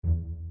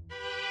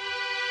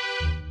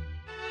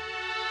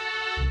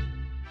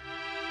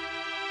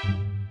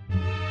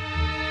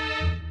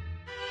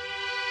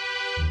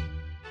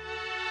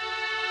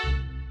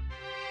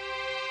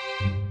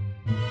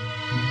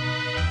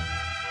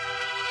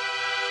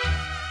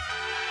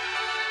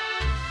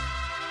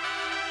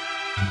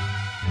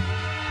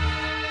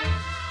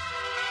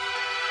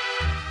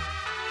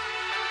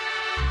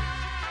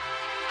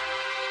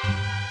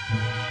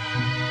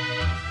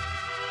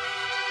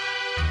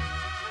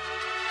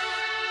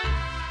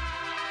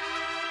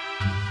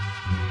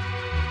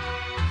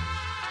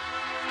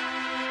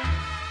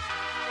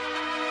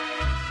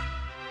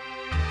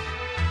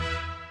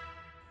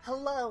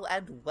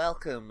and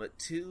welcome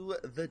to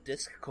The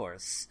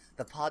Discourse,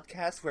 the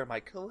podcast where my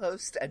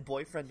co-host and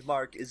boyfriend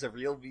Mark is a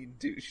real mean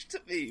douche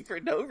to me for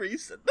no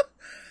reason.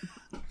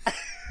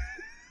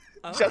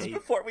 Just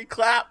before we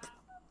clap.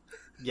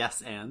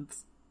 Yes, and?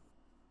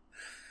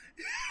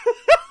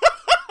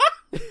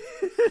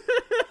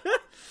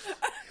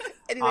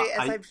 Anyway,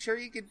 I'm sure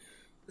you could...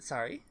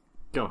 Sorry?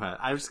 Go ahead.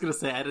 I was just going to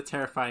say, I had a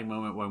terrifying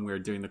moment when we were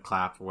doing the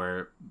clap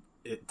where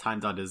Time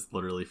Dot is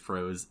literally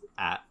froze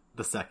at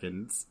the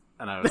seconds.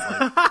 And I was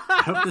like,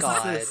 I hope this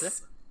is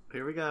this.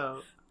 Here we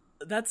go.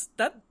 That's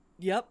a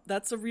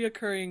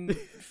reoccurring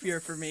fear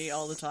for me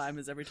all the time,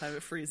 is every time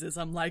it freezes,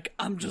 I'm like,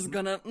 I'm just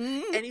gonna...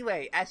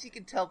 Anyway, as you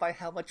can tell by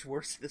how much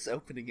worse this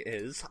opening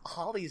is,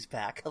 Holly's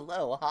back.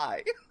 Hello,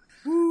 hi.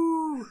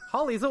 Woo!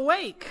 Holly's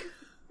awake!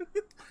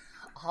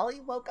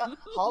 Holly woke up.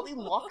 Holly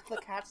locked the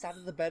cats out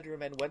of the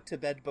bedroom and went to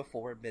bed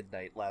before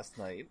midnight last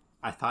night.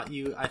 I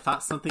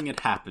thought something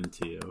had happened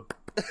to you.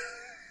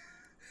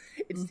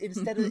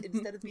 Instead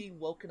of being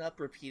woken up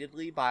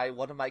repeatedly by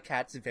one of my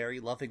cats very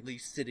lovingly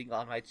sitting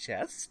on my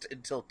chest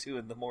until 2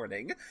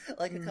 a.m,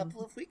 like a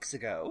couple of weeks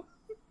ago.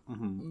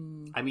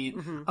 Mm-hmm. I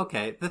mean,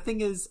 okay, the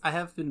thing is, I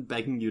have been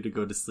begging you to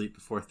go to sleep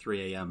before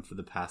 3 a.m. for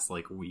the past,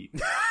 week.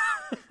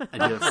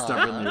 And you have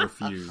stubbornly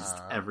refused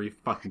every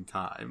fucking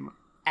time.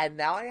 And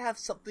now I have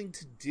something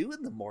to do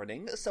in the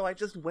morning, so I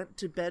just went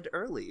to bed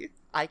early.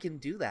 I can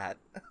do that.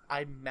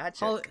 I'm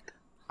magic.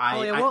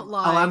 I won't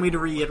lie. Allow me to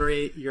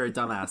reiterate, you're a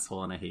dumb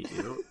asshole and I hate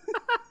you.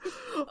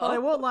 I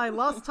won't lie.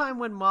 Last time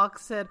when Mark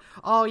said,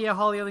 "Oh yeah,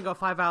 Holly only got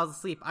 5 hours of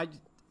sleep,"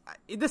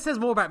 this says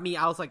more about me.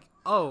 I was like,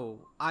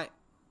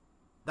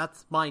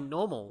 that's my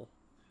normal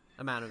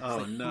amount of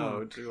sleep. Oh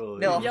no, Julie.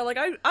 No.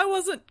 Yeah, I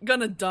wasn't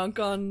gonna dunk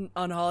on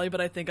Holly,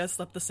 but I think I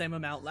slept the same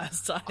amount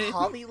last time.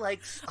 Holly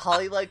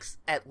likes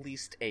at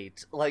least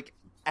 8. Okay.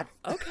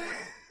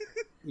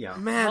 Yeah.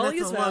 Man, Holly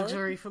that's is a valid.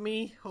 luxury for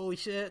me. Holy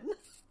shit.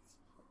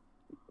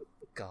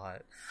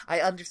 God. I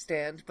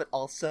understand, but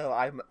also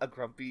I'm a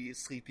grumpy,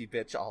 sleepy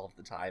bitch all of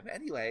the time.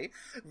 Anyway,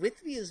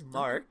 with me is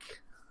Mark.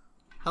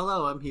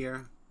 Hello, I'm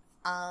here.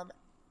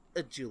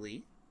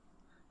 Julie.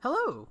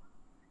 Hello.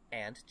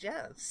 And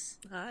Jess.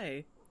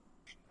 Hi.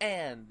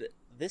 And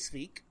this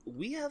week,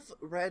 we have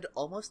read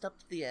almost up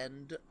to the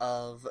end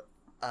of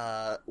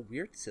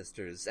Weird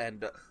Sisters,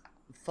 and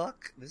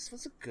this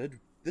was a good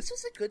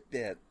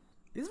bit.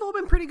 These have all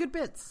been pretty good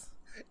bits.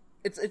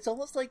 It's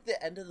almost like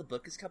the end of the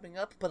book is coming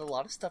up, but a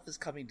lot of stuff is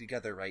coming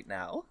together right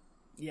now.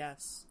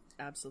 Yes,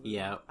 absolutely.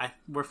 Yeah,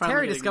 we're finally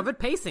Terry discovered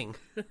pacing.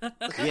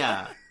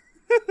 Yeah.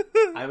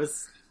 I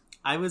was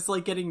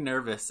getting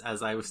nervous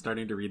as I was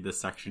starting to read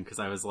this section, because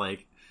I was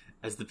like,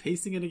 is the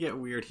pacing going to get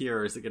weird here,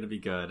 or is it going to be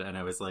good? And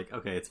I was like,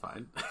 okay, it's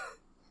fine.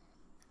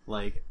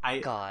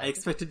 I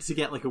expected to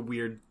get a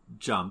weird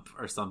jump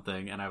or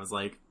something, and I was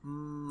like,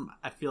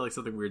 I feel like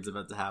something weird's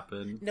about to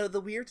happen. No,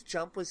 the weird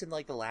jump was in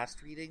the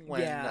last reading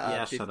when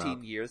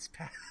 15 years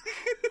passed.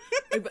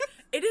 But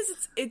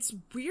it's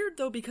weird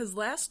though, because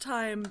last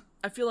time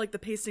I feel like the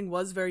pacing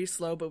was very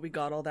slow, but we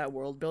got all that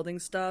world building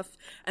stuff,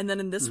 and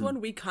then in this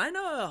one we kind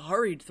of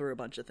hurried through a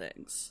bunch of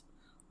things.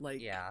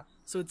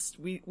 So it's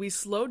we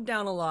slowed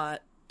down a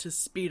lot to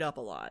speed up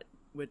a lot,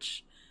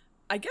 which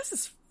I guess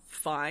is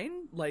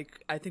fine.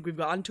 I think we've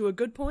gotten to a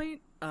good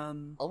point.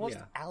 Almost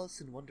Alice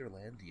in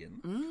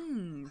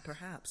Wonderlandian.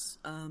 Perhaps.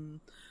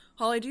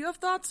 Holly, do you have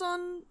thoughts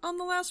on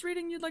the last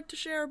reading you'd like to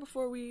share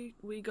before we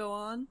go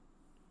on?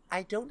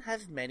 I don't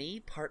have many,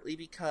 partly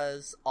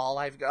because all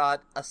I've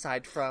got,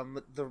 aside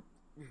from the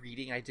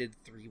reading I did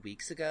 3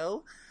 weeks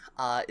ago,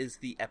 is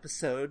the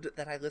episode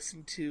that I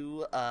listened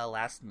to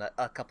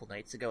a couple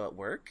nights ago at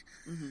work.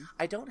 Mm-hmm.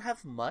 I don't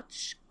have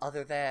much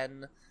other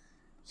than...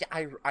 Yeah,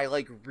 I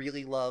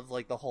really love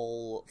the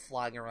whole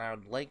flying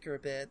around Lanker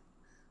bit.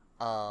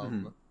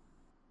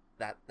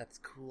 That's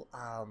cool.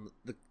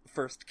 The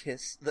first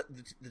kiss, the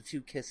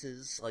 2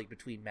 kisses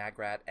between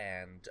Magrat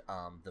and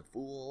the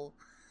Fool.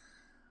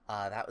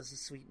 That was a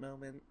sweet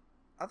moment.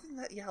 Other than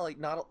that,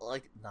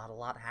 not a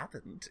lot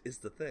happened is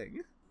the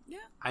thing.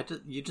 Yeah.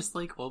 You just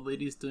like old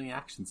ladies doing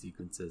action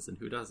sequences, and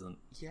who doesn't?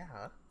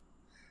 Yeah.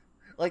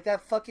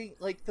 That fucking,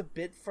 the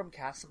bit from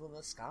Castle in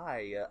the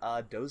Sky,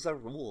 Doza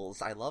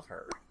rules. I love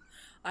her.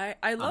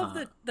 I love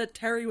that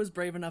Terry was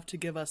brave enough to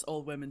give us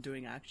old women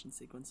doing action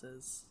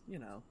sequences,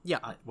 Yeah.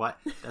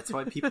 That's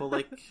why people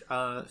like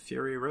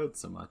Fury Road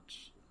so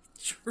much.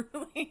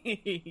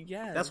 Truly,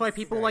 yes. That's why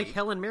people like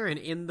Helen Mirren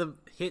in the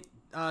hit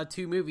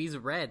 2 movies,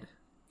 Red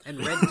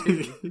and Red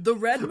 2. The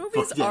Red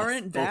movies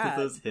aren't bad. Both of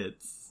those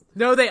hits.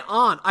 No, they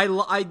aren't. I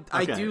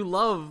Okay. do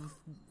love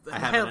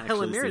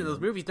Helen Mirren in those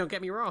them. movies, don't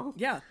get me wrong.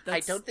 Yeah.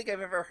 I don't think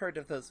I've ever heard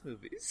of those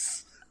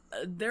movies.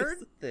 They're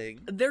the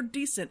thing. They're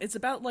decent. It's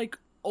about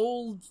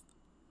old...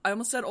 I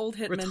almost said old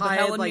hitmen,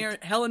 Retired,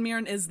 but Helen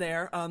Mirren is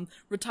there.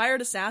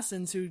 Retired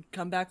assassins who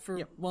come back for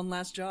one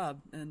last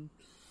job. And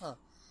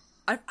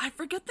I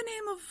forget the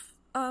name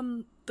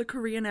of the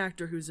Korean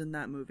actor who's in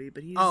that movie,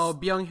 but he's... Oh,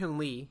 Byung-Hyun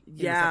Lee in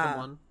the second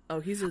one. Oh,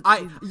 he's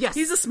yes.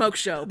 He's a smoke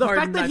show. The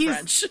Pardon fact that my he's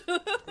French. the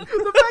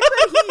fact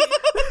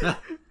that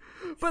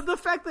But the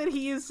fact that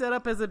he is set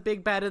up as a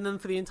big bad, and then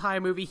for the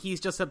entire movie, he's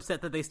just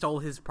upset that they stole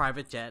his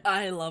private jet.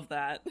 I love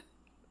that.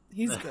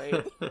 He's great.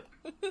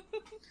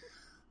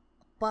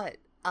 But,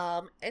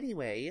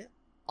 anyway,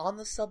 on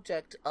the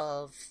subject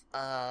of,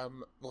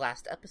 the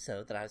last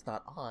episode that I was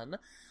not on,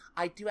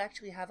 I do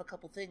actually have a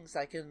couple things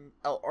I can,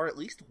 or at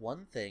least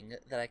one thing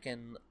that I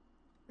can,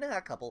 not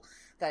a couple,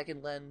 that I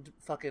can lend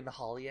fucking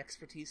Holly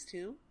expertise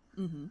to.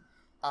 Mm-hmm.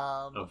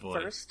 Oh boy.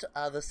 First,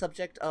 the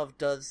subject of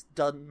does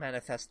Dun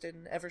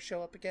Manifestin ever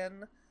show up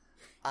again?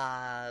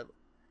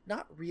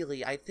 Not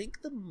really. I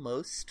think the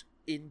most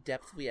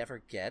in-depth we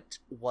ever get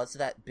was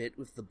that bit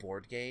with the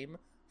board game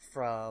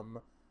from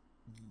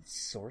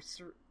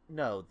Sorcerer...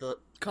 No, the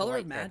Color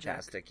Light of Magic.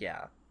 Fantastic,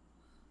 yeah.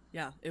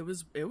 Yeah, it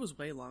was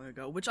way long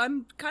ago, which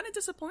I'm kind of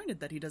disappointed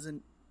that he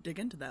doesn't dig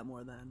into that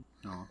more then.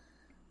 Oh.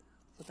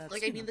 But that's,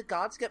 Like, I mean, the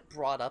gods get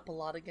brought up a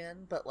lot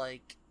again, but,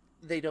 like,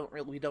 we don't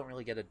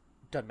really get a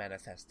Dun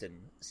Manifestin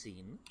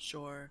scene.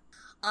 Sure.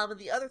 And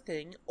the other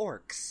thing,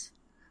 orcs.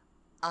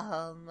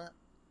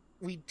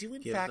 We do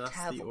in Give fact us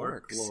have the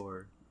orcs.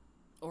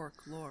 Orc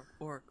lore.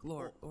 Orc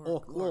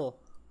lore.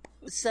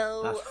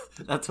 So,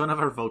 That's one of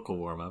our vocal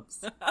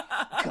warm-ups.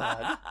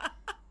 God,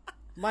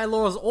 My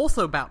lore is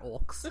also about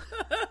orcs.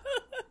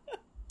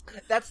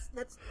 that's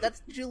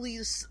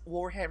Julie's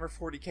Warhammer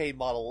 40k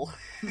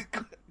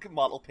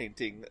model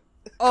painting.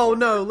 Oh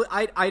no,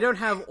 I don't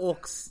have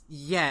orcs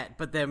yet,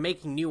 but they're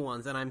making new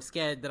ones, and I'm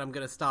scared that I'm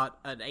gonna start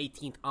an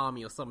 18th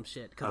army or some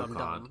shit, because I'm God.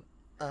 dumb.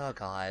 Oh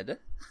God.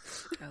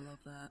 I love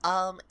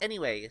that.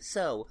 Anyway,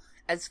 so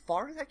as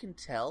far as I can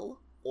tell,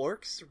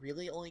 orcs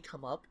really only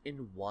come up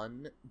in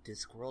one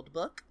Discworld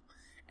book,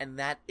 and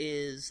that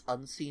is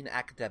Unseen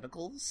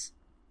Academicals,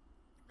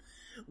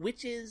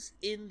 which is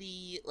in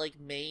the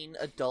main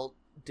adult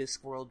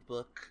Discworld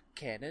book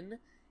canon,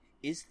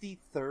 is the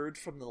third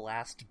from the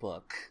last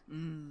book.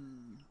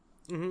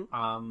 Mm-hmm.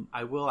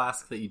 I will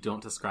ask that you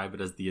don't describe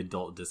it as the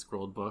adult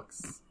Discworld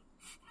books,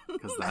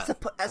 because that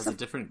has a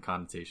different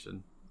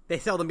connotation. They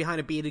sell them behind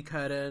a beaded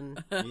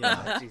curtain.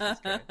 Yeah. Jesus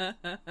Christ.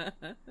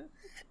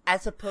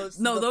 As opposed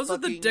to No, the those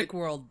fucking... are the Dick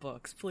World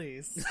books,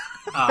 please.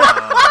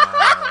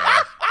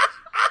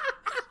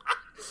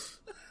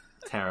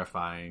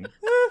 Terrifying.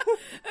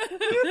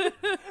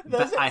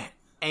 Those are...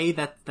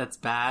 That's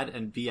bad,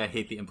 and B, I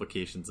hate the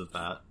implications of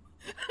that.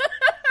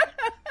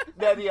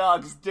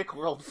 Mediog's Dick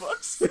World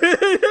books.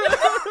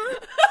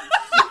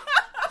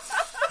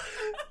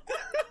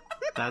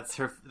 That's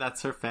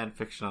her fan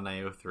fiction on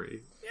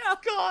AO3. Yeah,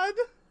 God.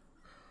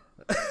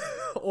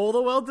 All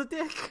the world's a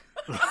dick.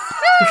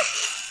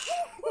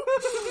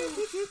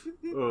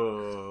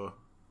 Oh.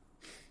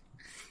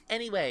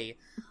 Anyway,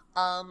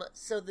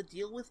 so the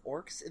deal with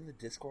orcs in the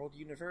Discworld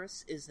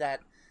universe is that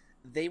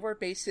they were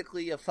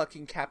basically a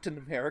fucking Captain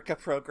America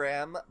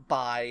program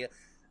by,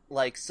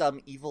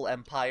 some evil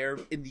empire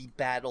in the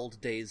bad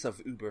old days of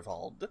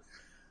Uberwald.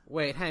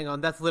 Wait, hang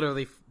on. That's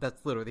literally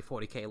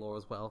 40k lore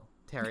as well,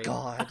 Terry.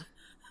 God.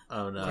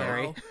 Oh no.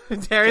 Terry.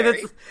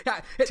 Terry?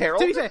 That's... Terrell?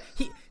 To be fair,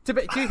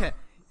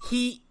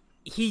 he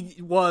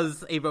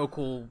was a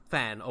vocal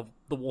fan of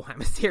the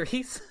Warhammer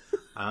series.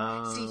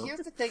 See, here's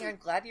the thing. I'm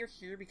glad you're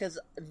here because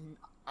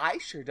I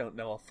sure don't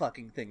know a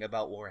fucking thing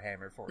about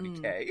Warhammer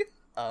 40k.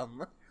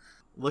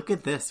 Look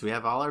at this. We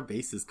have all our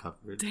bases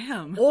covered.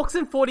 Damn. Orcs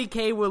in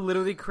 40k were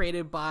literally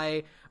created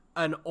by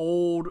an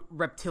old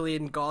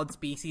reptilian god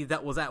species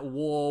that was at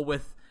war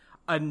with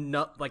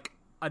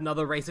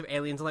another race of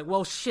aliens. Like,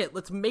 well, shit,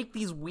 let's make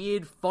these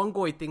weird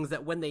fungoid things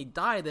that when they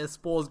die, their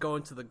spores go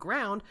into the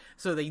ground,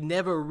 so they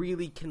never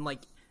really can,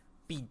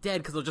 be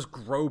dead, because they'll just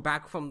grow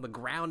back from the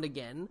ground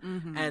again,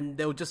 and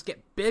they'll just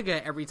get bigger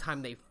every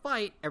time they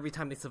fight, every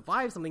time they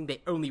survive something.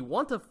 They only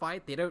want to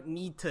fight, they don't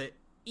need to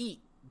eat,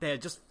 they're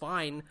just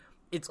fine.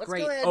 It's Let's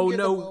great. go ahead Oh and get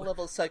no! the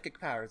low-level psychic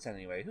powers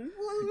anyway.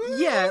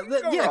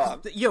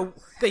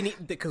 They need,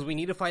 because we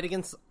need to fight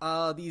against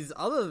these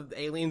other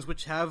aliens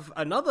which have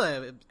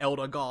another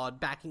elder god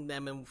backing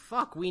them, and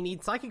fuck, we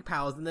need psychic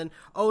powers. And then,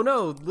 oh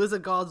no,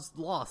 lizard gods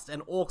lost,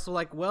 and orcs were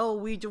like, well,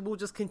 we'll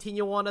just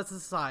continue on as a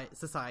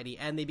society,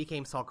 and they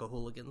became soccer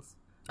hooligans.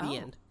 The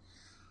end.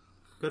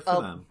 Good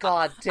for them.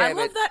 God damn I it!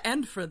 love that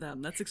end for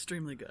them. That's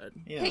extremely good.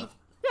 Yeah. Hey,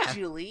 Yeah.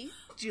 Julie.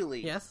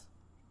 Yes.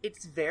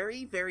 It's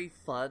very, very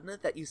fun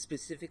that you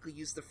specifically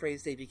use the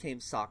phrase "they became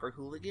soccer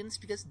hooligans,"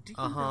 because do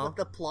you know what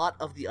the plot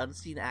of the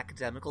Unseen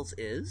Academicals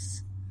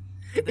is?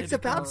 It's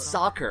about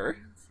soccer.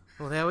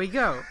 Well, there we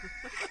go.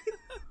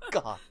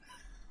 God.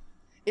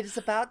 It is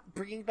about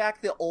bringing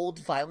back the old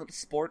violent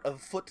sport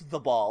of foot the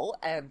ball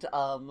and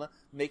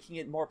making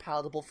it more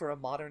palatable for a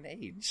modern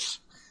age.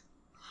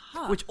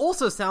 Which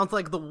also sounds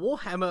like the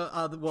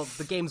Warhammer,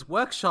 the Games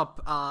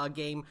Workshop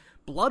game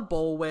Blood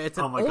Bowl, where it's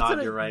an alternate...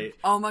 God, you're right.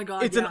 Oh my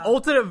god, It's an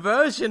alternate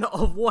version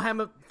of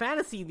Warhammer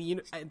Fantasy,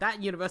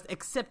 that universe,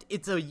 except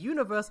it's a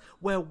universe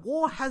where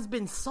war has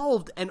been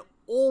solved and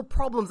all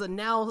problems are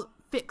now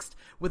fixed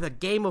with a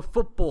game of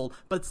football,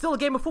 but it's still a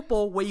game of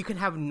football where you can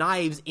have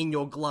knives in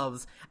your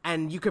gloves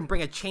and you can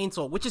bring a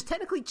chainsaw, which is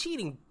technically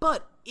cheating,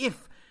 but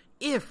if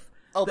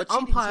Oh, the but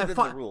cheating's Umpire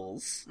within the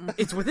rules.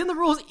 It's within the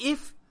rules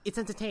if it's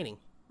entertaining.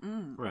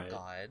 Right.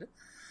 God.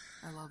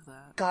 I love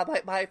that. God,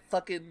 my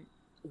fucking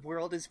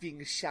world is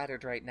being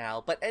shattered right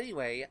now. But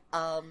anyway,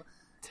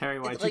 Terry,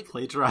 why'd you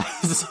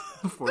plagiarize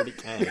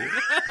 40K?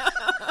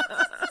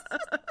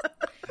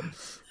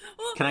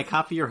 Can I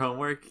copy your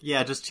homework?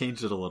 Yeah, just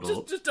change it a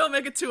little. Just don't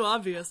make it too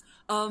obvious.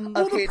 Well,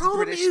 Okay, the it's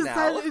problem British is now.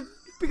 that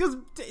because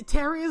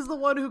Terry is the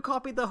one who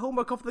copied the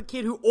homework off the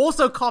kid who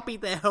also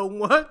copied their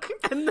homework,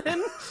 and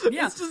then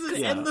Yeah. it's just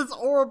an Yeah. endless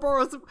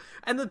Ouroboros,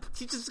 and the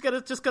teacher's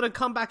just gonna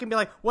come back and be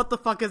like, "What the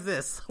fuck is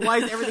this? Why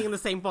is everything in the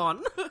same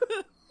font?"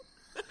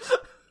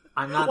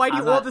 I'm not. Why do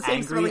you I'm all not have the same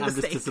angry. spelling I'm just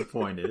mistake?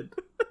 disappointed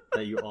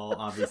that you all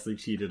obviously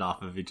cheated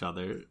off of each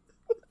other.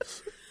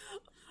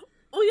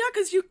 Well, yeah,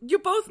 because you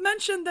both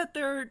mentioned that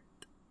they're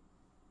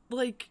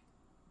like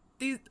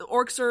these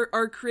orcs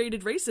are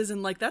created races,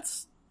 and like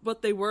that's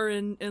what they were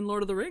in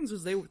Lord of the Rings.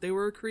 Was they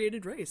were a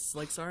created race,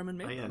 like Saruman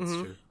made. Oh yeah, that's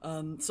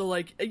true. So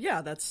like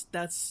yeah,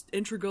 that's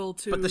integral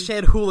to. But the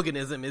shared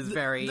hooliganism is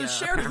very the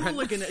shared apparent.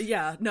 hooligan,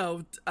 yeah,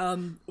 no.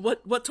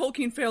 What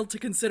Tolkien failed to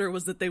consider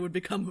was that they would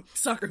become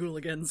soccer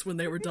hooligans when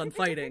they were done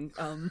fighting.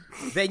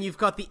 Then you've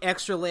got the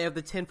extra layer of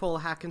the tinfoil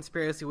hat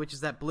conspiracy, which is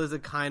that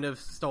Blizzard kind of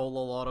stole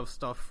a lot of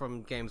stuff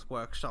from Games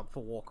Workshop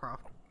for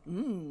Warcraft.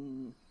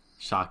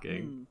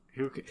 Shocking.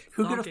 Who could have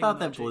Shocking thought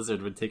that logic.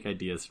 Blizzard would take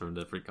ideas from a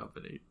different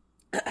company?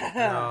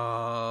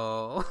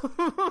 No.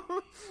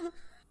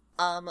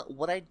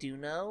 What I do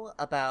know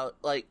about,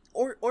 like,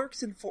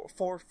 orcs in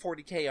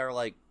 40K are,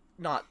 like,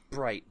 not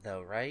bright,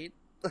 though, right?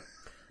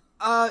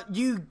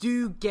 You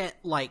do get,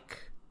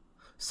 like...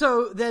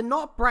 So, they're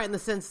not bright in the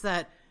sense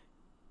that...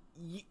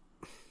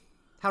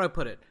 How do I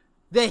put it?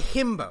 They're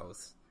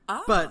himbos.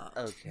 But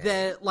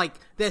Okay.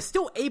 they're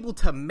still able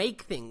to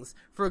make things.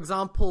 For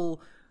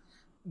example...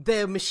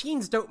 Their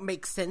machines don't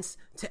make sense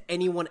to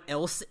anyone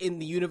else in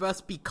the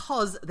universe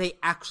because they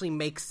actually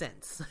make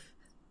sense.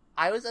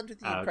 I was under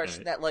the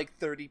impression okay. that, like,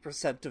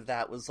 30% of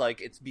that was, like,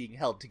 it's being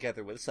held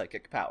together with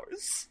psychic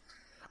powers.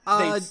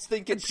 Uh, They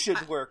think it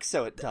should work,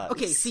 so it does.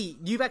 Okay, see,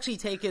 you've actually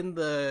taken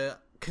the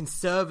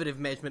conservative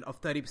measurement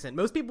of 30%.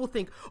 Most people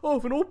think, oh,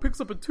 if an orc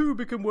picks up a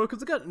tube, it can work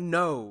as a gun.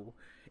 No.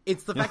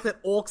 It's the fact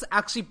that orcs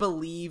actually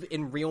believe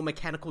in real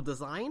mechanical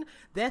design.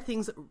 Their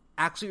things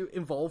actually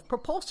involve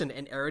propulsion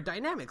and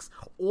aerodynamics.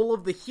 All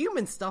of the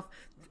human stuff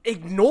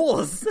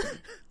ignores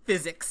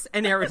physics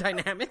and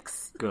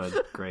aerodynamics.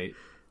 Good, great.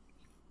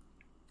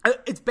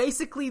 It's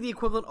basically the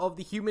equivalent of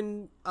the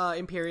human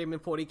Imperium in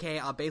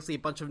 40K are basically a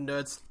bunch of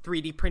nerds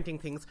 3D printing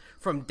things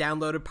from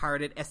downloaded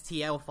pirated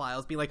STL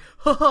files, being like,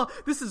 haha,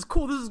 this is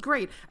cool, this is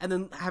great, and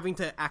then having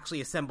to actually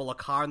assemble a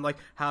car and like,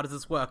 how does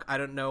this work? I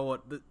don't know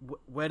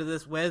where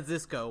does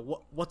this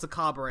go? What's a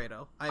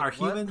carburetor? Are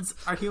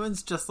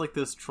humans just like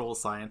those troll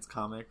science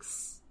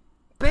comics?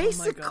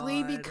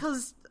 Basically, Oh my God.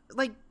 because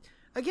like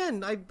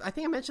again, I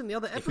think I mentioned the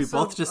other episode. If we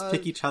both just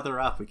pick each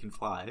other up, we can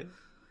fly.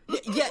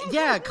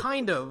 Yeah,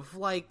 kind of.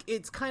 Like,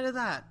 it's kind of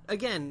that.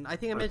 Again, I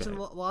think I mentioned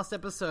last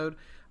episode,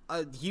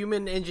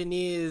 human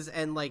engineers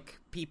and, like,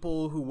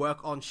 people who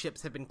work on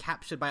ships have been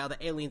captured by other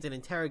aliens and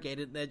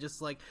interrogated, and they're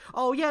just like,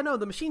 oh, yeah, no,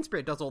 the machine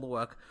spirit does all the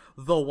work.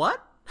 The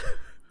what?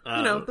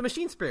 You know, the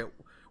machine spirit.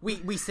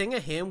 We sing a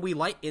hymn, we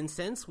light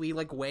incense, we,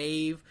 like,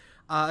 wave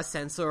a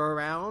sensor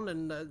around,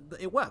 and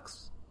it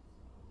works.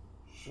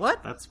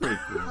 What? That's pretty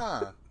cool.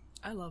 Huh.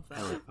 I love that.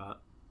 I like that.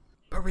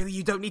 But really,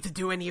 you don't need to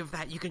do any of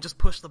that. You can just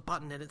push the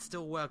button and it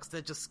still works. They're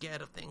just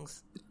scared of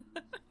things.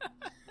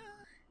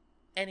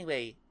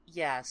 Anyway,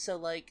 yeah, so,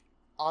 like,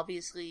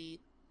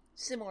 obviously,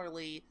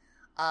 similarly,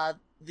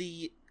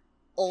 the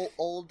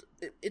old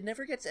it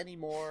never gets any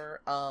more,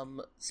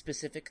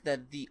 specific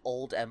than the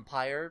old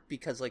Empire,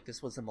 because, like,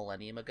 this was a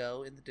millennium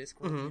ago in the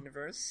Discworld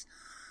universe.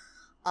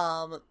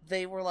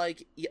 They were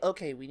like,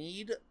 okay, we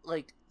need,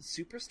 like,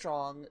 super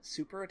strong,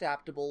 super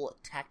adaptable,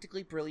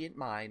 tactically brilliant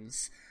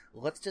minds.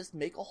 Let's just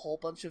make a whole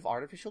bunch of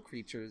artificial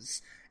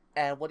creatures.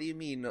 And what do you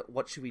mean,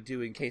 what should we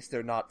do in case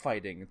they're not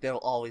fighting? They'll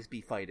always be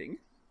fighting.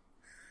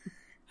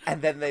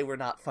 And then they were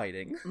not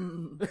fighting.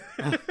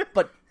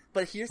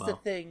 But here's the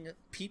thing,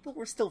 people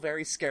were still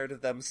very scared of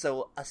them,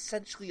 so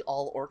essentially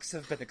all orcs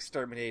have been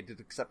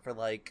exterminated except for,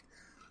 like,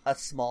 a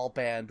small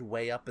band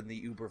way up in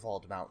the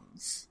Uberwald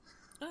Mountains.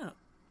 Oh.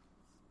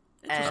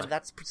 And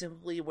that's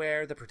presumably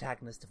where the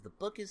protagonist of the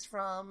book is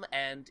from,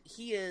 and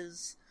he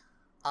is,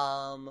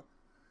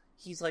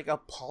 he's like a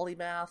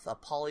polymath, a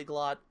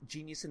polyglot,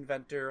 genius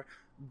inventor,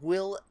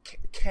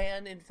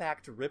 can in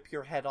fact rip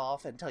your head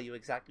off and tell you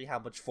exactly how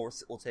much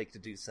force it will take to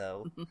do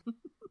so.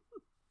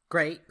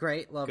 Great,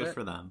 love it. Good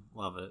for them.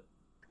 Love it.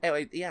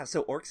 Anyway, yeah,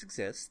 so orcs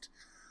exist.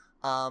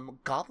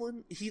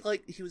 Goblin, he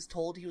was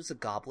told he was a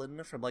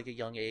goblin from, like, a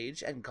young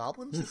age, and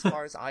goblins, as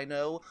far as I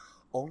know,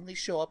 only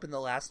show up in the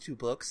last two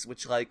books,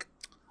 which, like,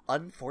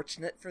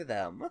 unfortunate for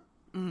them.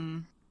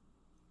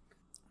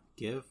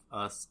 Give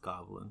us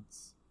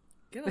goblins.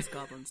 Give us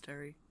goblins,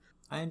 Terry.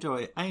 I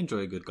enjoy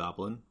a good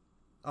goblin.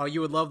 Oh,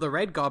 you would love the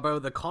Red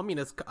Gobbo, the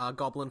communist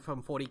goblin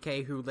from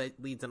 40K who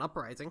leads an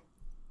uprising.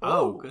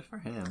 Oh, good for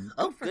him.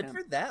 Oh, for good him.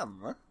 for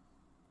them.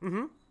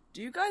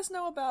 Do you guys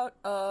know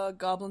about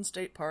Goblin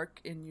State Park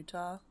in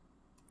Utah?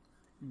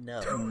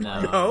 No.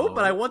 No,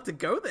 but I want to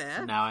go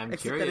there. Now I'm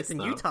Except curious, that it's in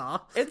though. Utah.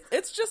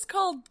 It's just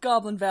called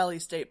Goblin Valley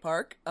State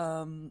Park.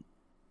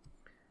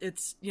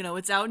 It's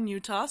it's out in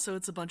Utah, so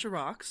it's a bunch of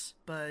rocks.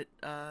 But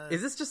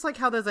Is this just like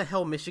how there's a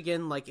Hell,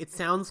 Michigan? Like, it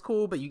sounds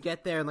cool, but you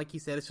get there and, like you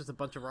said, it's just a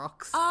bunch of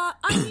rocks. I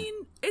mean,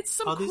 it's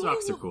some. Oh, these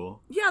rocks are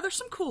cool. Yeah, there's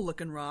some cool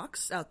looking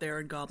rocks out there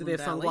in Do Goblin they have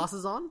Valley.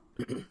 sunglasses on?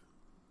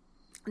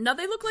 No,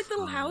 they look like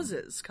little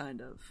houses, kind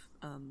of.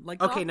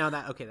 Like Okay,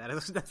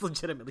 that's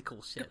legitimately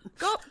cool shit.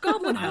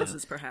 goblin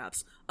houses,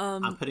 perhaps.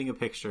 I'm putting a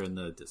picture in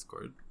the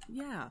Discord.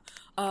 Yeah.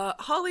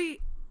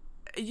 Holly,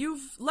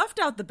 you've left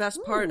out the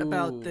best part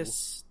about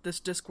this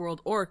Discworld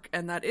orc,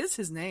 and that is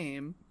his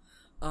name.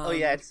 Oh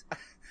yeah,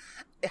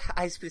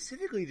 I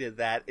specifically did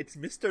that. It's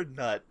Mr.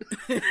 Nut.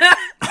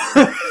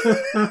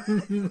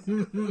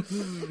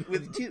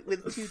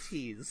 with two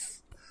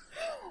T's.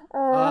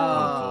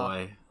 Oh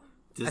boy.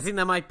 I think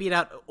that might beat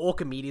out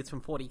Orcomedians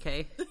from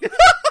 40K.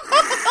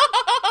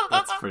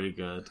 That's pretty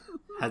good.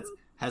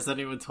 Has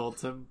anyone told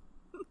him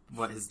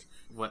what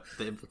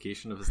the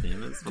implication of his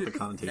name is? What the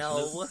connotation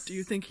No. is? Do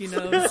you think he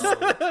knows?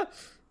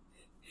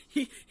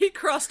 He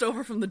crossed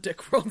over from the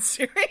Dickworld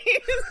series.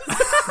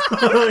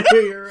 Oh,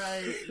 you're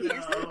right.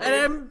 No. An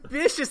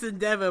ambitious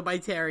endeavor by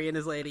Terry in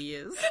his later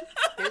years.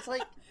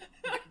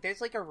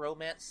 There's like a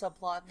romance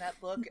subplot in that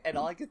book, and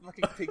all I can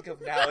fucking think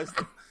of now is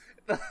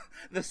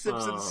the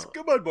Simpsons.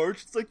 Come on,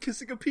 Marge, it's like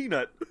kissing a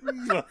peanut.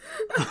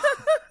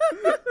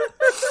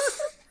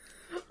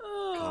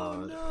 Oh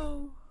God.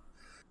 no.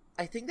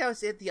 I think that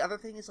was it. The other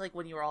thing is, like,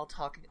 when you were all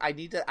talking, I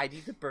need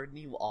to burden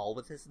you all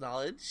with his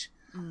knowledge.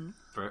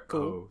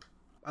 Cool.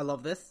 I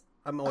love this.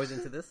 I'm always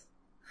into this.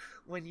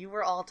 When you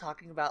were all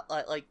talking about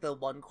like the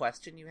one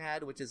question you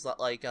had, which is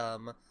like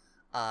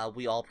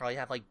we all probably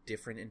have like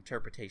different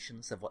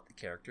interpretations of what the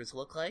characters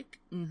look like.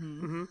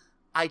 Mm-hmm.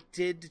 I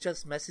did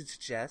just message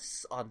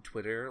Jess on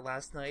Twitter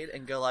last night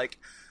and go like,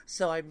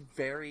 so I'm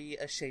very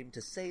ashamed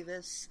to say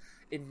this.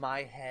 In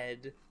my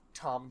head,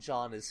 Tom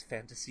John is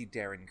fantasy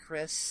Darren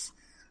Criss.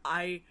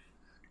 I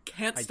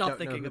can't I stop don't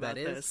know thinking who about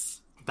that is.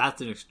 this.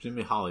 That's an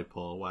extremely Holly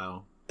pull.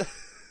 Wow.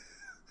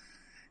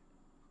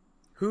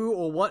 Who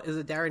or what is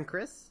it, Darren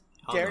Criss?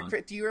 Darren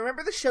Criss. Do you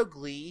remember the show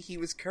Glee? He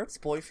was Kurt's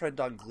boyfriend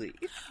on Glee.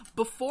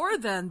 Before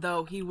then,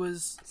 though, he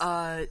was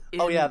in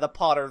The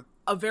Potter.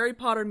 a very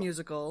Potter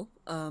musical.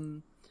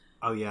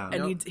 Oh yeah.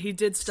 And he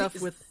did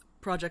stuff with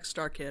Project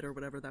Star Kid or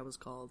whatever that was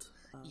called.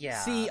 Yeah.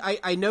 See,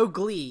 I know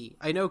Glee.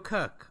 I know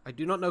Kirk. I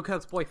do not know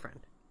Kirk's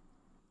boyfriend.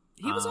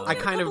 He was only I in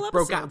a kind of couple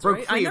broke episodes, broke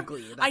right? free of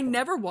Glee at that I point.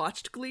 never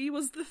watched Glee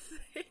was the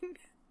thing,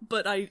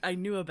 but I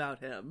knew about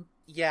him.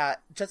 Yeah,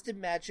 just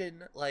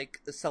imagine, like,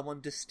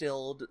 someone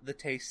distilled the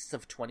tastes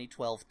of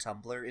 2012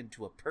 Tumblr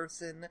into a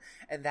person,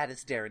 and that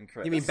is Darren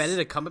Criss. You mean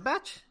Benedict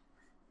Cumberbatch?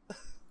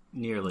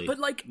 Nearly. But,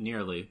 like,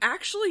 nearly.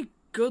 Actually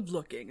good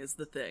looking is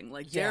the thing.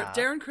 Like, Yeah.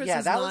 Darren Criss yeah,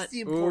 is that not was the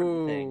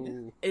important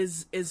thing.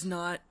 is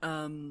not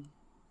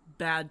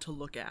bad to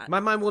look at. My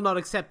mind will not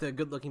accept a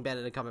good-looking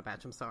Benedict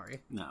Cumberbatch. I'm sorry.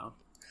 No.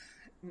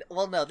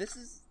 Well, no, this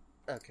is...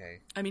 Okay.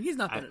 I mean, he's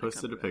not. I Benedict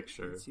posted a Cumberbatch.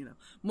 picture. He's,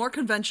 more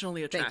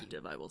conventionally Thank you.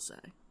 attractive, I will say.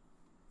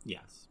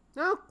 Yes.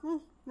 No,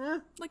 yeah.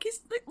 Like he's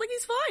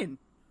fine.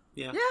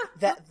 Yeah.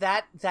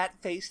 That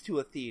face to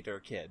a theater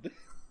kid.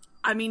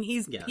 I mean,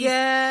 he's Yeah.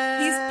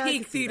 Yeah, he's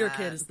peak theater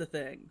kid is the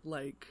thing.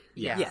 Like,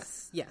 Yeah.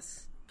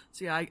 Yes.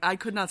 so yeah, I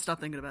could not stop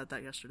thinking about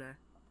that yesterday.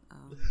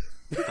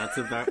 That's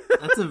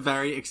a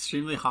very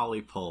extremely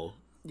Holly pull.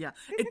 Yeah,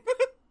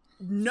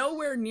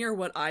 nowhere near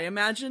what I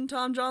imagined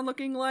Tom John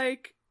looking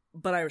like,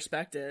 but I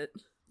respect it.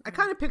 I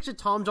kind of pictured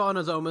Tom John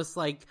as almost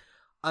like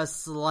a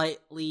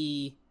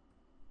slightly,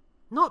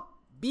 not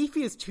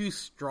beefy is too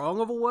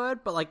strong of a word,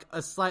 but like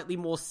a slightly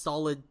more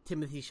solid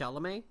Timothee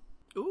Charlemagne.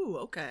 Ooh,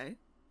 okay.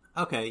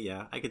 Okay,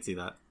 yeah, I could see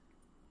that.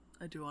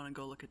 I do want to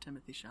go look at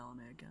Timothee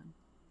Chalamet again.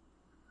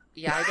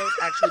 Yeah, I don't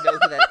actually know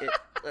who that is.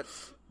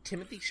 That's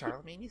Timothy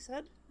Charlemagne, you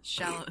said?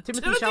 Timothy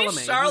Timothy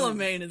Chalamet.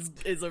 Charlemagne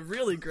is a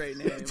really great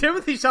name.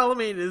 Timothee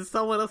Charlemagne is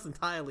someone else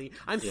entirely.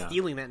 I'm Yeah.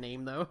 stealing that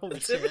name though. Holy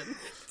shit.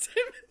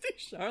 Timothy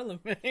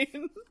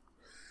Charlemagne.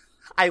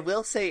 I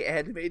will say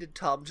animated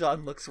Tom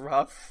John looks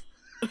rough.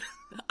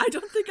 I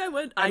don't think I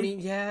went. I mean,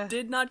 yeah.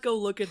 did not go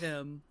look at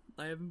him.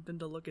 I haven't been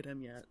to look at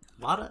him yet.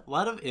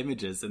 Lot of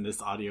images in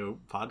this audio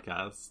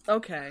podcast.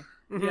 Okay.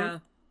 Yeah.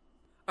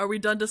 Are we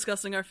done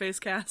discussing our face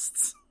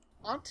casts?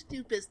 On to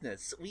do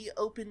business. We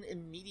open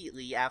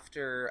immediately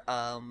after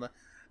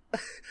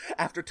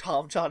after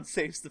Tom John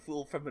saves the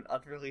fool from an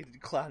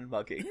unrelated clown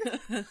mugging.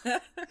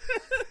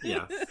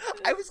 Yeah.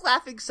 I was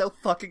laughing so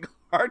fucking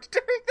hard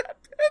during that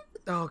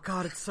bit. Oh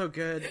god, it's so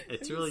good.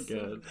 It's really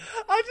good.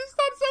 I just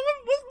thought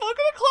someone was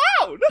mugging a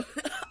clown.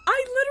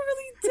 I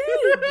literally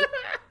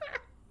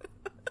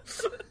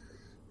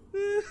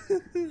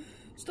did.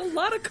 Just a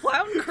lot of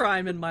clown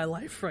crime in my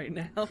life right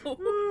now.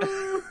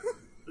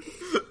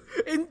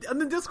 In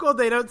the Discord,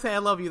 they don't say "I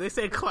love you"; they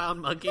say "clown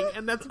mugging,"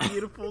 and that's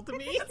beautiful to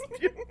me.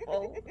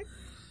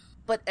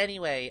 But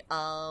anyway,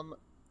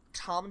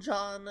 Tom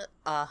John,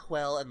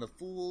 Huel, and the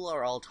Fool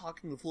are all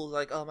talking. The Fool's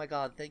like, oh my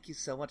god, thank you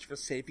so much for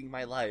saving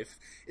my life.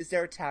 Is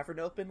there a tavern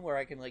open where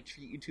I can, like,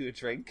 treat you to a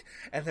drink?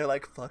 And they're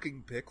like,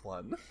 fucking pick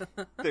one.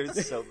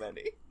 There's so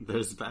many.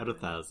 There's about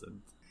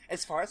 1,000.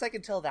 As far as I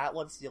can tell, that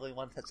one's the only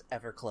one that's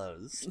ever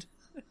closed.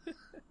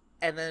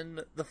 And then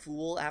the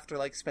Fool, after,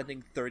 like,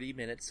 spending 30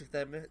 minutes with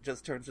them,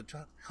 just turns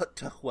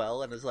to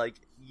Huel and is like,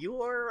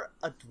 you're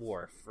a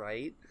dwarf,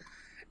 right?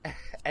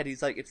 And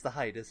he's like, it's the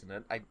height, isn't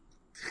it?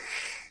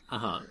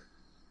 Uh-huh.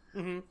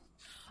 Mm-hmm.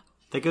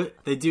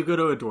 They do go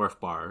to a dwarf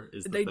bar,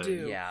 is the They thing.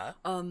 do. Yeah.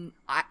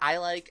 I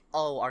like,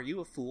 oh, are you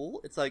a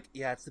fool? It's like,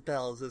 yeah, it's the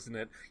bells, isn't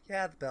it?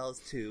 Yeah, the bells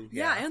too.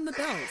 Yeah, and the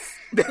bells.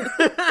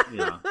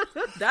 Yeah.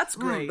 That's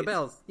great. The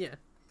bells, yeah.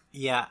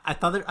 Yeah, I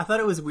thought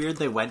it was weird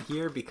they went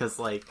here because,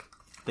 like,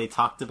 they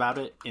talked about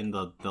it in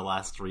the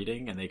last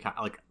reading, and they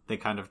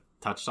kind of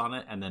touched on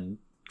it and then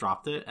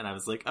dropped it, and I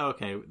was like, oh,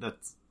 okay,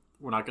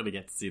 we're not going to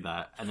get to see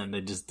that, and then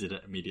they just did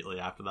it immediately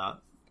after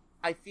that.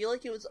 I feel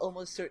like it was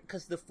almost certain,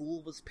 because the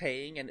Fool was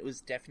paying, and it was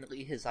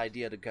definitely his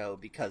idea to go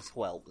because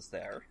Huel was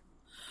there.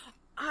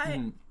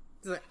 I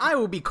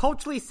will be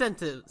culturally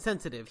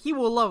sensitive. He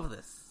will love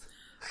this.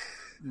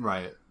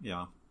 Right,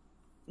 yeah.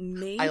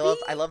 maybe I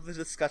love the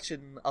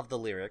discussion of the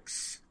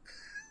lyrics.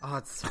 Oh,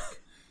 it's...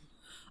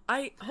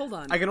 hold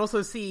on. I can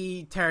also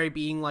see Terry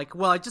being like,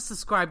 well, I just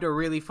described a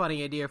really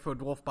funny idea for a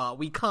dwarf bar.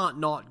 We can't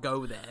not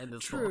go there in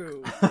this book.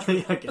 True.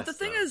 Yeah, I guess But the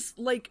thing so. is,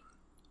 like,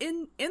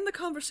 in the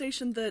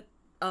conversation that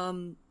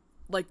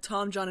like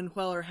Tom, John, and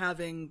Huel are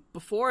having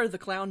before the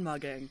clown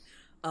mugging,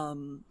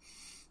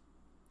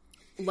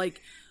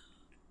 like,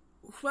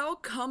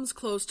 Huel comes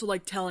close to,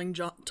 like, telling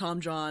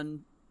Tom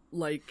John,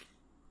 like,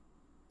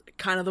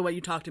 kind of the way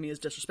you talk to me is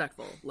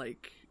disrespectful,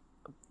 like,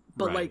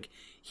 but Right. like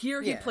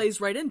here he Yeah. plays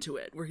right into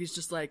it, where he's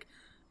just like,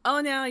 oh,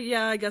 now,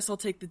 yeah, I guess I'll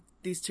take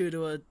these two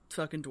to a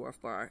fucking dwarf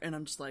bar, and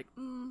I'm just like,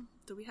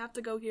 do we have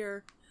to go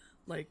here?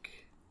 Like,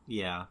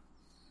 Yeah.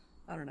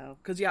 I don't know,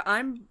 because yeah,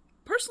 I'm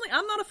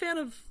not a fan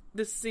of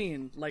this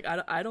scene. Like,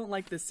 I don't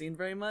like this scene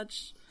very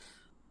much.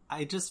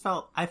 I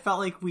felt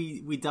like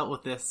we dealt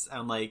with this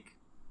and, like,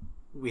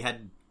 we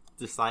had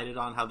decided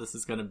on how this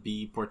is going to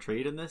be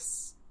portrayed in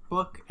this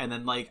book, and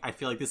then, like, I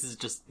feel like this is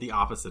just the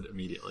opposite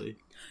immediately.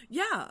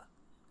 Yeah,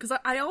 because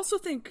I also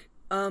think,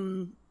 I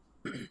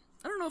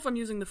don't know if I'm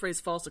using the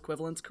phrase false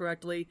equivalence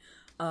correctly,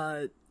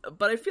 but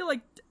I feel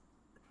like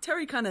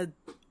Terry kind of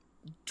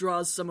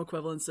draws some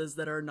equivalences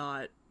that are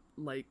not,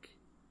 like,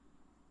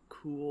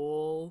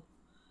 cool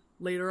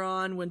later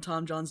on when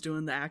Tom John's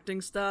doing the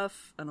acting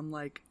stuff, and I'm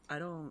like,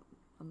 I'm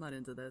not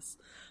into this.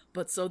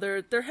 But so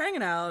they're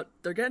hanging out,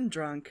 they're getting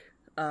drunk.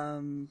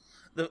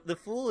 The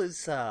Fool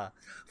is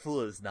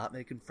not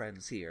making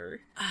friends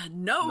here.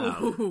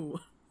 No.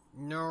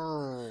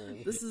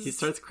 No. This is He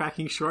starts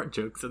cracking short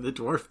jokes in the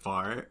dwarf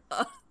bar.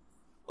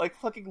 Like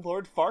fucking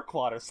Lord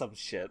Farquaad or some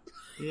shit.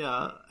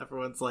 Yeah,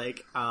 everyone's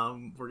like,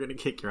 we're gonna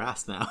kick your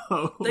ass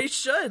now. They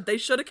should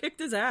have kicked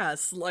his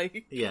ass.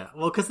 Like, Yeah,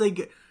 well, because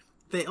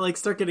they like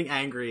start getting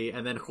angry,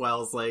 and then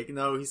Huel's like,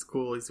 no, he's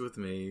cool, he's with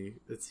me,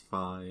 it's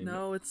fine.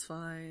 no, it's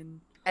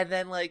fine. And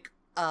then, like,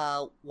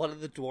 one of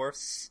the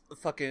dwarfs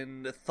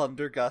fucking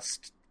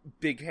Thundergust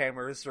big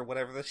hammers or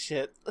whatever the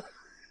shit.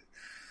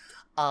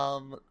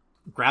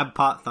 Grab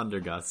pot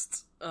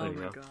Thundergust. Oh There you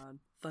my go. god,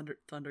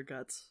 Thunder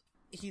Guts.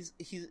 He's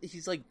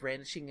like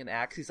brandishing an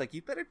axe. He's like,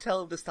 you better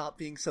tell him to stop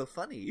being so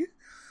funny.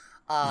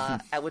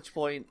 At which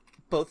point,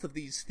 both of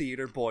these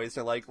theater boys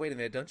are like, wait a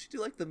minute, don't you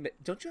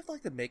have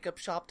like the makeup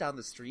shop down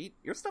the street?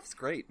 Your stuff's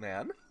great,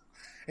 man.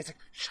 It's like,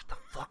 shut the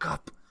fuck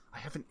up. I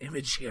have an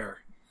image here.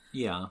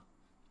 Yeah.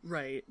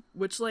 Right.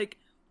 Which, like,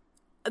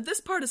 this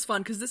part is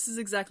fun because this is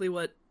exactly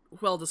what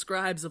Huel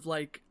describes of,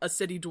 like, a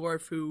city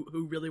dwarf who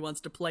really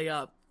wants to play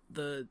up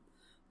the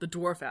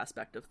dwarf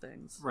aspect of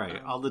things.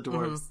 Right. All the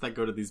dwarves that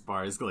go to these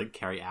bars like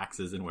carry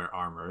axes and wear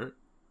armor.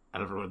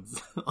 And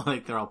everyone's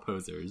like, they're all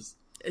posers.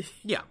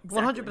 Yeah,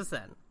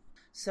 100%.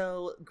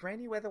 So,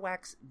 Granny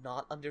Weatherwax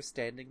not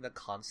understanding the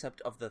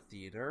concept of the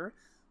theater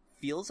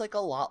feels like a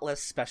lot less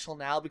special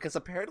now, because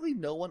apparently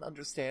no one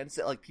understands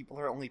that, like, people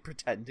are only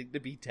pretending to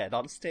be dead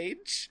on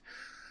stage.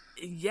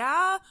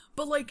 Yeah,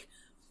 but, like,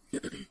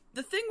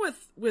 the thing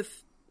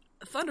with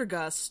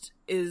Thundergust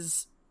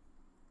is,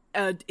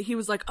 he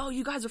was like, oh,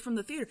 you guys are from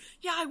the theater.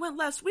 Yeah, I went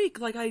last week.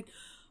 Like,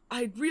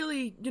 I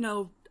really,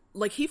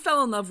 like, he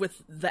fell in love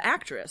with the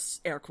actress,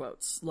 air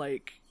quotes,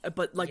 like,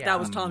 but, like, that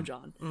was Tom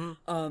John.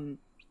 Mm-hmm.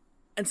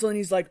 And so then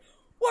he's like,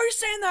 what, are you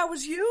saying that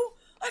was you?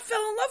 I fell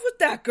in love with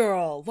that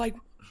girl. Like,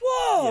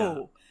 whoa.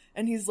 Yeah.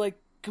 And he's,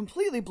 like,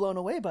 completely blown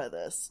away by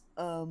this.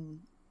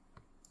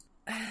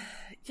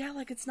 Yeah,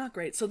 like, it's not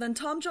great. So then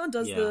Tom John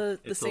does the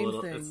same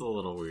thing. It's a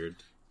little weird.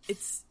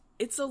 It's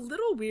a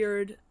little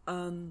weird,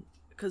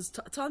 because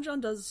Tom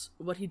John does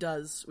what he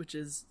does, which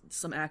is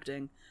some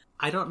acting.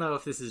 I don't know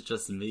if this is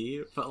just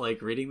me, but,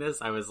 like, reading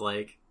this, I was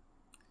like,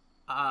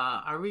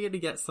 are we gonna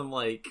get some,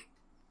 like,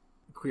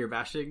 queer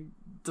bashing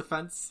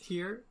defense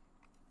here?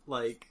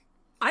 Like,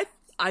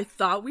 I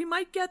thought we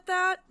might get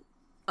that,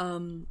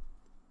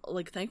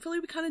 like, thankfully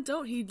we kind of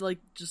don't. He, like,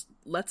 just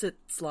lets it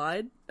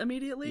slide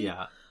immediately.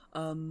 Yeah.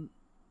 But,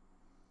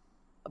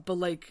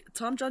 like,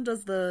 Tom John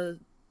does a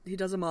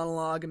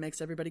monologue and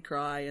makes everybody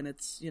cry, and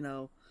it's, you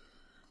know,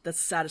 that's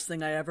the saddest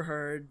thing I ever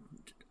heard.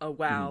 Oh,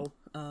 wow.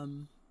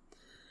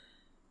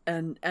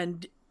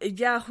 And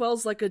yeah,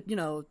 Huel's like a, you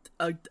know,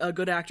 a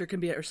good actor can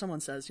be, or someone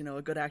says, you know,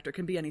 a good actor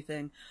can be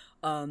anything.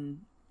 And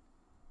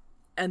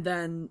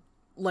then,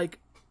 like,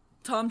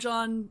 Tom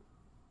John,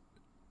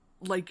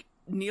 like,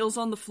 kneels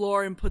on the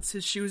floor and puts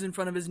his shoes in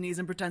front of his knees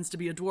and pretends to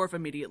be a dwarf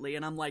immediately.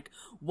 And I'm like,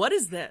 what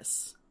is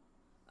this?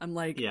 I'm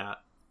like, yeah.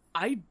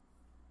 I'm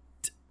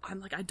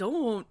like, I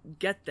don't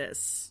get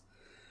this.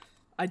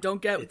 I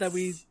don't get that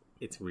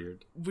It's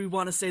weird. we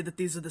want to say that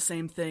these are the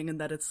same thing and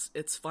that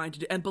it's fine to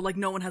do, but like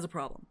no one has a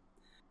problem.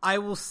 I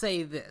will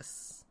say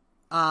this,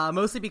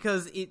 mostly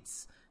because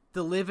it's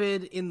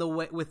delivered in the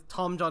way with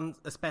Tom John,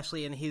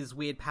 especially in his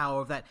weird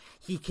power of that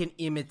he can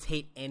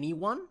imitate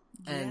anyone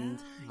and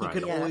he Right.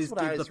 can Yeah, always that's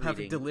what I give the was perfect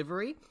reading.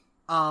 delivery.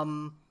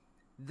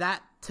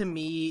 That to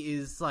me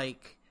is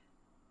like,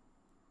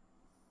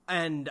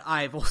 and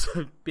I've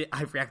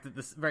reacted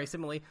this very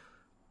similarly.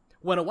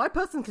 When a white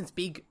person can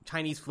speak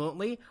Chinese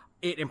fluently,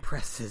 it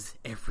impresses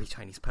every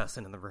Chinese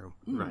person in the room,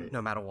 Right.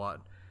 no matter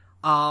what.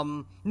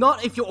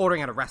 Not if you're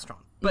ordering at a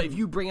restaurant, but if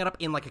you bring it up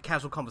in like a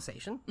casual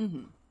conversation.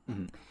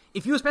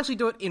 If you especially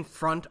do it in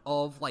front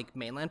of like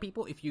mainland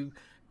people, if you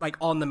like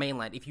on the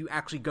mainland, if you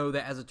actually go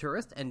there as a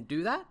tourist and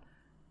do that,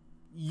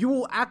 you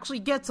will actually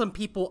get some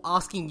people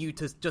asking you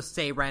to just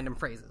say random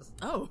phrases.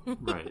 Oh,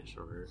 Right,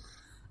 sure.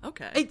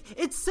 okay.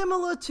 It's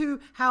similar to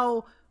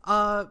how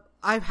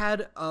I've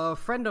had a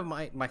friend of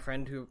my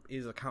friend who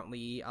is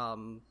currently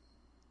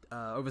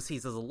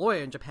overseas as a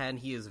lawyer in Japan.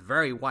 He is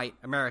very white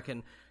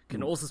American,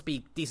 can also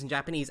speak decent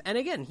Japanese, and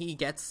again, he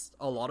gets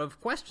a lot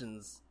of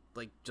questions,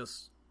 like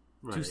just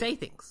to Right. say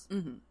things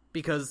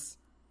because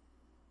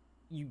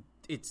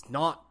it's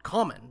not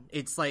common.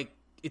 It's like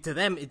to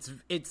them,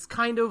 it's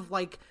kind of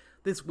like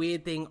this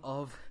weird thing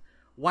of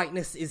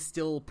whiteness is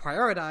still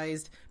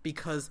prioritized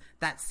because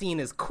that scene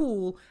is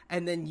cool,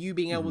 and then you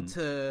being able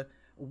to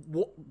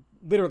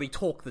literally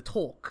talk the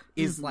talk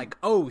is like,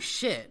 oh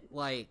shit,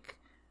 like,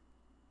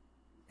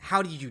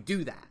 how did you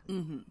do that?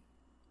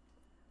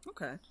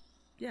 Okay.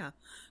 Yeah.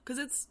 Because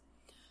it's,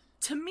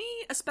 to me,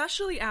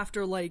 especially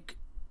after, like,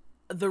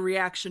 the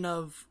reaction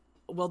of,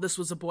 well, this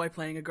was a boy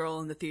playing a girl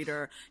in the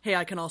theater. Hey,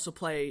 I can also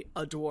play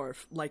a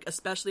dwarf. Like,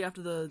 especially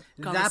after the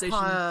conversation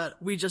part,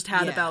 we just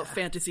had yeah. about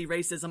fantasy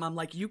racism, I'm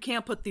like, you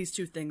can't put these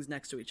two things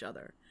next to each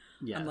other.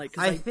 Yeah. I'm like,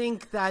 'cause I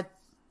think that,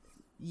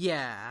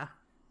 yeah.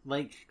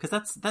 Like,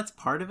 because that's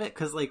part of it,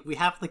 because, like, we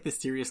have, like, this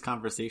serious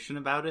conversation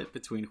about it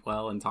between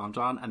Huel and Tom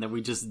John, and then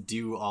we just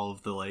do all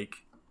of the, like,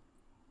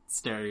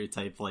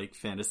 stereotype, like,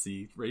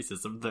 fantasy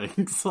racism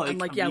things, like, I'm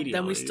like, yeah, then we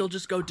immediately. still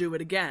just go do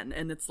it again.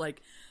 And it's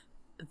like,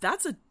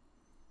 that's a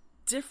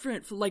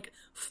different, like,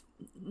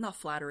 not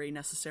flattery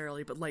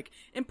necessarily, but, like,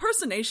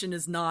 impersonation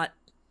is not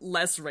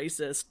less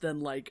racist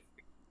than, like,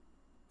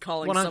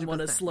 calling someone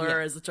a 100%, slur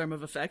yeah. as a term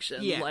of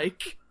affection. Yeah.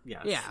 Like,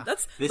 Yes. Yeah.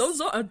 that's, This-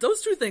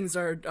 those two things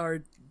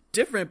are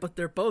different, but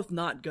they're both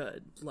not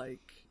good.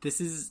 Like, This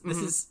is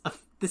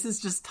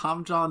just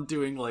Tom John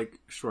doing, like,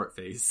 short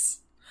face.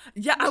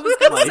 yeah, I was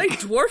gonna Like-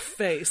 say dwarf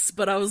face,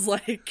 but I was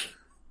like,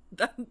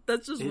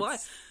 that's just why.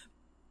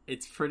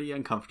 It's pretty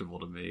uncomfortable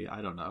to me.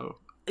 I don't know.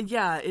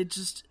 Yeah, it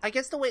just, I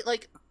guess the way,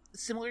 like,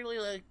 similarly,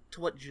 like,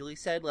 to what Julie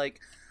said, like,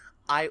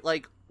 I,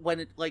 like, when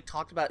it, like,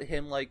 talked about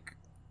him, like,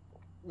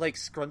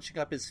 scrunching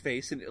up his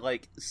face, and,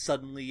 like,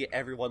 suddenly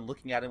everyone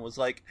looking at him was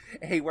like,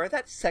 hey, where'd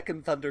that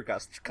second thunder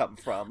gust come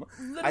from?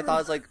 I thought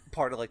it was, like,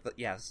 part of, like, the,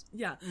 yes,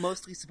 yeah.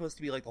 mostly supposed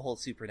to be, like, the whole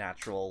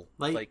supernatural,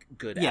 Like, like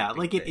good Yeah, acting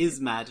like, it thing.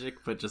 is magic,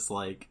 but just,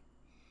 like,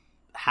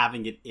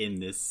 having it in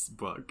this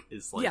book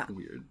is, like, Yeah.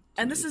 weird.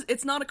 And this is,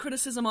 it's not a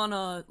criticism on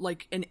a,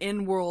 like, an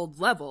in-world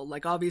level.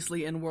 Like,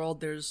 obviously, in-world,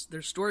 there's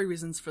story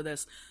reasons for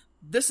this.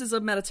 This is a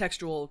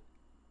metatextual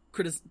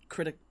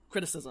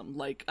criticism.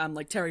 Like, I'm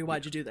like, Terry,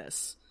 why'd you do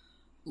this?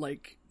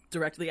 Like,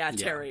 directly at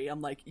Yeah. Terry. I'm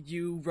like,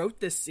 you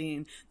wrote this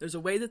scene. There's a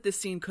way that this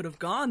scene could have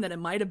gone that it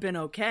might have been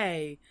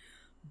okay,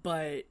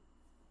 but,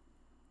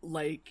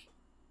 like,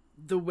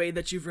 the way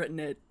that you've written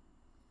it,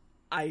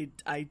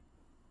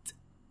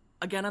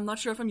 again, I'm not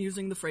sure if I'm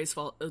using the phrase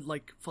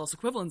false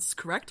equivalence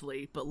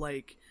correctly, but,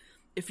 like,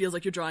 it feels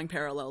like you're drawing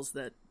parallels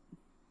that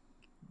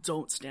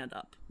don't stand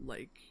up.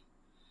 Like,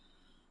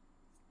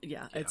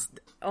 yeah, it's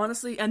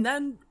honestly, and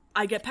then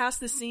I get past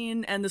this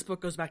scene and this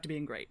book goes back to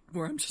being great,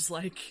 where I'm just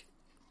like,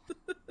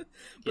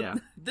 Yeah.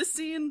 this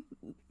scene,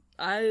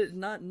 I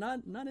not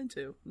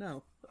into,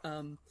 no.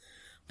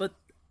 But,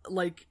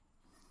 like,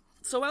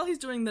 so while he's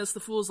doing this, the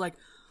fool's like,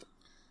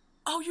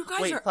 oh, you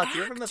guys Wait, are fuck, actors.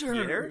 you're from the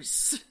theater?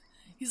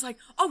 He's like,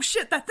 oh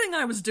shit, that thing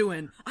I was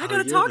doing. I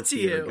gotta you're talk the to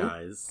theater you.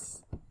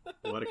 guys.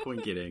 What a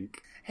coinkydink.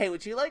 Hey,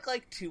 would you like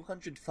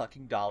 $200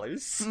 fucking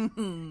dollars?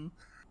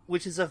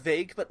 Which is a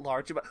vague but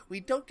large amount. We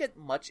don't get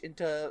much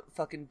into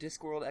fucking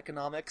Discworld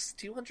economics.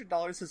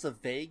 $200 is a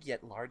vague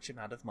yet large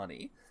amount of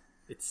money.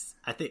 It's,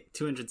 I think,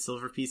 200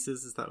 silver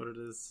pieces, is that what it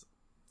is?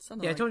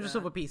 Something Yeah, like 200 that.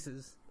 silver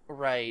pieces.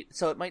 Right.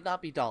 So it might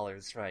not be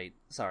dollars, right?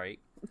 Sorry.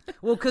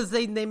 Well, because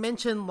they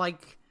mention,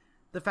 like,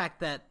 the fact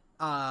that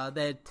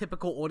their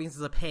typical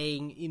audiences are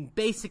paying in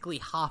basically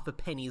half a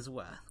penny's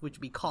worth, which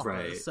would be copper.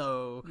 Right.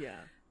 So Yeah.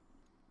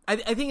 I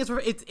think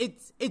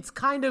it's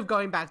kind of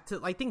going back to,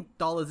 I think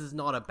dollars is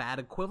not a bad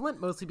equivalent,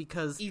 mostly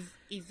because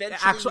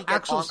Eventually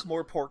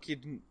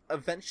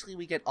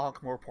we get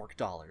Ankh-Morpork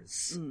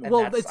dollars. And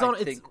well, that's, it's not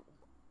I think...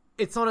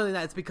 it's not only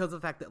that, it's because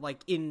of the fact that,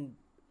 like, in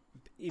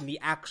the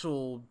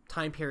actual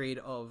time period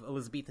of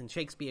Elizabethan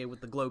Shakespeare with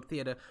the Globe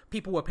Theatre,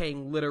 people were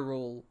paying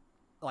literal,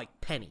 like,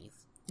 pennies.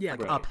 Yeah.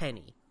 Like, a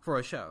penny for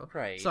a show.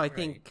 Right, So I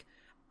think...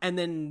 And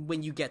then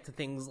when you get to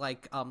things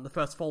like the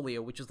first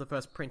folio, which is the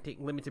first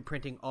limited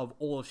printing of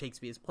all of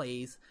Shakespeare's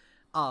plays,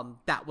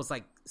 that was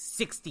like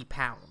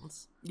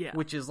 £60. Yeah.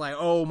 Which is like,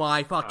 oh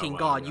my fucking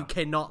god, yeah. you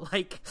cannot,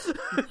 like...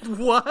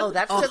 What? Oh,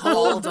 that's A just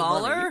whole all the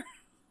money. dollar?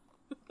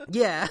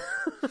 Yeah.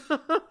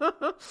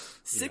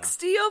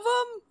 60 of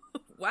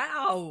them?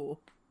 Wow.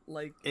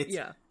 Like, It's,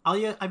 yeah. all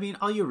you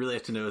really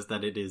have to know is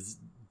that it is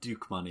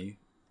Duke money.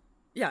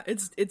 Yeah,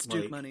 it's Duke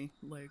like- money.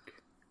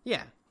 Like,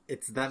 Yeah.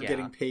 It's them Yeah.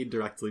 getting paid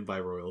directly by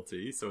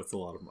royalty, so it's a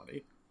lot of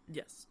money.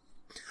 yes.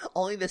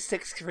 Only the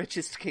 6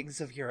 richest kings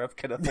of Europe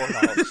can afford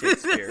all of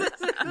Shakespeare.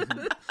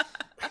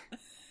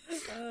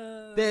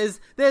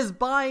 There's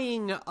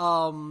buying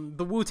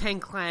the Wu-Tang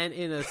Clan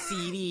in a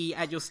CD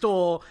at your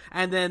store,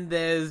 and then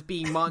there's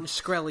being Martin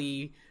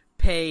Shkreli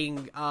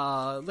paying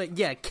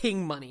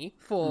king money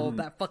for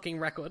that fucking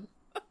record.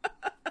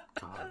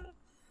 God.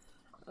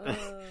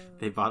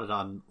 They bought it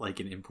on, like,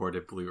 an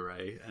imported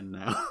Blu-ray, and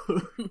now...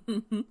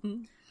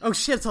 Oh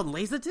shit, it's on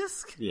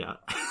Laserdisc? yeah.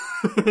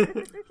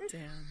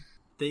 Damn.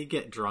 They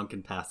get drunk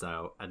and pass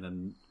out, and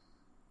then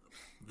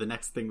the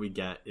next thing we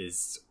get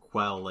is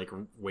Quell, like,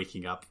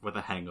 waking up with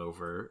a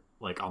hangover,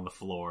 like, on the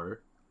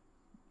floor.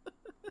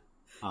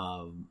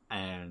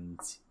 And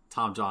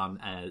Tom John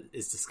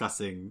is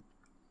discussing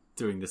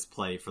doing this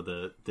play for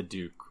the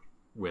Duke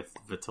with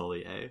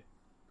Vitolier.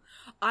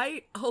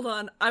 Hold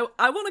on. I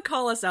want to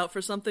call us out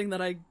for something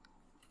that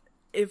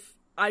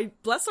I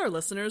bless our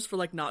listeners for,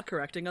 like, not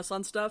correcting us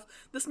on stuff.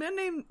 This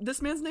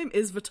man's name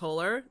is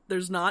Vitoler.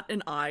 There's not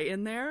an I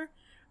in there.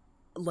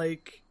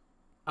 Like,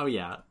 Oh,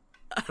 yeah.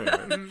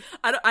 Fair.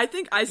 I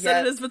think I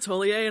said Yeah. it as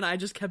Vitolier and I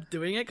just kept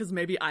doing it because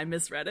maybe I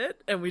misread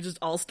it and we just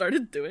all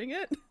started doing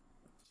it.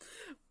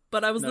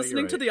 But I was No, you're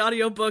listening to right. the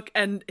audiobook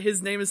and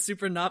his name is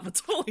super not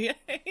Vitolier.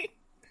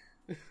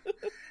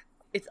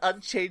 It's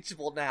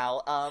unchangeable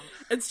now.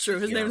 It's true,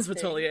 his Yeah. name is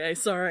Vitolier,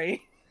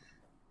 sorry.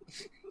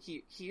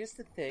 Here's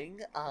the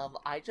thing,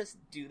 I just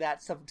do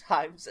that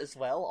sometimes as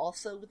well,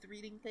 also with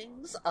reading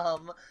things.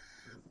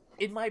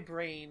 In my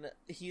brain,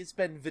 he's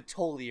been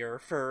Vitolier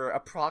for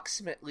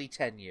approximately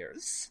 10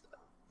 years.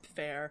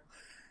 Fair.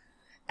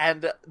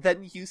 And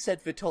then you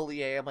said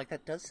Vitolier, I'm like,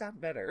 that does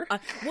sound better.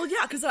 Well,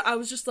 yeah, because I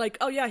was just like,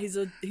 oh yeah, he's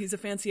a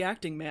fancy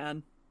acting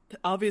man.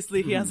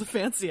 Obviously, he has a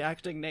fancy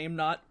acting name,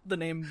 not the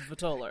name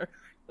Vitoler.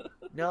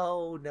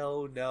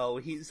 No,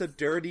 he's a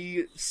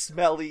dirty,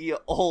 smelly,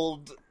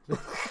 old,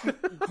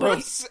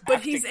 gross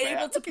But he's acting man.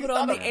 able to He's put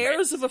on not the a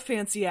airs of a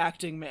fancy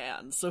acting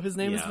man, so his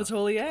name is Yeah.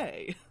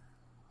 Vitolier.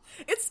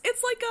 It's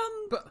like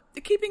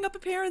keeping up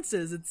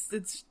appearances.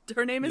 It's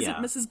her name isn't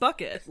Yeah. Mrs.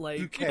 Bucket.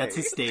 Like, Okay. That's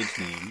his stage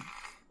name.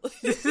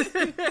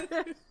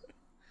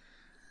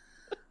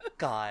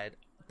 God.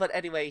 But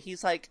anyway,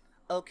 he's like,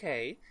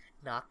 okay,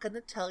 not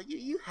gonna tell you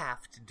you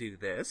have to do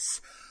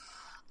this.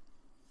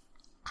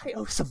 I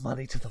owe some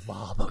money to the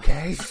mob,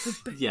 okay?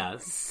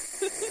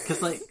 Yes.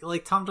 Because,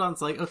 like, Tom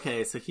John's like,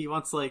 okay, so he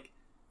wants, like,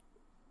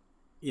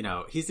 you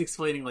know, he's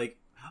explaining, like,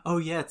 oh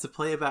yeah, it's a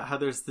play about how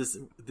there's this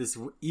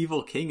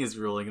evil king is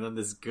ruling, and then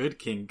this good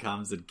king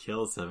comes and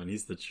kills him, and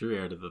he's the true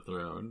heir to the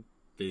throne,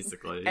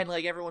 basically. And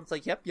like everyone's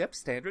like, yep,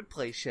 standard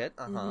play shit.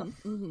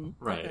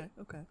 Right.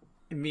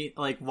 Okay.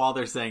 Like,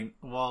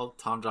 while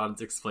Tom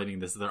John's explaining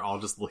this, they're all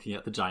just looking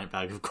at the giant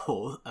bag of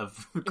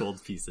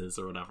gold pieces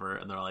or whatever,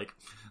 and they're like,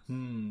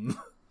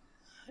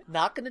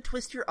 Not gonna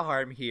twist your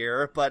arm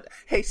here, but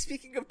hey,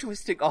 speaking of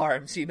twisting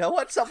arms, you know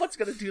what someone's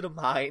gonna do to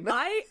mine?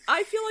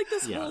 I feel like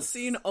this whole Yes.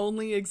 scene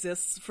only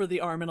exists for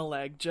the arm and a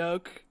leg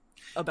joke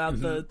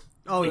about the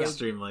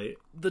extremely.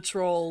 the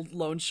troll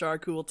loan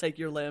shark who will take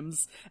your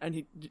limbs,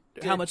 and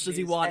how much does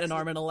he want? An Excellent.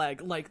 arm and a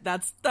leg. Like,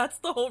 that's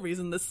the whole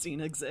reason this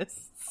scene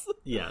exists.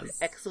 Yes.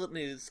 Excellent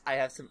news. I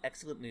have some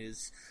excellent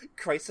news.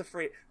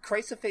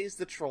 Chrysophase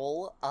the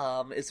Troll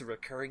is a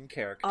recurring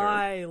character.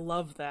 I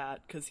love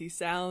that because he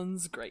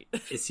sounds great.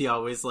 Is he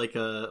always like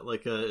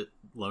a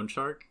loan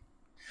shark?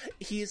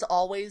 He's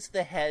always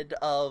the head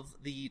of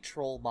the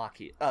troll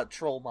mafia.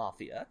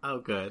 Oh,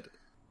 good.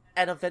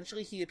 And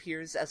eventually he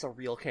appears as a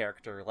real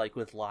character, like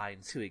with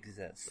lines who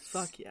exists.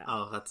 Fuck yeah,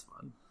 Oh, that's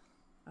fun.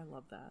 I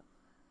love that.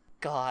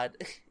 God,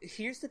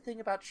 here's the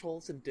thing about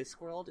trolls in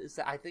Discworld is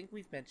that I think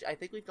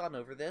we've gone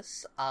over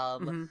this.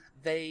 The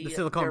The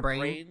silicone their brain.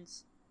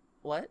 brains.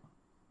 What?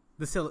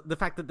 the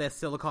fact that they're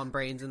silicon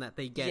brains and that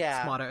they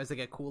get smarter as they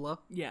get cooler.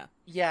 Yeah.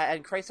 Yeah,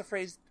 and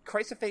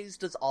Chrysophase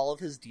does all of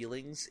his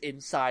dealings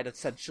inside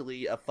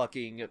essentially a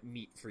fucking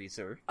meat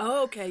freezer.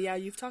 Oh, okay, yeah,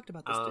 you've talked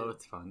about this, dude. Oh,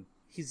 it's fun.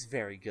 He's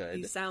very good.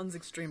 He sounds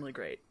extremely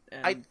great.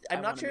 And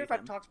I'm not sure if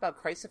I've talked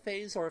about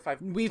Chrysophase or if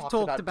We've talked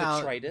talked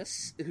about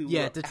Detritus, who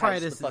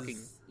Detritus has the fucking...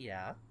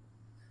 Yeah.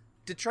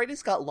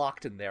 Detritus got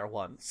locked in there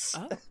once.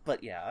 Oh.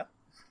 But yeah.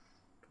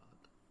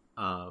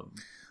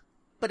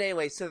 But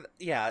anyway, so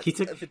yeah, he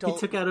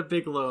took out a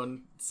big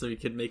loan so he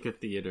could make a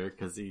theater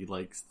because he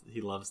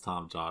loves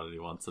Tom John and he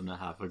wants him to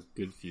have a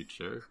good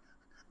future.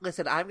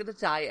 Listen, I'm gonna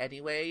die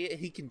anyway.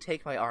 He can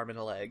take my arm and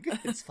a leg.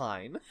 It's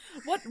fine.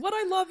 What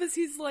I love is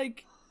he's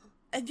like,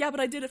 yeah, but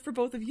I did it for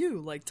both of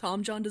you. Like,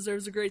 Tom John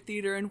deserves a great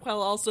theater, and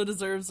Quell also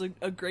deserves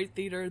a great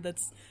theater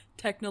that's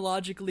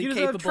technologically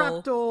capable.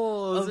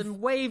 Trapdoors and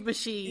wave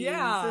machines.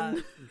 Yeah,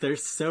 and... they're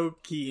so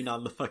keen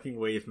on the fucking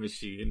wave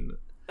machine.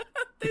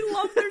 They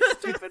love their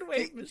stupid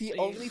wave machine.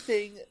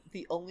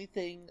 The only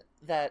thing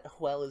that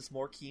Huel is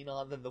more keen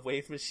on than the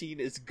wave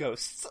machine is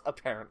ghosts,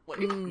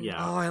 apparently.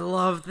 Yeah. Oh, I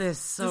love this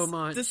so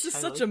much. This is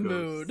such a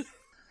mood.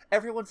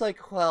 Everyone's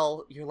like,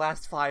 well, your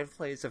last 5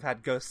 plays have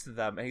had ghosts in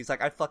them. And he's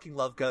like, I fucking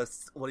love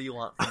ghosts. What do you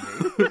want from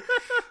me?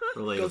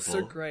 Relatable. Ghosts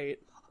are great.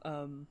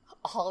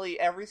 Holly,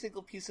 every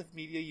single piece of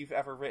media you've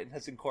ever written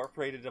has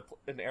incorporated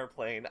an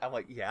airplane. I'm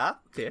like, yeah,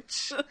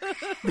 bitch.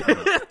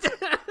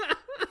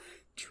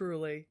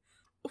 Truly.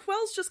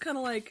 Huel's just kind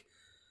of like,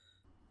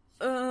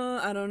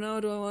 I don't know,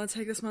 do I want to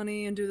take this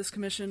money and do this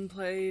commission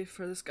play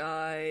for this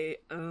guy?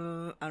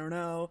 I don't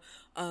know.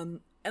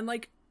 And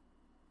like,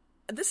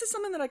 this is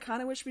something that I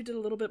kind of wish we did a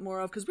little bit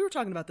more of, because we were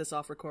talking about this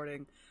off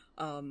recording,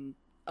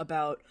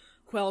 about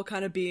Quell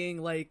kind of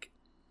being like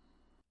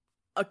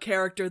a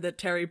character that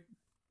Terry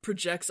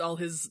projects all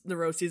his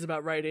neuroses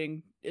about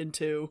writing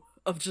into,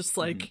 of just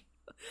like,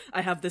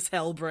 I have this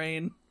hell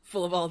brain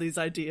full of all these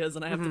ideas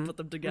and I have to put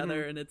them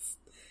together and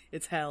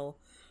it's hell.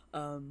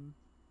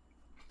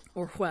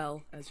 Or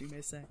well, as you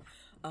may say.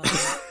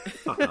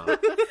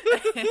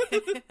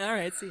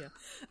 Alright, see ya.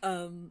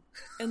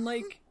 And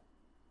like,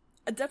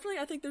 definitely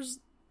I think there's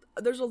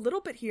a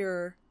little bit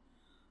here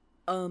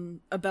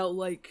about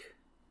like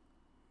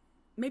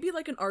maybe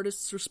like an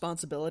artist's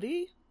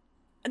responsibility.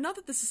 And not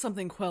that this is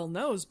something Quell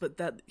knows, but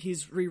that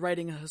he's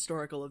rewriting a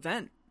historical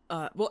event.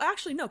 Well,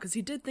 actually, no, because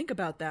he did think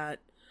about that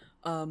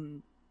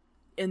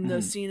in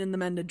the scene in The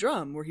Mended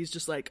Drum, where he's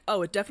just like,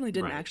 oh, it definitely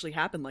didn't actually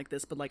happen like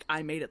this, but like,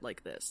 I made it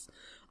like this.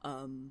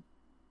 And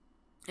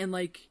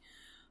like,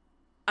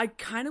 I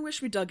kind of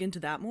wish we dug into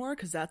that more,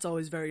 because that's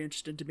always very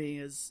interesting to me,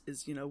 is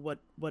you know, what,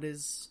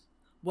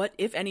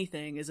 if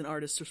anything, is an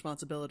artist's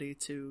responsibility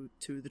to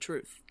the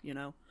truth, you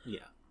know? Yeah.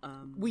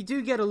 We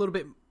do get a little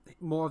bit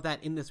more of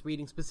that in this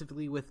reading,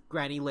 specifically with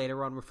Granny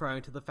later on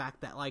referring to the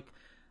fact that, like,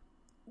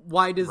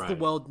 why does the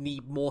world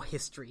need more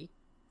history?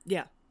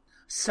 Yeah.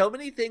 So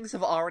many things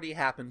have already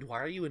happened. Why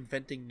are you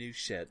inventing new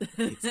shit?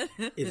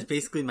 It's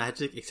basically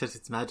magic, except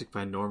it's magic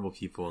by normal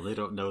people. They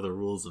don't know the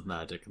rules of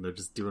magic, and they're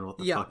just doing what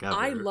the fuck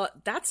ever.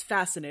 That's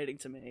fascinating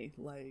to me.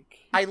 Like,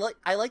 I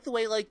like the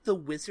way like the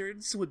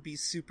wizards would be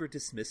super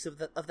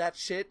dismissive of that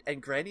shit,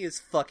 and Granny is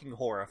fucking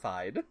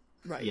horrified.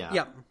 Right. Yeah.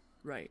 Yep.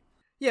 Right.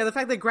 Yeah, the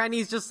fact that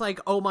Granny's just like,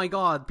 oh my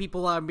god,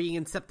 people are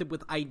being incepted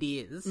with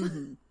ideas.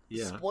 Mm-hmm.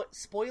 Yeah.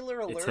 Spoiler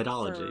alert it's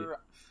headology.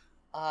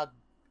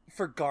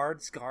 For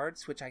Guards,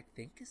 which I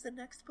think is the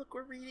next book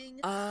we're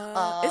reading. Isn't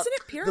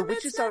it Pyramids the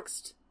witches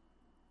next?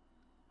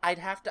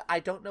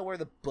 I don't know where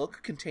the book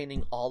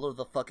containing all of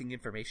the fucking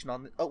information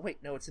on oh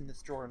wait, no, it's in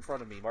this drawer in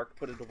front of me. Mark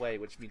put it away,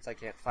 which means I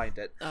can't find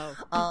it.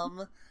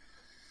 Oh.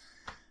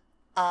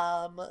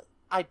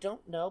 I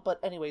don't know, but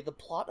anyway, the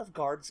plot of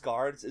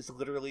Guards is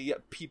literally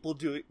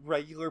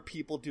regular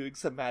people doing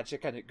some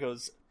magic, and it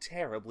goes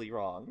terribly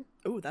wrong.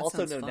 Ooh, that also,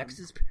 sounds no, fun.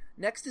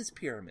 next is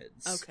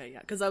Pyramids. Okay, yeah,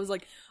 because I was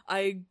like,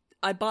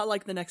 I bought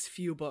like the next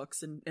few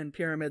books, and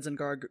Pyramids and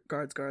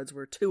Guards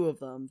were 2 of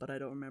them, but I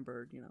don't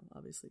remember, you know,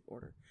 obviously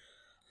order.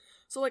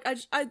 So like,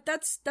 I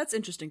that's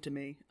interesting to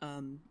me.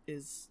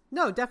 Is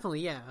no,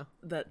 definitely, yeah.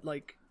 That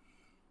like,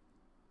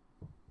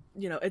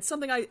 you know, it's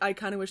something I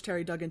kind of wish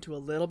Terry dug into a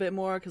little bit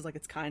more, because like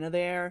it's kind of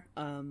there.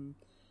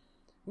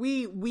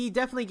 We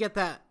definitely get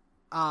that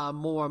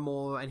more and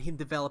more, and him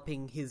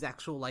developing his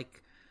actual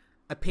like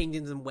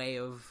opinions and way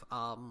of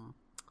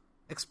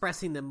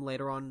expressing them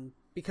later on.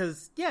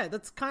 Because, yeah,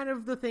 that's kind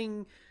of the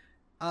thing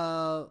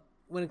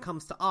when it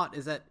comes to art,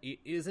 is that it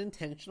is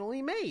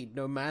intentionally made,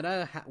 no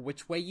matter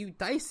which way you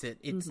dice it.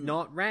 It's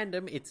not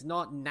random, it's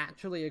not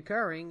naturally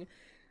occurring.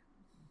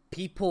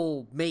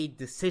 People made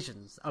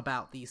decisions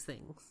about these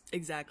things.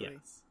 Exactly.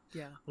 Yes.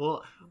 Yeah.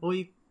 Well,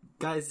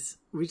 guys,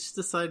 we just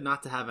decided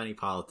not to have any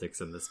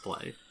politics in this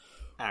play.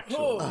 Actually.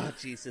 Oh,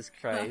 Jesus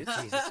Christ.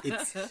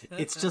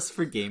 It's just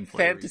for gameplay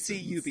Fantasy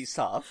reasons.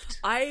 Ubisoft.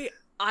 I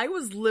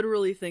was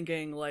literally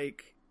thinking,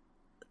 like,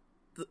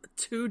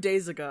 2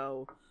 days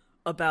ago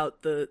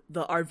about the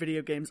art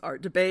video games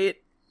art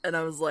debate, and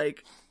I was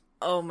like,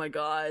 oh my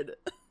god.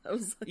 I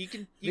was like, you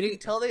can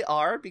tell they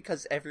are,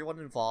 because everyone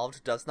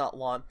involved does not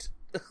want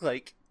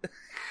like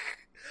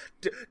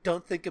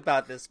Don't think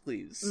about this,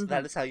 please. Mm-hmm.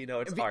 That is how you know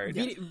it's art.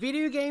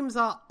 Video games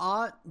are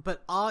art,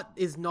 but art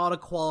is not a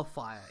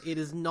qualifier. It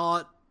is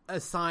not a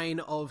sign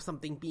of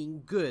something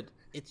being good.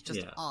 It's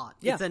just art.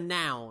 Yeah. It's a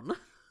noun.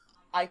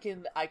 I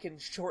can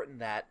shorten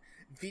that.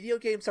 Video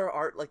games are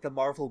art like the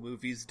Marvel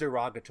movies,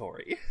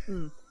 derogatory.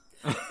 Well,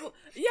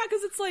 yeah,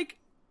 because it's like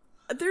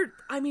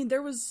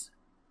there was.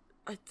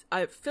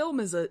 Film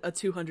is a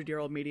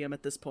 200-year-old medium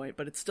at this point,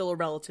 but it's still a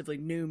relatively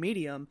new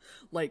medium.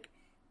 Like,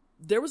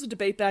 there was a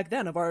debate back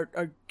then of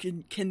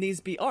can these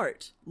be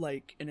art?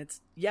 Like, and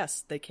it's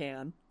yes, they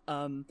can.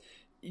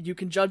 You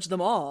can judge them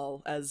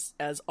all as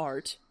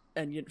art,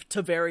 and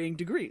to varying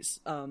degrees.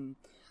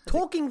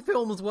 Talking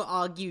films were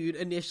argued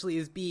initially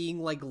as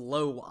being like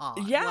low art,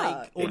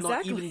 Yeah, or not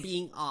exactly. even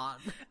being art.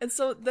 And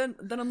so then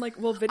I'm like,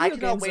 well, video I games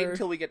cannot wait are...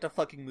 until we get to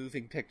fucking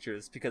moving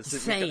pictures, because we're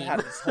Same. gonna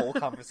have this whole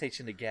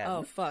conversation again.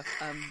 Oh fuck!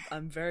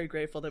 I'm very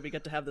grateful that we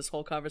get to have this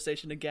whole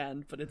conversation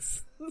again, but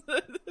it's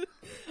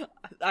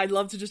I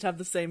love to just have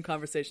the same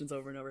conversations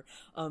over and over.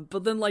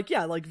 But then like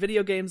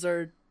video games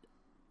are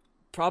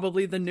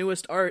probably the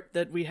newest art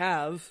that we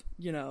have,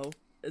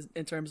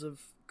 in terms of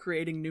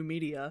creating new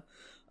media,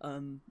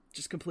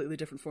 just completely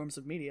different forms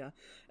of media.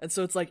 And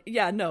so it's like,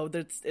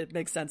 it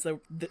makes sense that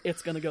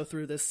it's going to go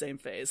through this same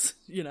phase,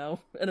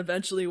 and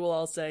eventually we'll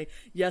all say,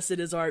 yes, it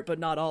is art, but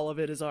not all of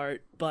it is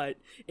art, but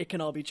it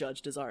can all be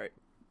judged as art,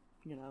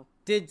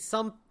 Did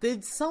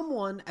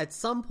someone at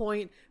some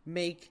point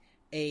make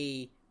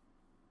a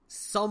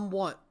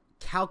somewhat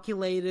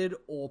calculated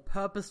or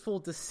purposeful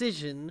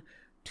decision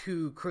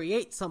to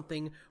create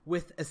something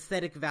with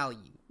aesthetic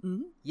value?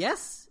 Mm-hmm.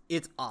 Yes,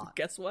 it's art.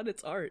 Guess what?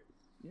 It's art.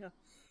 Yeah.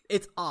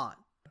 It's art.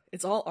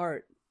 It's all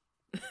art.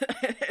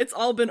 It's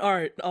all been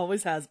art.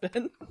 Always has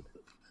been.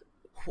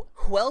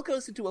 Huel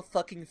goes into a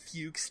fucking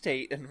fugue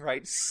state and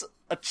writes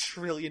a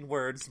trillion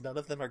words. None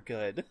of them are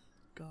good.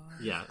 God.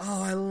 Yes.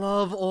 Oh, I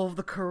love all of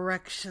the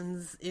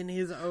corrections in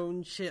his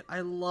own shit.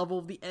 I love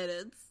all the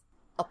edits.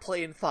 A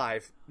play in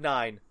 5,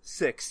 9,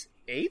 6,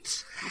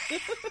 8?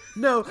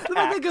 No, the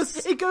fact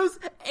that it goes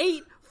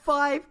 8,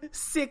 5,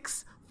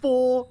 6,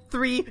 4,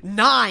 3,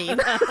 9.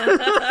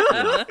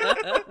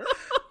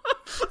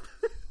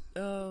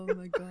 Oh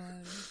my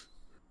god.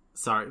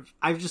 Sorry,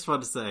 I just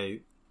want to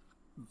say,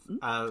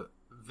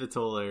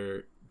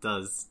 Vitoler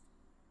does.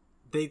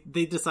 They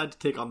decide to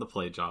take on the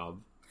play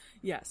job.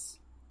 Yes.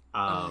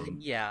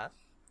 Yeah.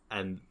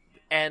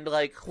 And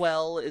like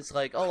Huel is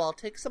like, oh, I'll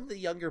take some of the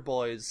younger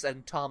boys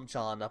and Tom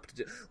John up to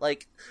do.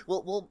 Like,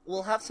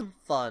 we'll have some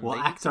fun. we'll They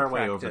need act some our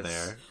way over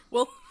practice. there.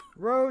 Well,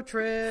 Road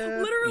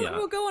trip. literally, Yeah.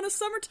 we'll go on a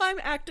summertime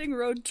acting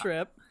road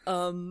trip.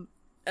 And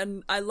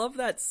I love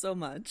that so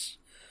much.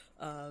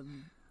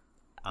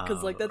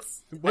 Because,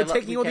 that's... We're I love-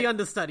 taking we all the can't-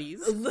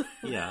 understudies.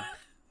 Yeah.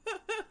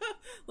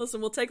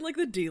 Listen, we'll take,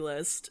 the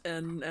D-list,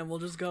 and we'll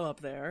just go up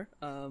there.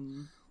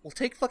 We'll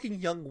take fucking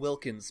young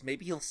Wilkins.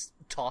 Maybe he'll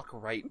talk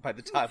right by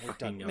the time we're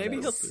done. Young Maybe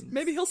Wilkins.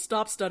 he'll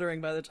stop stuttering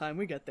by the time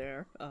we get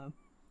there.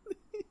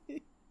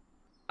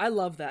 I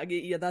love that.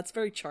 Yeah, that's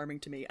very charming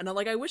to me. And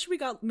I wish we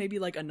got maybe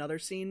another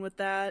scene with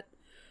that.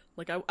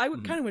 I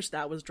would kind of wish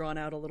that was drawn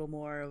out a little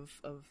more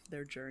of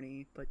their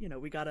journey. But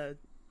we gotta.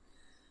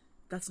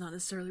 That's not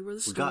necessarily where the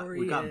story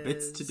is. We got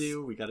bits to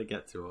do. We got to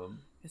get to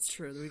them. It's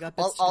true. We got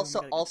bits to do, we gotta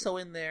get Also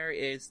in there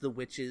is the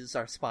witches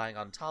are spying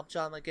on Top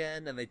John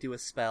again, and they do a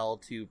spell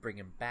to bring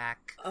him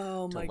back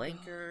Oh to my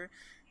Lanker.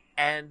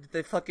 And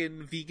they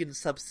fucking vegan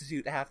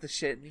substitute half the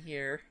shit in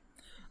here.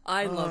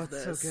 I Oh, love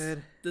it's this. so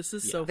good. This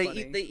is Yeah. so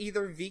funny. They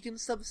either vegan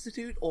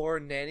substitute or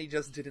Nanny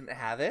just didn't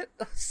have it.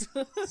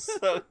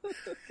 So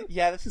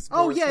yeah, this is.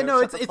 Oh bullshit. yeah, no,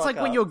 Shut it's the it's fuck like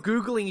when up. you're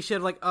googling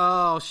shit,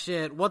 oh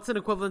shit, what's an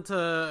equivalent to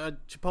a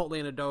Chipotle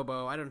and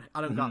adobo? I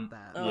don't got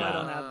that. Oh, I Yeah.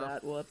 don't have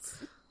that.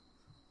 Whoops.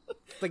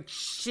 Like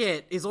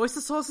shit, is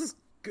oyster sauce as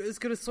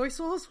good as soy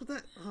sauce? With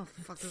that? Oh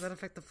fuck, does that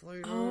affect the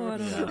flavor? Oh, I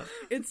don't Yeah. know.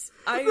 It's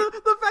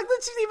the fact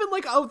that she's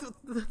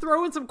even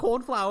throw in some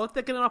corn flour,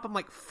 thicken it up. I'm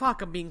like,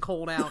 fuck, I'm being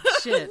called out.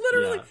 Shit,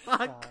 literally. Yeah.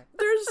 fuck.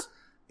 There's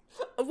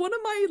one of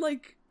my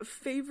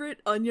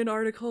favorite Onion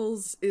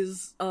articles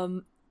is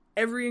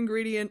every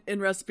ingredient in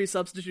recipe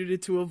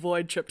substituted to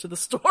avoid trip to the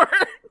store.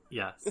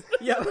 Yes.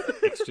 Yeah.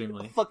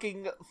 Extremely.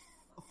 fucking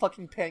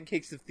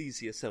pancakes of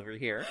Theseus over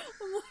here.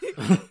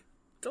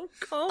 Don't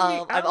call me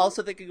out. I'm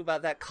also thinking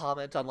about that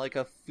comment on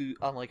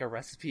a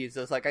recipe. It's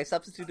just I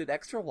substituted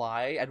extra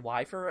Y and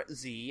Y for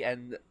Z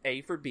and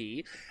A for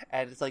B,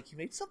 and it's you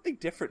made something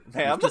different,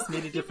 ma'am. You just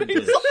made a different You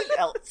made dish. something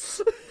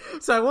else.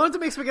 So I wanted to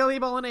make spaghetti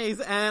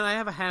bolognese, and I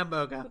have a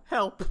hamburger.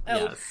 Help.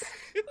 Yes.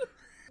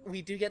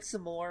 We do get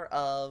some more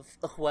of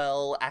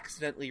Huel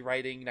accidentally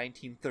writing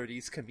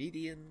 1930s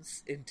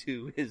comedians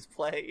into his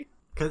play.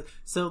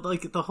 So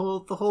the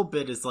whole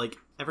bit is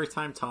every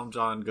time Tom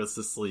John goes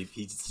to sleep,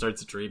 he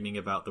starts dreaming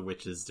about the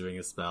witches doing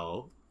a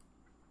spell,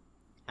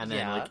 and then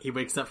Yeah. he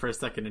wakes up for a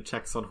second and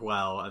checks on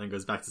Huel, and then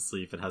goes back to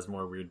sleep and has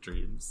more weird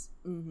dreams.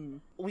 Mm-hmm.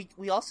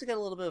 We also get a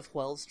little bit of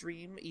Huel's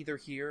dream either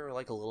here or a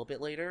little bit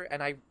later,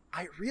 and I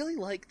really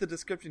like the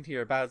description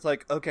here about it's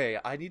okay,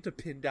 I need to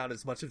pin down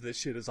as much of this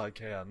shit as I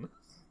can.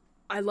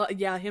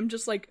 him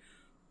just like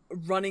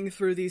running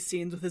through these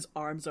scenes with his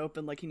arms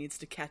open like he needs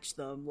to catch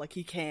them, like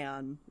he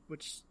can,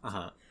 which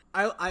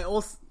I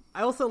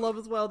also love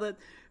as well that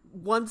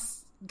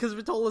once, because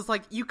Vitola's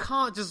like, you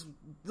can't just,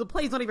 the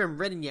play's not even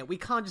written yet, we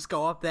can't just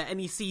go up there,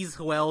 and he sees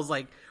Huel's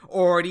like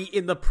already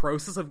in the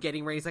process of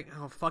getting ready. He's like,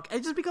 oh fuck,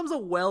 it just becomes a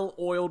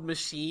well-oiled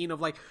machine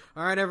of like,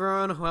 alright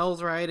everyone,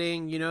 Huel's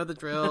writing, you know the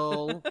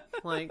drill.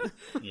 Like,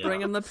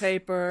 bring him the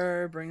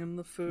paper, bring him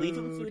the food, leave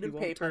him food and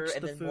paper,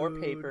 and then more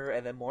paper,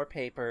 and then more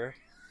paper.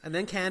 And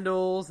then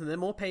candles, and then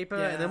more paper,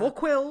 and then more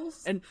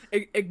quills. And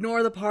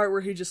ignore the part where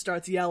he just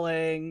starts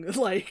yelling,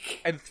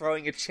 like... And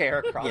throwing a chair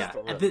across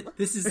the room.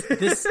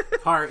 This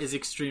part is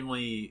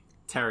extremely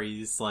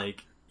Terry's,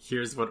 like,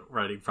 here's what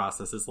writing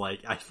process is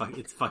like. It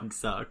fucking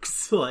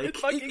sucks. Like,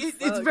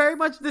 it's very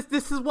much,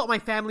 this is what my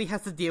family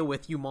has to deal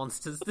with, you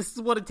monsters. This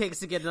is what it takes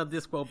to get another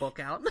Discworld book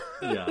out.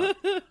 Yeah.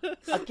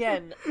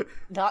 Again,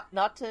 not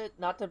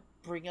to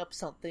bring up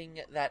something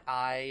that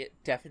I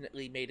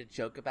definitely made a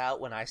joke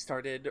about when I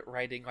started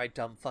writing my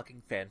dumb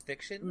fucking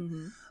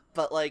fanfiction,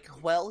 but like,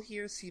 Huel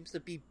here seems to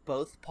be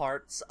both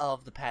parts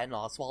of the Patton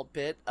Oswalt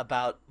bit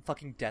about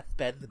fucking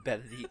deathbed, the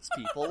bed that eats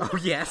people. Oh,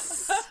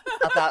 yes.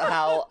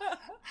 About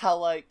how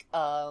like,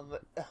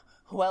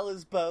 Huel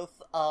is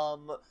both,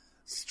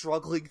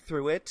 struggling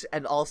through it,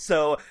 and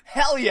also,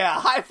 hell yeah,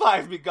 high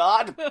five me,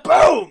 God!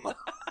 Boom!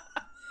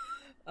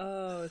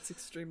 Oh, it's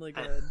extremely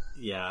good.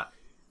 Yeah.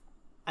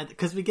 And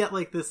because we get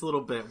like this little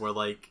bit where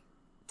like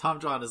Tom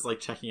John is like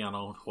checking on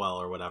old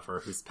Huel or whatever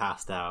who's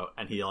passed out,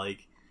 and he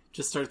like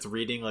just starts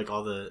reading like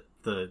all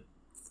the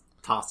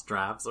tossed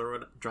drafts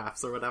or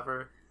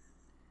whatever,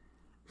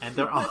 and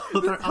they're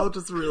all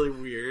just really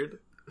weird.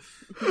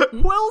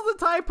 Well, the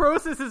entire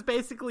process is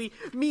basically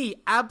me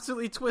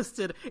absolutely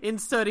twisted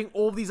inserting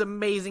all these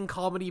amazing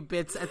comedy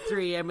bits at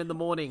 3 a.m. in the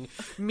morning.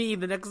 Me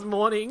the next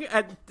morning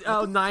at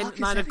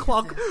 9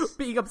 o'clock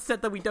being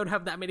upset that we don't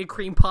have that many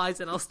cream pies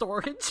in our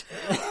storage.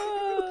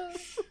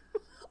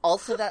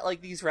 Also that,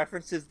 like, these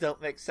references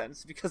don't make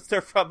sense because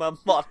they're from a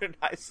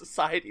modernized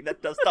society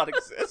that does not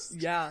exist.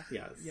 Yeah.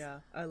 Yes. Yeah,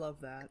 I love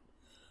that.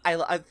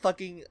 I'm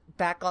fucking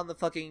back on the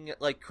fucking,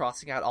 like,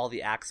 crossing out all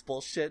the axe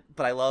bullshit,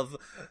 but I love,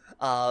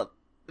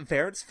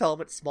 Varens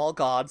Felmet, Small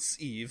Gods,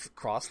 Eve,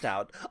 crossed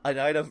out, A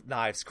Knight of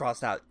Knives,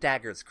 crossed out,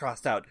 Daggers,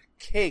 crossed out,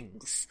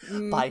 Kings,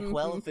 by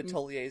Huel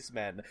Vitolier's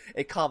Men,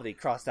 a comedy,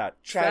 crossed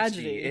out,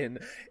 Tragedy in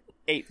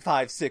 8,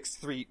 5, 6,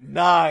 3,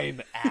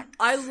 9 acts.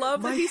 I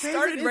love that he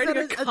started writing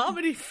a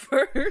comedy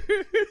first.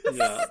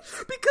 Yeah.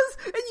 Because,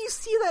 and you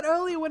see that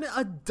earlier when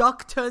a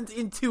duck turns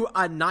into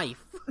a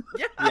knife.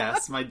 Yeah.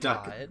 Yes, my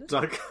duck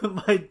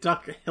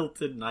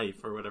hilted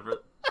knife or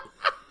whatever.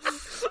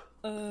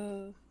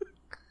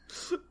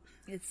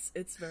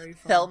 It's very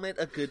fun. Felmet,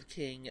 a good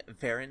king,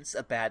 Varens,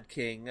 a bad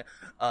king,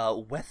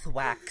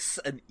 Wethwax,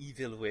 an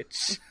evil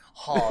witch,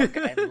 Hog,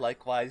 and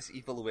likewise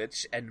evil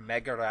witch, and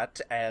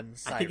Megarat, and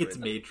Siren. I think it's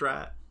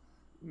Maidrat.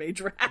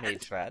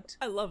 Maidrat.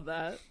 I love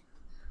that.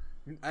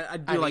 I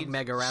do like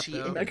Mega Rat,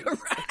 though. Mega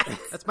Rat.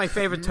 That's my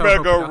favorite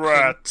Toho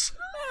production.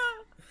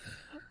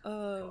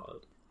 Megarat!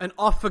 An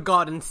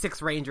oft-forgotten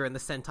 6th Ranger in the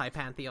Sentai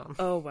Pantheon.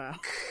 Oh, wow.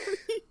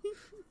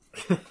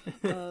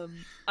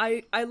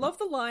 I love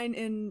the line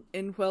in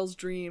Huel's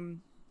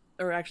dream,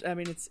 or actually, I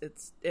mean,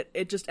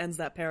 it just ends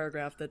that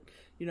paragraph that,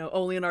 you know,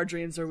 only in our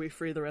dreams are we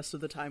free, the rest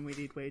of the time we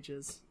need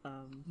wages.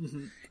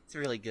 It's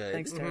really good.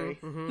 Thanks, Terry.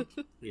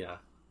 Yeah.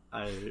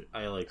 I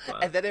like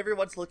that. And then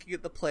everyone's looking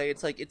at the play,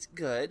 it's like, it's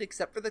good,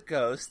 except for the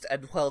ghost,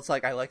 and Huel's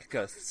like, I like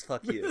ghosts,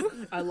 fuck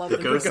you. I love the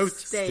the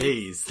ghost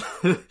stays.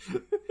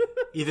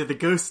 Either the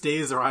ghost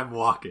stays or I'm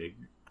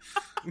walking.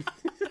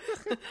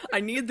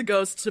 I need the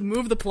ghost to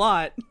move the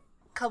plot.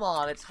 Come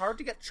on, it's hard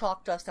to get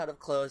chalk dust out of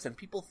clothes, and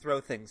people throw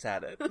things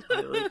at it.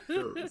 I like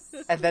ghosts.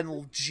 And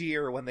then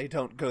jeer when they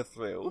don't go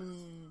through.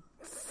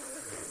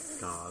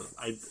 God,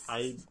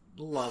 I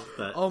love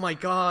that. Oh my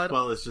god.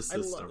 Well, it's just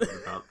so stubborn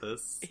about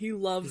this. He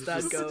loves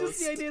that ghost. Just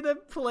the idea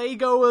that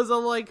playgoers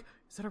are like,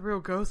 is that a real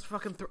ghost?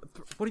 Fucking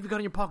what have you got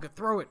in your pocket?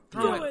 Throw it.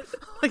 Throw it.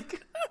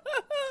 Like...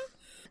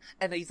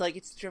 And he's like,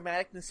 it's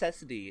dramatic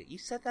necessity. You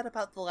said that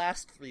about the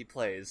last 3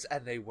 plays,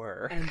 and they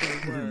were. And they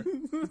were.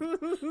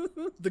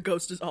 The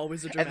ghost is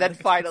always a And dramatic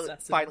then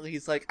finally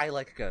he's like, I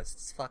like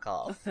ghosts, fuck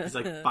off. He's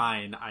like,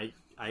 fine, I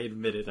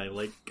admit it, I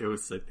like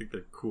ghosts, I think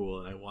they're cool,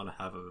 and I want to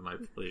have them in my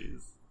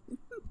plays.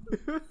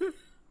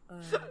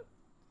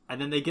 And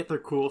then they get their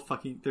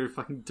fucking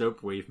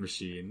dope wave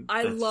machine.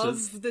 I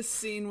love this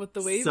scene with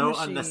the wave so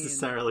machine.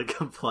 unnecessarily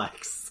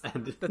complex.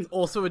 And that's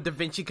also a Da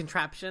Vinci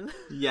contraption.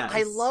 Yes.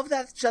 I love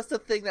that's just a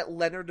thing that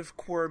Leonard of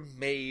Quirm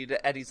made,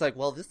 and he's like,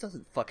 well, this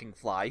doesn't fucking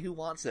fly, who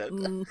wants it?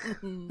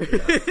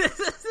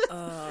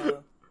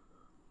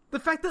 The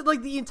fact that,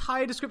 like, the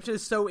entire description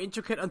is so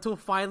intricate until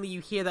finally you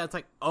hear that, it's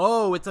like,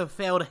 oh, it's a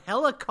failed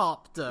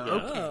helicopter.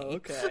 Yeah.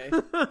 Okay.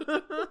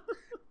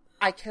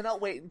 I cannot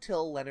wait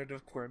until Leonard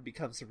of Quirm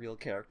becomes a real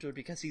character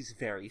because he's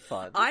very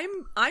fun.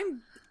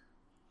 I'm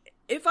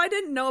if I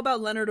didn't know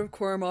about Leonard of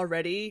Quirm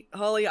already,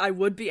 Holly, I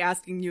would be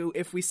asking you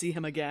if we see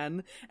him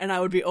again, and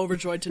I would be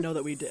overjoyed to know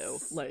that we do.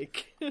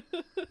 Like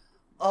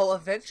Oh,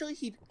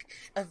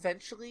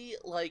 eventually,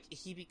 like,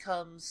 he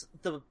becomes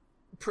the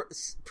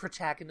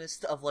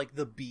protagonist of, like,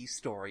 the B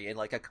story in,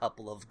 like, a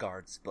couple of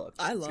Guards books.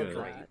 I love good.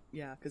 that.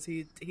 Yeah, because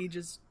he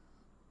just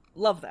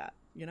love that,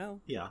 you know?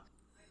 Yeah.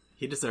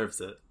 He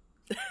deserves it.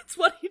 It's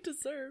what he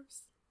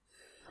deserves.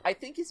 I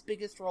think his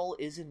biggest role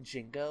is in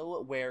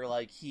Jingo, where,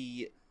 like,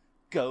 he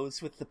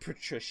goes with the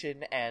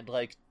patrician and,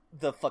 like,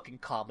 the fucking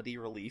comedy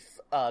relief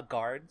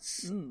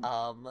guards.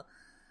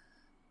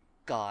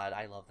 God,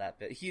 I love that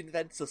bit. He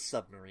invents a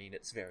submarine.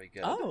 It's very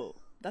good. Oh,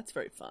 that's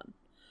very fun.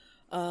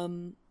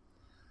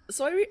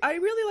 So I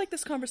really like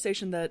this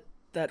conversation that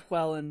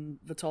Huel and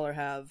Vitoller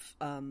have.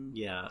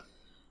 Yeah.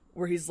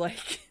 Where he's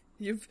like,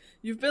 "You've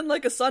been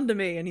like a son to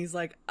me," and he's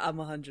like, "I'm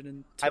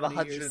 102. I'm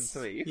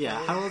 103.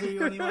 Yeah, how old are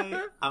you anyway?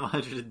 I'm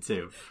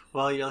 102.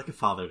 Well, you're like a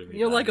father to me.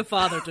 You're then. like a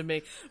father to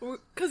me."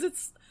 Because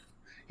it's...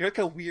 You're like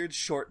a weird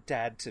short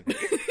dad to me.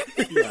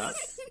 Yeah.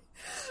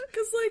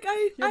 Because, like,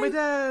 You're my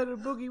dad,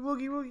 boogie,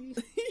 woogie,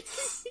 woogie.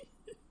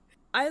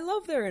 I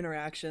love their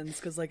interactions,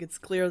 because, like, it's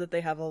clear that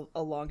they have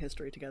a long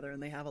history together,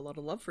 and they have a lot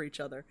of love for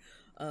each other.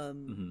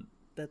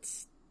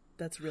 That's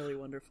really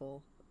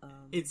wonderful.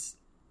 It's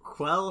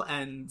Quell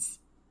and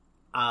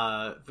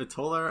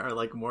Vitoller are,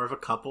 like, more of a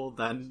couple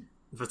than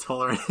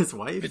Vitoller and his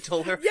wife.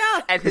 Vitoller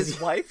Yeah! and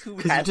his wife, who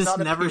has you just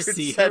not never appeared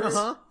see since...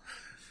 her.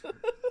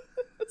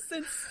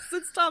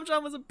 Since Tom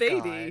John was a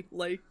baby. God.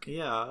 Like...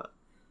 Yeah.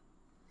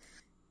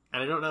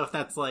 And I don't know if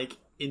that's, like,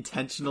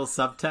 intentional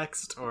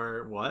subtext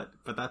or what,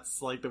 but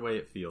that's, like, the way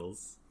it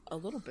feels. A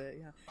little bit,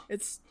 yeah.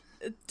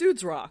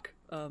 Dudes rock,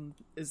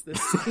 is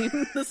this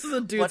scene. This is a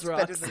dudes What's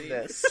rock better than scene.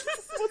 this?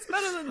 What's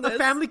better than this? A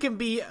family can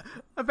be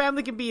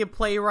a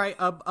playwright,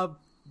 a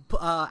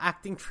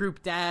acting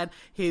troupe dad,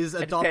 his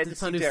adopted fantasy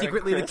son who's Darren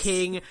secretly the Criss.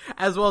 king,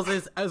 as well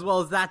as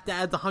that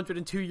dad's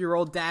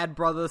 102-year-old dad,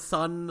 brother,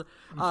 son,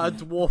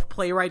 dwarf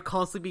playwright,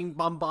 constantly being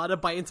bombarded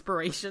by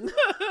inspiration.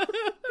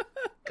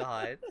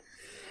 God.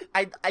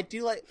 I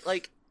do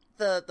like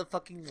the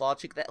fucking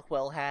logic that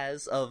Huel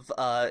has of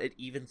it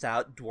evens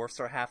out, dwarfs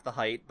are half the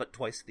height but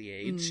twice the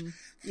age.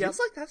 Feels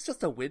like that's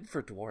just a win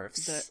for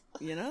dwarfs. That,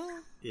 you know?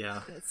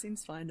 Yeah. That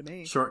seems fine to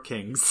me. Short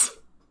kings.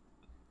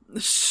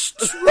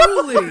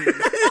 Truly!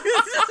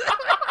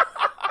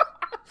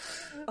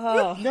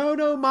 Oh.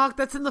 No, Mark,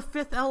 that's in the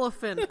fifth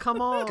elephant.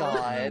 Come on.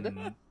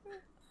 God.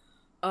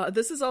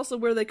 This is also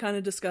where they kind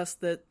of discuss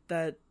that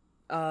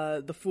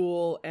the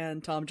Fool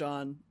and Tom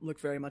John look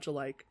very much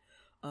alike.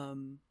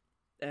 And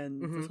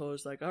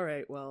Vitoller's like, all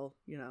right, well,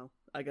 you know,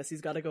 I guess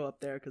he's got to go up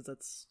there because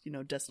that's, you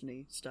know,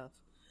 destiny stuff.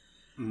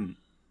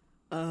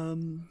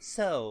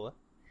 So,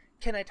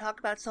 can I talk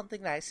about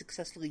something that I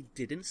successfully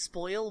didn't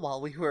spoil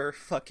while we were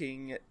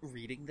fucking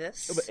reading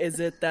this? Is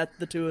it that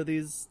the two of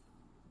these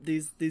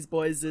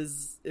boys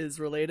is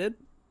related?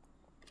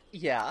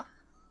 Yeah.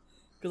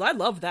 Because I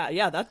love that.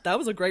 Yeah, that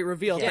was a great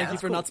reveal. Yeah, Thank you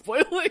that's for cool. not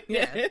spoiling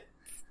it.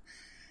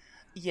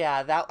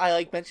 Yeah, that I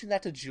like mentioned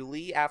that to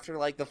Julie after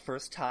like the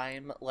first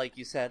time, like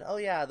you said, oh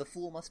yeah, the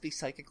Fool must be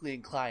psychically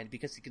inclined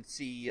because he can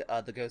see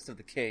the ghost of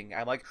the king.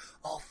 I'm like,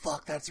 oh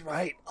fuck, that's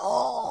right.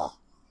 Oh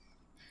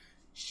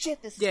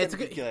shit, this is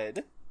gonna be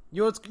good.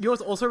 Yours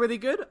also really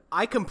good.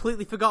 I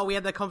completely forgot we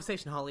had that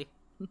conversation, Holly.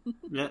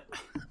 Yeah.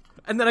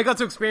 And then I got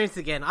to experience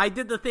it again. I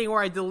did the thing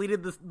where I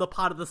deleted the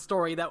part of the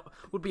story that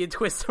would be a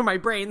twist for my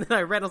brain. Then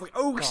I read, I was like,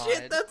 oh God.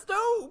 shit, that's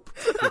dope!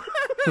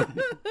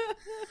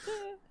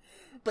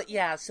 But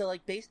yeah, so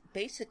like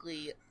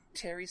basically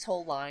Terry's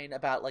whole line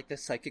about like the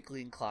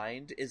psychically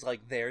inclined is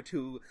like there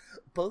to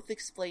both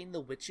explain the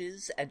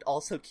witches and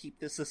also keep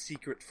this a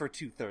secret for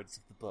 2/3 of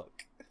the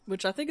book.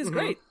 Which I think is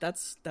great.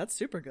 That's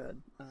super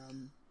good.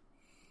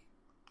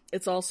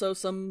 It's also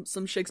some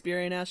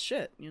Shakespearean ass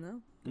shit, you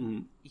know?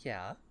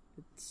 Yeah.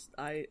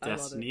 I love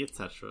Destiny, it.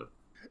 etc.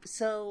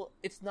 So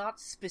it's not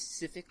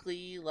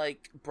specifically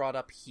like brought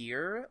up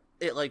here.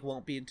 It like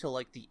won't be until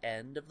like the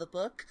end of the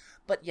book.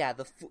 But yeah,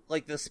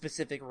 the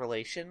specific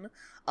relation.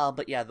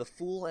 But yeah, the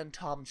Fool and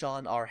Tom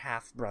John are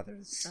half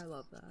brothers. I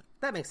love that.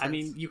 That makes sense. I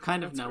mean, you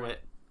kind of know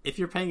it. If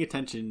you're paying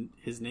attention,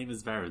 his name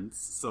is Varens,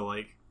 so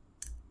like,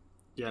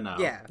 you know.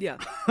 Yeah.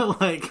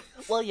 Like,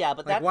 Well, yeah,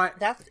 but Like,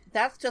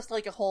 that's just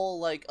like a whole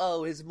like,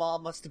 oh, his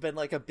mom must have been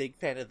like a big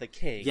fan of the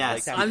king.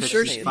 Yes, like, I'm I'm that's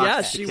sure the she, main fucked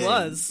yeah, the context. she king.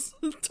 was.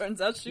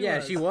 Turns out she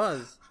was. she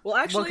was. Well,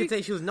 One actually, could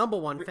say she was number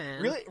one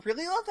fan.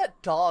 Really love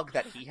that dog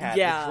that he had.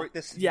 yeah,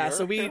 This yeah. Europe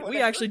So or we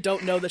whatever. actually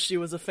don't know that she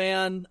was a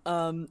fan.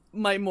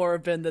 Might more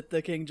have been that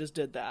the king just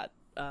did that.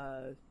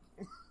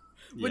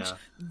 Which yeah,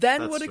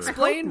 then that's would true.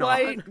 explain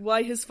I hope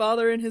why his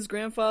father and his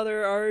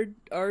grandfather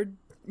are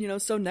you know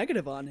so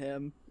negative on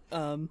him.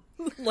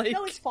 Like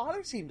No, his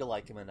father seemed to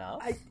like him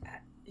enough.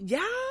 yeah,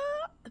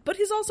 but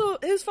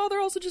his father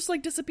also just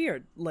like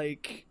disappeared.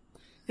 Like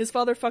his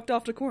father fucked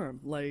off to Quorum.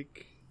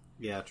 Like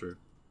true.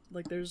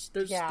 there's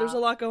Yeah. there's a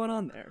lot going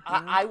on there.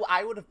 you know?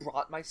 I would have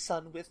brought my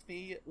son with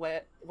me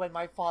when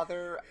my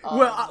father.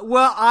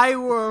 Well, I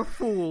were a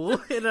fool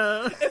in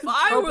a. If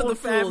I were the troubled fool's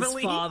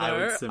family. father,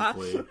 I would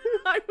simply.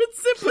 I would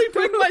simply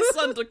bring my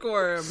son to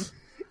Quorum.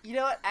 You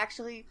know what?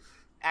 Actually,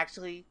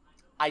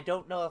 I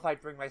don't know if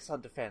I'd bring my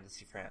son to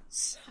Fantasy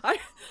France. I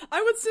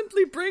would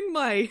simply bring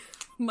my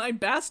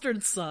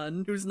bastard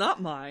son, who's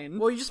not mine.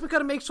 Well, you just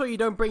gotta make sure you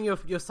don't bring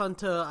your son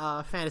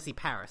to Fantasy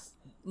Paris.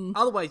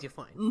 Otherwise, you're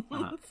fine.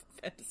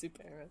 Fantasy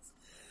Paris.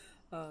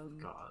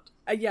 God.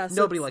 Yeah, so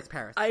Nobody likes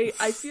Paris. I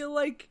feel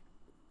like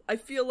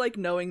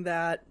knowing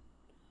that,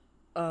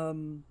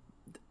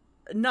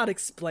 not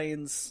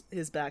explains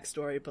his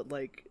backstory, but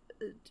like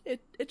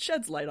it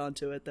sheds light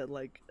onto it that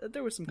like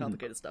there was some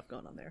complicated stuff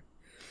going on there.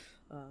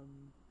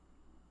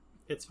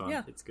 It's fun.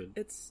 Yeah, it's good.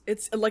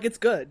 It's like it's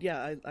good.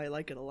 Yeah, I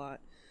like it a lot.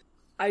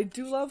 I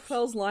do love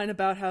Quell's line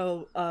about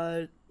how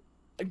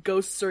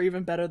ghosts are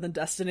even better than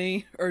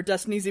Destiny, or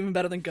Destiny's even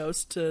better than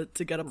Ghost to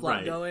get a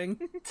plot going.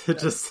 to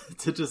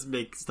just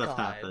make stuff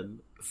God. happen.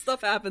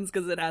 Stuff happens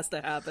because it has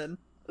to happen.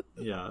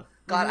 Yeah.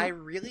 God, I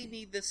really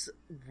need this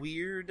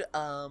weird,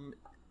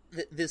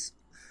 this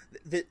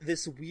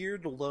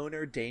weird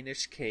loner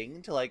Danish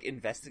king to, like,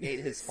 investigate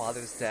his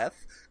father's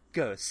death.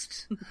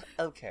 Ghost.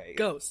 Okay.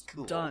 Ghost.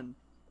 Cool. Done.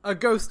 A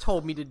ghost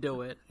told me to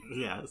do it,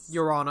 Yes.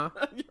 Your Honor.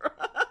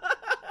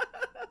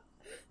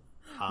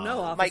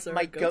 No, officer.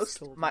 My ghost.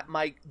 ghost,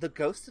 the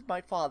ghost of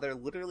my father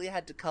literally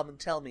had to come and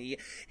tell me,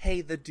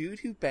 hey, the dude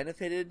who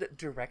benefited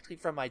directly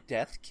from my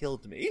death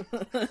killed me.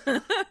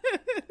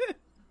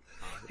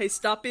 Hey,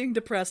 stop being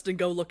depressed and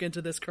go look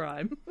into this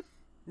crime.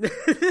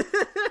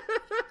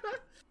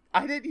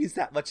 I didn't use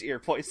that much ear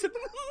poison.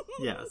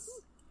 Yes.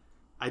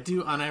 I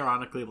do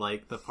unironically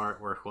like the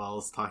part where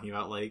Huel's talking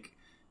about, like,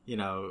 you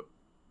know,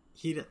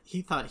 he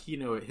thought he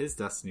knew what his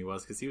destiny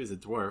was because he was a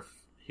dwarf.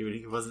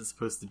 He wasn't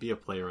supposed to be a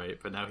playwright,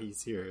 but now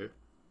he's here.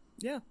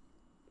 Yeah.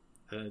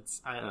 And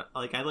I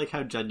like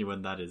how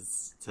genuine that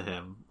is to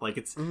him. Like,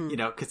 it's, you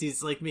know, because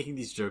he's, like, making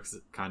these jokes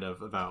kind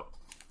of about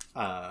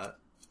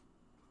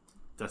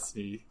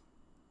Destiny,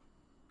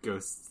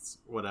 ghosts,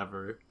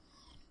 whatever.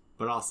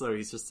 But also,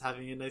 he's just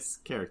having a nice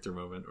character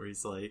moment where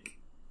he's, like,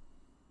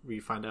 we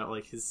find out,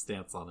 like, his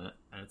stance on it,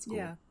 and it's cool.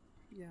 Yeah.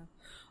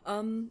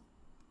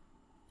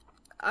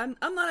 I'm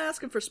not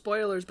asking for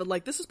spoilers, but,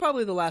 like, this is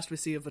probably the last we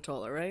see of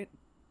Vitola, right?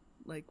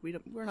 Like,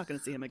 we're not going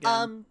to see him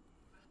again.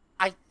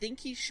 I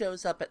think he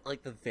shows up at,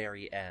 like, the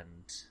very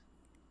end.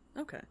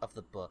 Okay. Of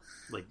the book.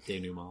 Like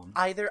denouement.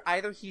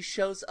 Either he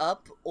shows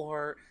up,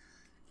 or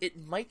it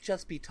might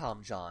just be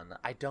Tom John.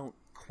 I don't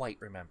quite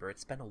remember.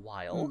 It's been a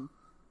while.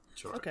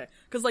 Sure. Okay.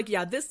 Because, like,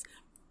 yeah,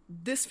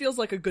 this feels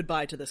like a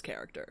goodbye to this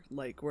character.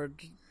 Like, we're...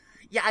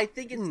 Yeah, I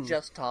think it's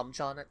just Tom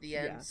John at the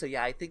end. Yeah. So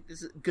yeah, I think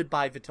this is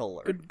goodbye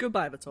Vitola.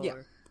 Goodbye, Vitola. Yeah.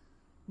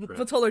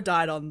 Vitola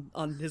died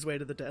on his way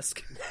to the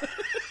disc.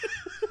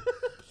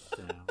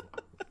 Damn.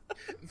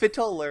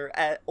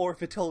 Vitola, or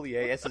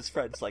Vitolier, as his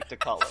friends like to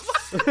call him.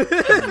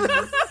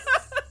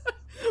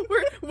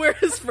 We're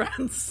his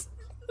friends.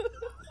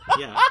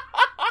 Yeah.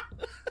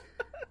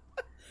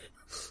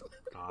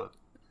 God.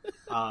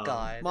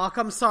 God. Mark,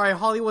 I'm sorry,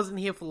 Holly wasn't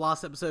here for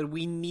last episode.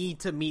 We need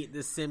to meet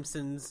the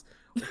Simpsons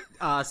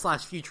 /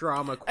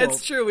 Futurama quote.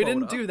 It's true, we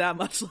didn't quota. do that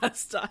much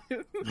last time.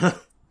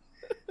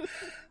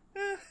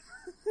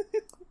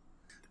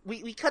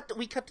 We cut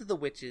to the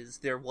witches.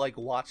 They're like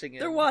watching him.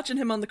 They're watching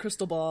him on the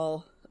crystal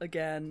ball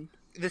again.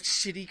 The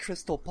shitty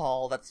crystal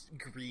ball that's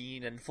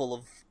green and full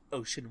of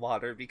ocean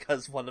water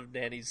because one of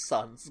Nanny's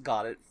sons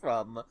got it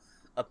from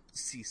a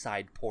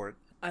seaside port.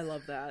 I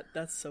love that.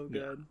 That's so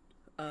good.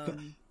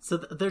 So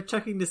they're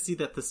checking to see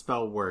that the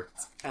spell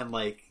worked, and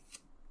like,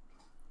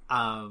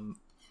 I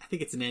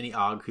think it's Nanny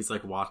Og who's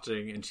like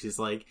watching, and she's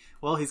like,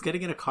 "Well, he's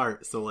getting in a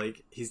cart, so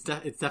like, it's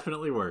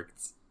definitely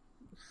worked."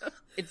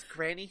 It's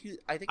Granny who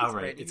I think it's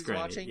Granny who's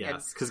watching.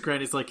 Yes, because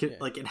Granny's like,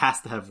 it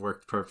has to have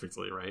worked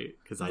perfectly, right?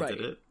 Because I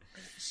did it.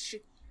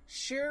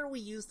 Sure, we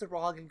used the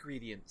wrong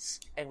ingredients,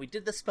 and we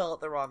did the spell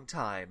at the wrong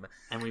time,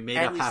 and we made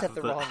and up we half said of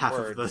the the wrong half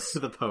words,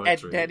 of the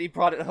poetry. and Nanny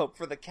brought it home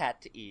for the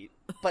cat to eat.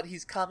 But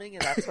he's coming,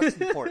 and that's what's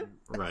important.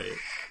 Right.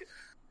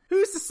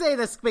 Who's to say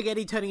that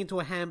spaghetti turning into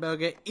a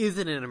hamburger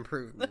isn't an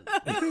improvement?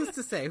 Who's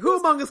to say? Who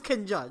among us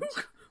can judge?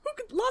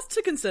 Lots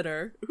to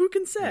consider. Who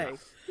can say?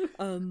 Yeah.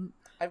 I'm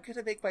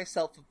gonna make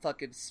myself a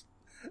fucking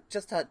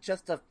just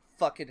a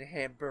fucking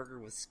hamburger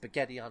with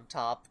spaghetti on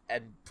top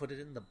and put it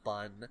in the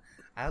bun.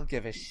 I don't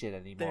give a shit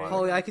anymore.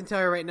 Holly, I can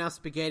tell you right now,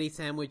 spaghetti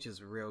sandwich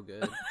is real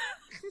good.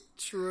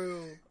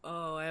 True.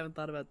 Oh, I haven't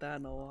thought about that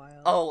in a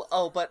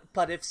while.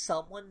 But if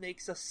someone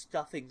makes a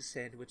stuffing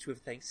sandwich with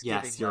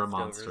Thanksgiving Yes, you're a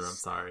leftovers, monster. I'm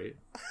sorry.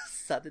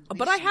 Suddenly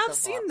But I she's have a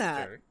seen that.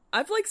 monster.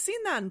 I've like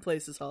seen that in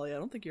places, Holly. I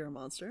don't think you're a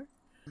monster.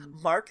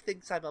 Mark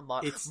thinks I'm a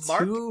monster. It's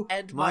Mark too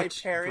and my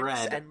much parents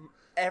bread. and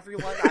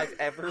everyone I've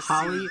ever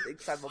seen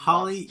thinks I'm a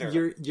Holly,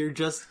 monster. you're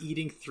just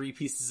eating 3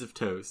 pieces of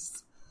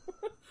toast.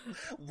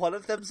 One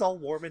of them's all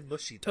warm and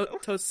mushy, though.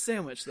 Toast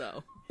sandwich,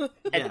 though.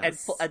 and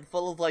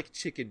full of, like,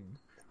 chicken.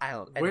 I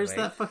don't... Anyway. Where's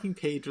that fucking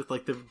page with,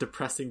 like, the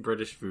depressing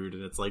British food,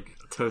 and it's, like,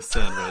 toast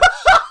sandwich?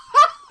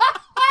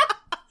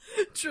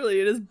 Truly,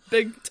 it is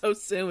big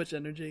toast sandwich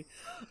energy.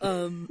 I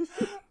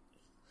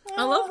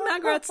love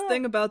Magrat's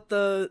thing about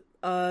the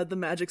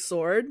magic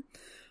sword,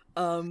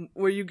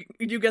 where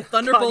you get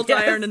Thunderbolt God,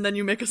 yes. iron and then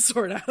you make a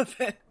sword out of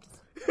it.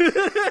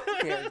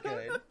 Very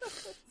good.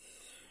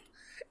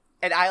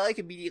 And I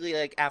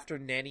immediately after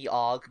Nanny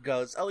Og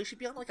goes, oh, he should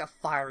be on a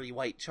fiery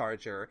white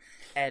charger,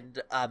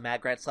 and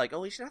Magrat's like,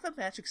 oh, he should have a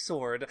magic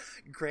sword.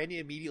 Granny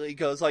immediately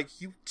goes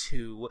you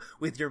two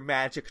with your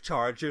magic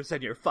chargers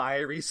and your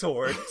fiery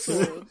swords.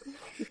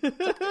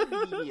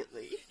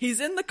 Immediately. He's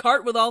in the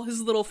cart with all his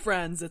little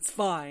friends. It's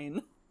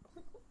fine.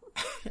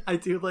 I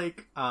do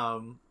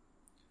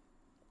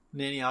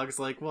Nanny Og's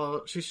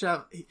well, you should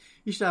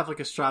have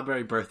a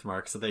strawberry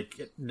birthmark so they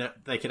can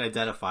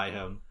identify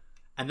him.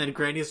 And then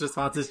Granny's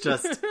response is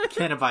just,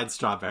 can't abide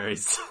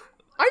strawberries.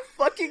 I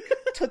fucking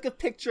took a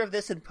picture of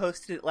this and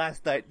posted it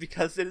last night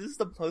because it is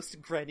the most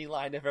Granny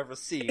line I've ever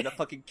seen. A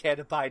fucking can't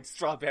abide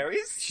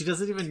strawberries. She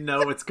doesn't even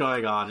know what's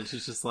going on, and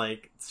she's just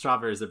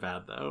strawberries are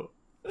bad, though.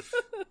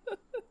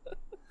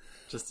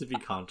 Just to be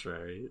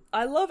contrary.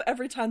 I love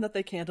every time that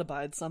they can't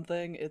abide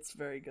something. It's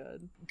very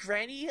good.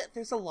 Granny,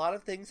 there's a lot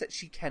of things that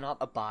she cannot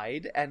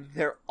abide, and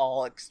they're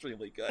all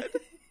extremely good.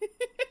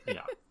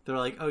 Yeah. They're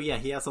oh yeah,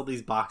 he has all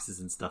these boxes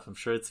and stuff. I'm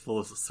sure it's full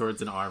of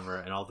swords and armor,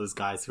 and all those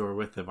guys who are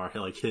with him are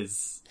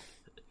his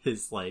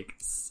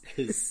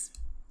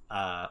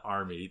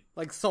army.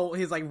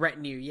 His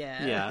retinue,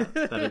 yeah. Yeah,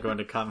 that are going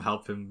to come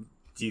help him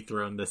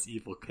dethrone this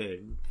evil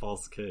king,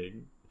 false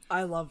king.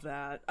 I love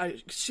that.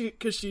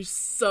 Because she's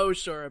so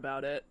sure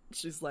about it.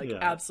 She's yeah.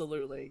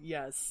 Absolutely,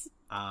 yes.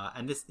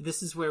 And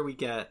this is where we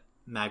get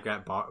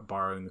Magrat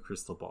borrowing the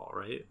crystal ball,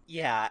 right?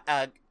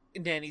 Yeah,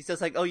 Nanny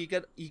says oh, you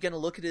gonna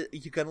look at it?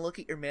 You gonna look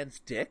at your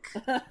man's dick?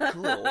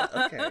 Cool.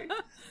 Okay.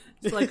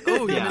 It's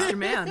oh, you're Mr.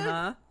 Man,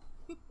 huh?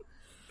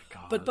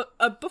 God.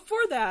 But before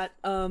that,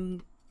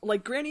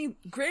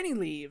 Granny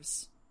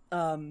leaves,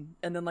 and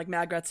then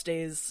Magrat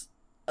stays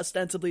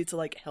ostensibly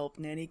to help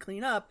Nanny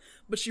clean up,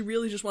 but she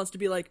really just wants to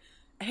be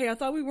hey, I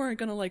thought we weren't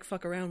gonna what's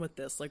with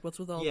this? What's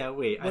with all? Yeah,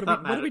 wait. I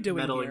thought what are we doing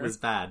meddling here? Was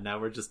bad. Now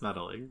we're just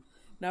meddling.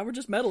 Now we're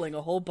just meddling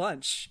a whole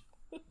bunch.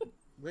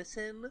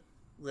 Listen.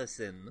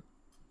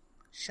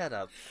 Shut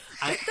up.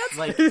 That's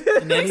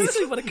Nanny's,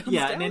 what it comes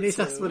down Nanny's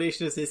to.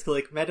 explanation is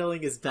basically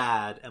meddling is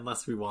bad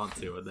unless we want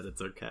to, and then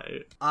it's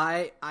okay.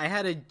 I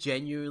had a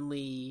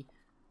genuinely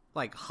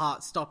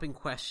heart-stopping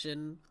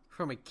question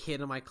from a kid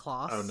in my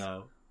class. Oh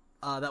no.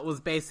 That was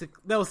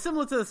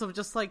similar to this of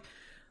just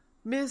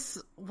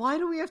Miss, why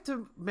do we have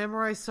to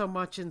memorize so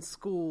much in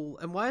school?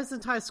 And why is the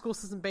entire school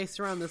system based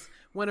around this?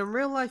 When in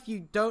real life,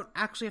 you don't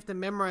actually have to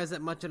memorize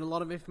that much, and a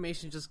lot of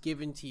information is just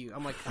given to you.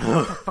 I'm you're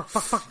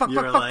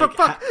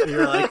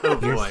oh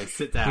boy,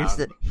 sit down.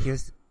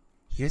 Here's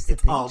the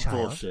it's thing, all child.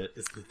 bullshit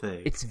is the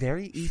thing. It's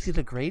very easy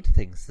to grade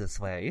things this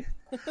way.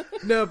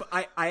 No, but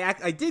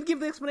I did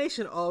give the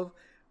explanation of,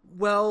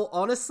 well,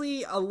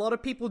 honestly, a lot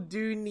of people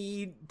do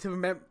need to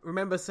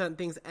remember certain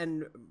things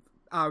and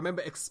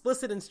remember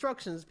explicit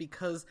instructions,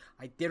 because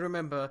I did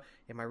remember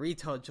in my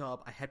retail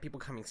job, I had people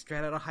coming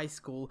straight out of high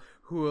school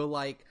who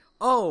were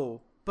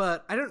oh,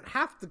 but I don't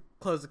have to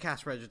close the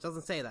cash register. It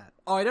doesn't say that.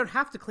 Oh, I don't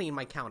have to clean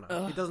my counter.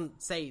 Ugh. It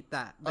doesn't say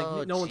that.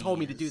 No one told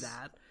me to do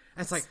that.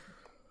 And it's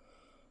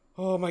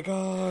oh my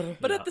god.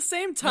 But at the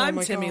same time,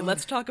 Timmy, god.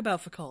 let's talk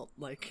about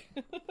faculty.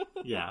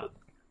 Yeah.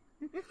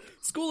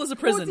 School is a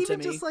prison, it's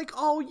even Timmy. just why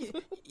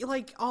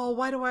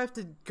do I have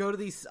to go to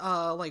these,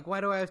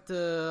 why do I have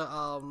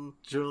to,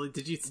 Julie,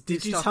 did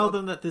you tell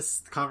them that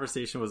this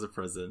conversation was a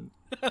prison?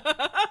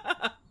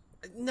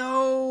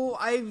 No,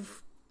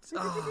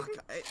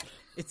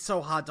 it's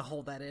so hard to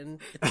hold that in.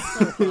 It's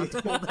so hard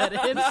to hold that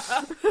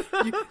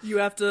in. You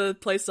have to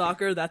play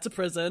soccer, that's a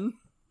prison.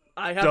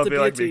 I have to be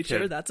a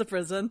teacher, that's a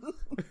prison.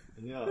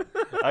 Yeah.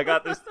 I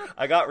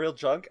got real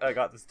drunk. I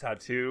got this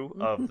tattoo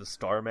of the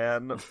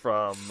Starman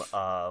from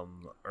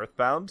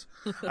Earthbound.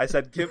 I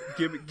said, give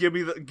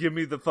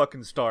me the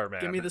fucking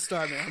Starman. Give me the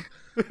Starman.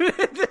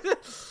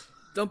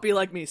 Don't be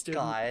like me,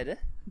 student. God.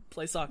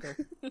 Play soccer.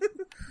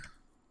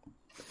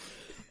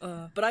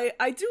 But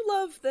I do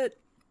love that,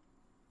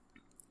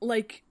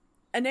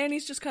 and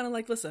Nanny's just kind of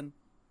listen,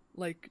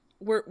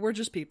 we're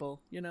just people,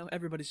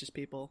 everybody's just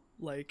people,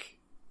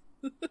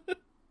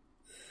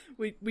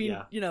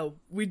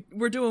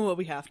 we're doing what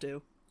we have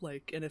to,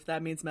 and if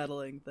that means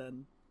meddling,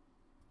 then,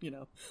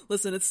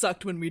 listen, it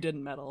sucked when we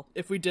didn't meddle.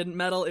 If we didn't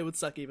meddle, it would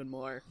suck even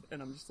more.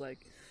 And I'm just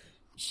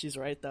she's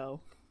right,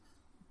 though.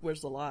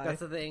 Where's the lie?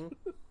 That's the thing.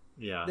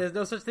 Yeah. There's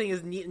no such thing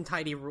as neat and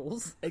tidy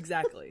rules.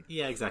 Exactly.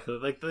 Yeah, exactly.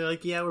 They're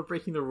yeah, we're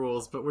breaking the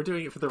rules, but we're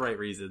doing it for the right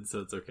reason, so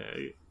it's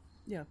okay.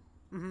 Yeah.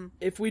 Mm-hmm.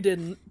 If we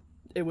didn't,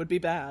 it would be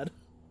bad.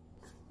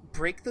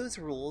 Break those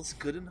rules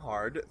good and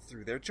hard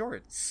through their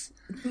jorts.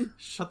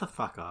 Shut the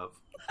fuck up.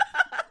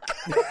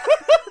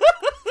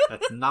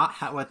 That's not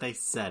what they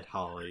said,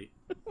 Holly.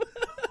 But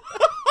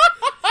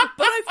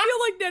I feel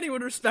like Nanny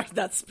would respect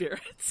that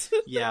spirit.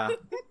 Yeah.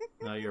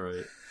 No, you're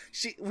right.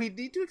 we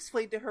need to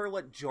explain to her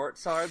what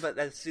jorts are, but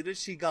as soon as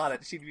she got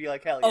it, she'd be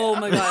like, hell yeah. Oh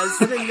my god.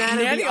 But then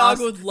Nanny Og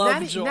would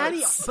love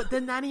jorts. But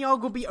then Nanny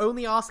Og will be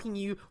only asking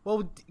you,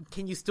 well,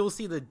 can you still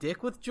see the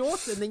dick with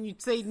jorts? And then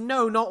you'd say,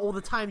 no, not all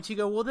the time. She'd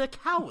go, well, they're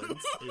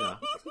cowards. Yeah.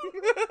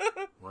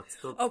 What's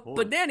the Oh, point?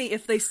 but Nanny,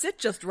 if they sit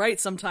just right,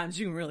 sometimes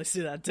you can really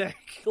see that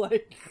dick.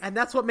 Like, And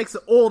that's what makes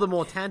it all the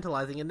more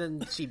tantalizing, and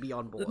then she'd be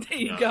on board. there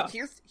you go.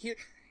 Here's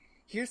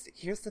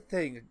the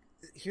thing.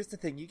 Here's the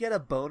thing. You get a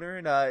boner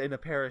in a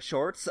pair of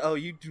shorts. Oh,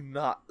 you do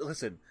not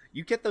listen.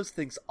 You get those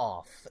things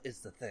off. Is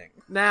the thing.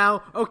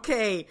 Now,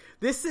 okay,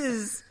 this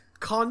is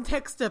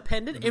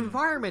context-dependent,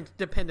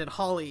 environment-dependent,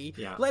 Holly.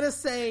 Yeah. Let us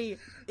say,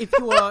 if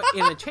you are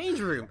in a change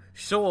room,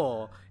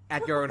 sure,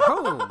 at your own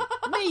home,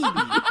 maybe.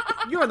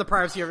 You're in the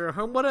privacy of your own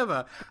home,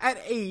 whatever. At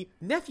a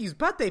nephew's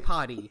birthday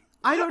party,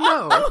 I don't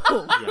know.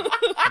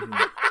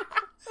 Yeah.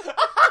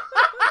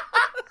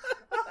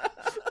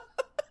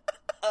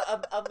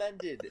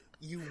 Amended.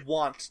 You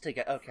want to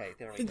get... Okay,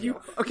 there we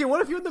go. Okay,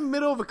 what if you're in the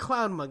middle of a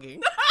clown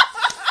mugging?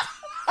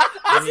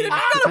 I mean, If you got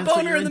a depends what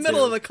boner you're in the into.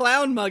 middle of a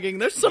clown mugging,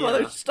 there's some Yeah.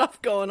 other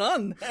stuff going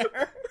on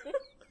there.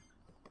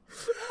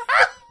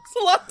 There's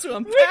a lot to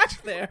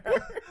unpack there.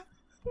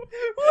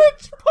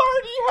 Which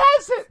party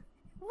has it?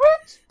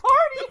 Which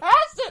party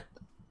has it?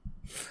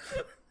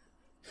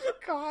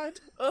 God.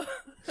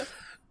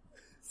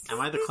 Am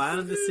I the clown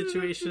in this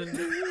situation?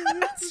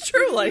 That's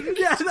true, like...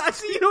 Yeah,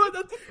 actually, you know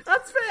what?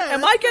 That's fair.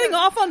 Am I getting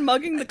off on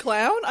mugging the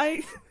clown?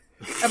 Am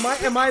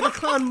I the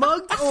clown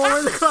mugged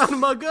or the clown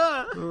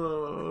mugger?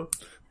 Oh.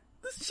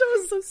 This show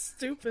is so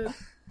stupid.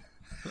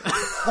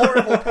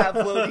 Horrible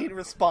Pavlovian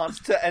response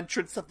to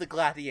entrance of the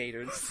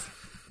gladiators.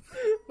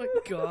 Oh my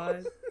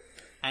god.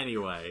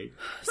 Anyway,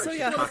 So I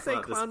yeah, want to say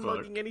about this clown book.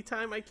 mugging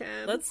anytime I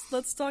can.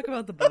 let's talk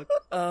about the book.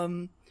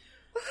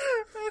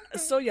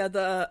 So yeah,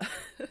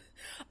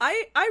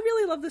 I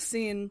really love this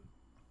scene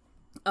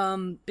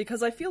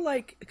because I feel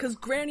like because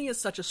Granny is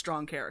such a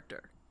strong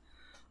character.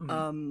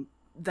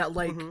 That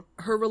like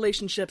her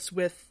relationships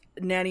with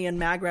Nanny and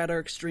Magrat are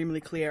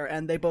extremely clear,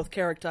 and they both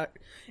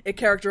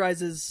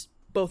characterizes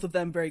both of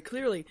them very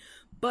clearly.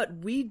 But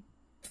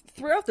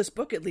throughout this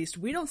book, at least,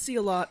 we don't see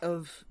a lot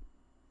of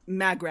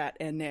Magrat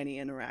and Nanny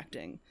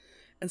interacting,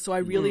 and so I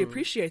really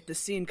appreciate this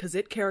scene because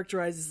it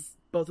characterizes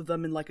both of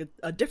them in like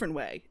a different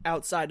way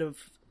outside of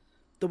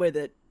the way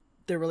that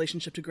their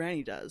relationship to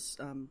Granny does.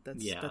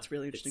 That's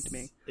really interesting to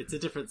me. It's a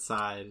different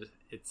side.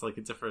 It's like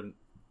a different.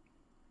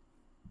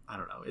 I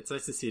don't know. It's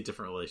nice to see a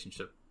different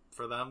relationship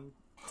for them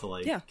to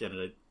like get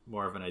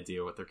more of an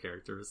idea what their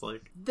character is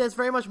like. There's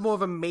very much more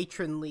of a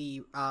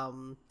matronly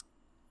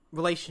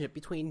relationship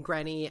between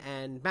Granny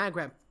and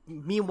Magrat.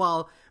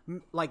 Meanwhile,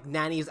 like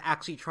Nanny is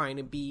actually trying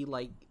to be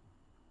like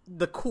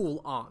the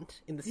cool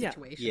aunt in the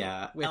situation.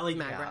 Yeah, with I like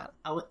Magrat.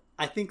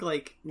 I think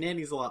like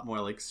Nanny's a lot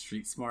more like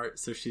street smart,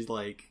 so she's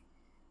like,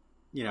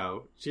 you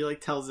know, she like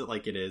tells it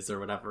like it is or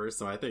whatever.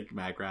 So I think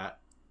Magrat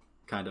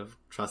kind of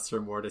trusts her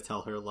more to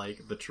tell her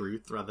like the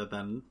truth rather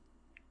than,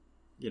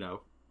 you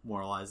know,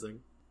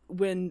 moralizing.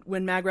 When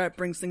Magrat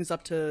brings things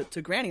up to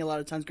Granny, a lot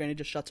of times Granny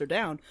just shuts her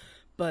down.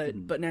 But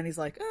Nanny's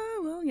like,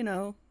 oh, well, you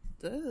know,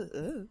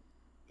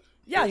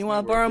 yeah, you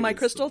want to borrow my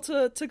crystal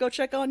to go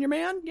check on your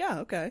man? Yeah,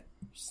 okay.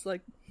 She's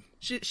like,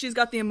 she's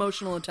got the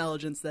emotional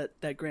intelligence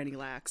that Granny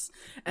lacks,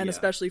 and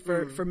especially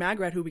for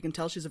Magrat, who we can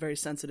tell she's a very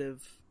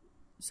sensitive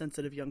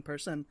young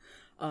person.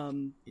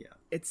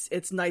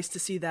 It's nice to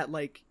see that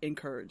like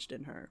encouraged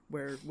in her,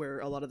 where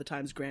a lot of the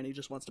times Granny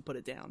just wants to put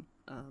it down.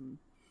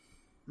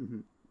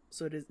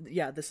 So it is.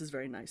 Yeah, this is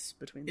very nice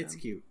between them. It's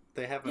cute.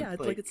 They have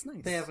it's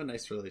nice. They have a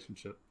nice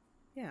relationship.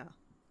 Yeah.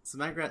 So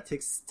Magrat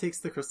takes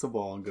the crystal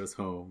ball and goes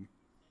home.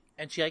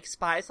 And she like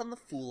spies on the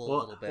fool a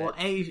little bit. Well,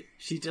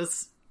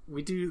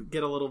 we do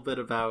get a little bit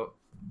about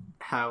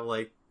how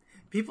like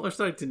people are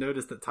starting to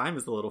notice that time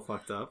is a little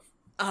fucked up.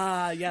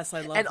 Yes,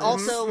 I love And this.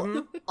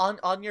 also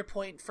on your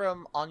point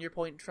from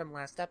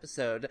last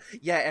episode,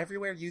 yeah,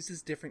 everywhere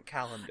uses different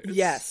calendars.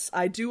 Yes,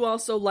 I do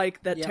also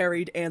like that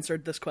Terry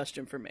answered this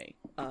question for me.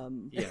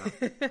 Yeah,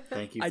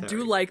 thank you. I Terry.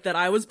 do like that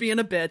I was being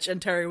a bitch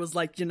and Terry was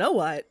like, you know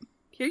what?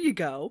 Here you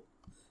go.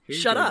 Here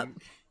you Shut go. up.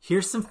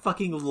 Here's some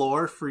fucking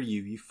lore for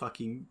you, you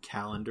fucking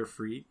calendar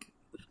freak.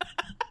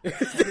 Well, yeah,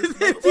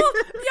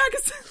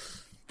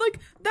 because like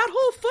that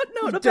whole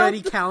footnote about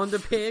Dirty calendar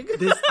pig.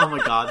 Oh my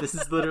god, this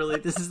is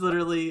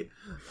literally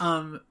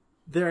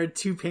there are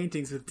two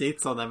paintings with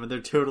dates on them and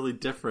they're totally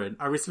different.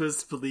 Are we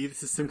supposed to believe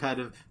this is some kind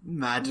of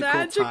magic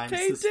time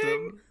painting?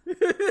 system?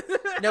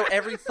 No,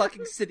 every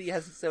fucking city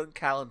has its own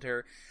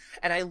calendar.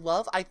 And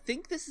I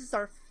think this is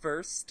our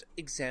first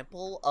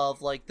example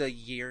of, like, the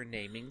year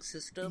naming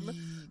system.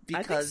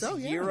 Because so,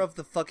 yeah. Year of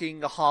the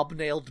fucking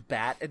hobnailed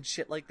bat and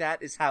shit like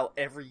that is how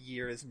every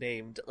year is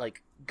named,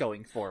 like,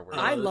 going forward.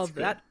 I that's love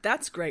good. that.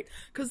 That's great.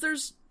 Because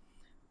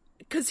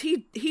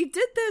he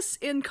did this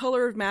in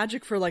Color of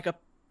Magic for, like, a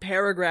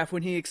paragraph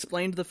when he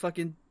explained the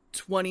fucking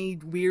 20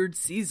 weird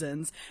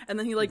seasons. And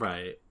then he, like,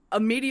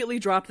 immediately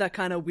dropped that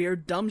kind of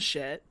weird, dumb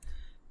shit.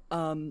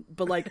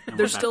 But, like,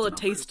 there's still a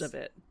taste of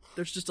it.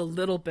 There's just a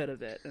little bit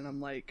of it, and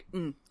I'm like,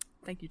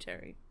 Thank you,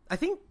 Terry. I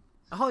think,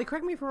 Holly,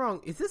 correct me if I'm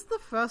wrong, is this the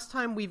first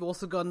time we've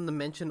also gotten the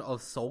mention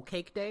of Soul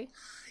Cake Day?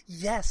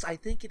 Yes, I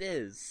think it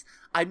is.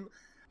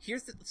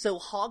 So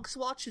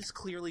Hogswatch is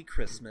clearly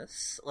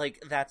Christmas.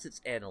 Like, that's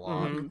its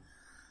analog. Mm-hmm.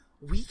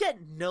 We get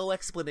no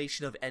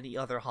explanation of any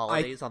other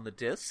holidays on the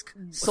disc.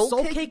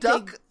 Soul Cake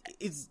Day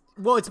is,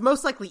 well, it's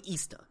most likely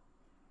Easter.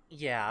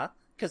 Yeah,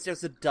 because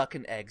there's a duck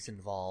and eggs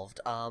involved.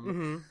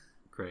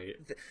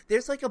 Great.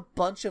 There's like a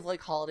bunch of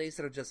like holidays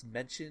that are just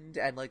mentioned,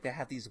 and like they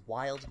have these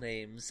wild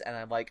names, and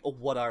I'm like, oh,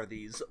 what are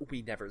these?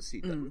 We never see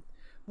them.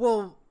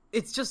 Well,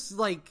 it's just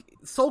like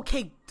Soul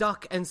Cake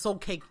Duck and Soul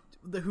Cake,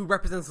 who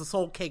represents the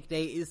Soul Cake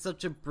Day, is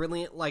such a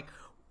brilliant, like,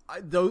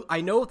 though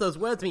I know what those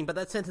words mean, but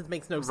that sentence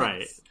makes no sense.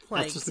 Right.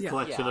 Like, That's just a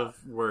collection of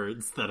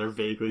words that are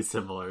vaguely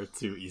similar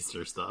to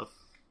Easter stuff.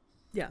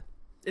 Yeah.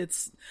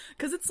 It's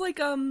because it's like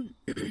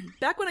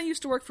back when I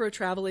used to work for a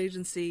travel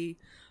agency,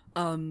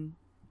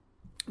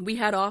 we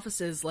had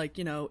offices like,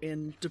 you know,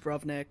 in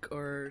Dubrovnik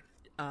or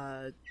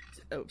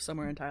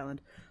somewhere in Thailand.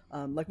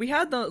 Like we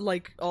had the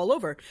like all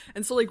over,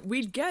 and so like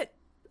we'd get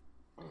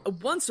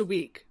once a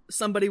week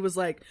somebody was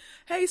like,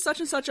 hey, such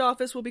and such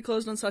office will be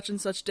closed on such and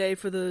such day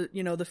for the,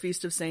 you know, the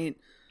feast of Saint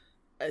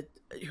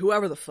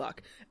whoever the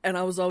fuck. And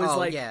I was always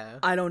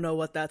I don't know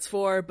what that's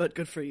for, but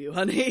good for you,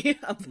 honey.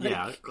 I'm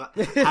like,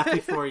 happy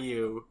for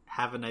you,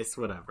 have a nice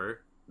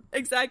whatever.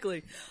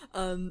 Exactly.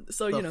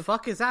 So you know,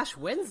 fuck is Ash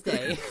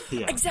Wednesday?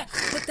 Yeah. Exactly.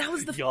 But that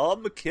was the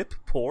Yom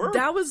Kippur?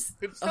 that was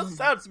It still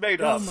sounds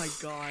made up. oh my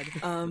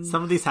god.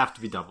 Some of these have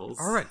to be doubles.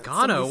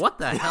 Oregano, what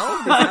the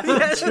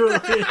hell? Julian,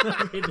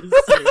 I made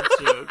the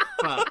same joke.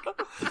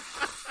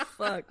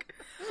 Fuck.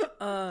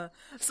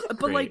 But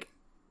Great. like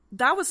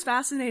that was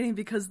fascinating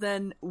because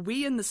then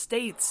we in the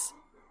States,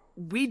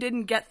 we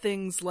didn't get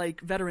things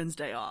like Veterans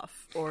Day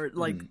off or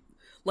like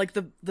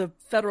the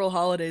federal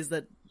holidays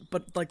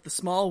but like the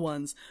small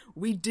ones,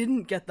 we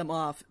didn't get them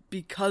off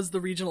because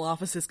the regional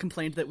offices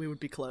complained that we would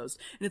be closed.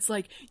 And it's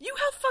like, you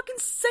have fucking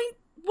Saint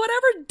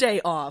whatever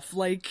day off.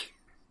 Like,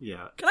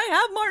 Yeah. can I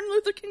have Martin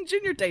Luther King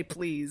Jr. Day,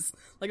 please?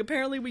 Like,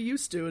 apparently we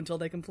used to until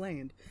they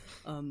complained.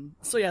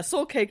 So yeah,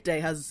 Soul Cake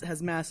Day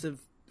has massive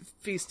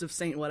Feast of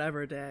Saint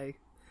whatever day.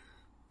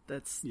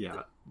 That's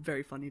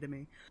very funny to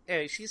me.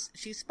 Anyway,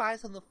 she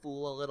spies on the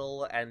fool a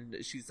little, and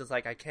she's just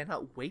like, I can't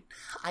wait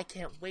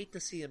to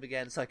see him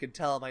again so I can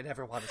tell him I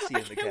never want to see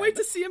him again. I can't wait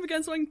to see him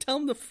again so I can tell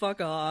him to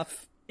fuck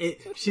off.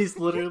 She's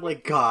literally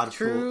like, God,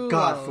 True fool,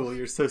 God, love. fool,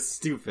 you're so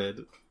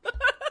stupid.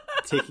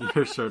 Taking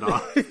her shirt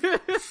off.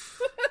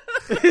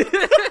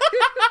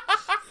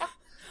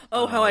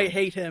 Oh, how I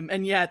hate him,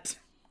 and yet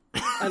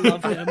I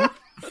love him.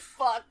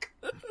 Fuck.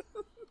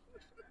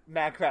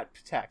 Magrat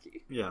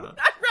Pataki. Yeah.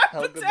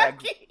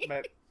 Helga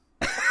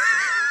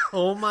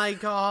Oh my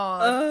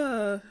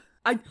god.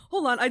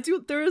 Hold on,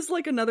 there is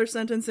like another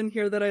sentence in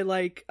here that I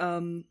like.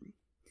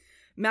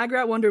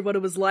 Magrat wondered what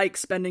it was like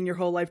spending your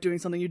whole life doing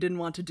something you didn't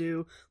want to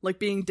do. Like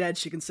being dead,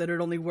 she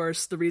considered only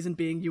worse, the reason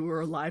being you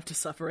were alive to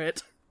suffer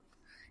it.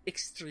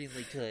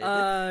 Extremely good.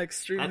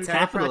 Extremely That's good. Terry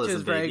capitalism, Pratchett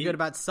is very baby. good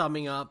about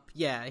summing up.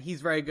 Yeah, he's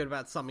very good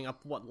about summing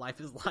up what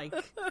life is like.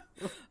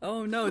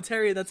 Oh no,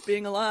 Terry, that's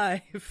being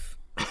alive.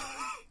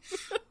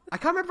 I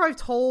can't remember if I've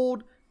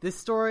told this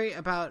story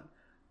about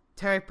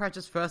Terry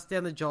Pratchett's first day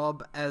on the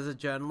job as a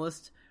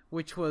journalist,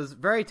 which was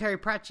very Terry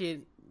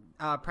Pratchettian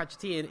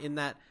in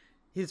that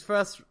his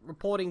first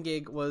reporting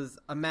gig was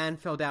a man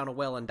fell down a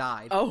well and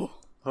died. Oh.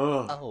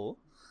 Oh.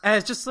 And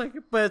it's just like,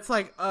 but it's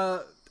like,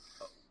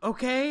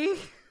 okay?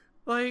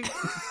 Like,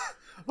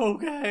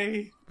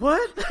 Okay.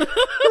 what?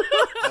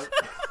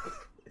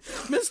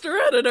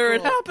 Mr. Editor,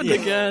 it happened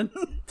again.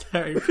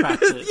 Terry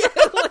Pratchett.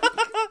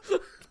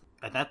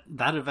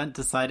 That event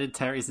decided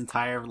Terry's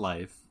entire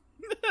life.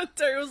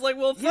 Terry was like,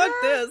 well, fuck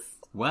this.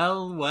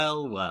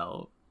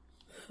 Well.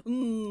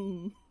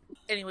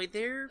 Anyway,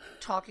 they're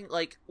talking,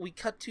 like, we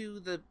cut to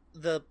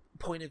the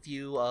point of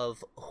view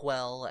of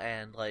Huel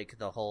and, like,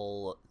 the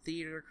whole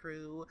theater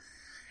crew,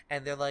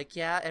 and they're like,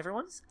 yeah,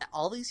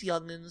 all these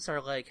youngins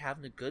are, like,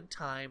 having a good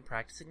time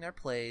practicing their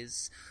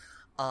plays.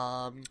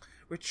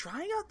 We're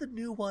trying out the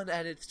new one,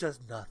 and it's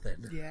just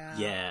nothing.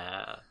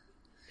 Yeah.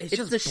 It's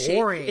just the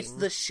boring. It's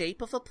the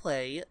shape of a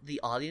play.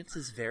 The audience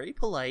is very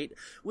polite,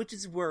 which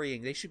is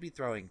worrying. They should be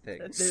throwing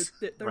things.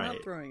 They're Right.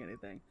 not throwing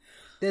anything.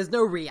 There's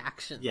no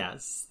reaction.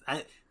 Yes.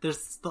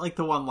 There's like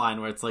the one line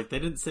where it's like, they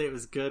didn't say it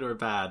was good or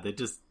bad. They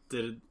just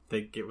didn't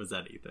think it was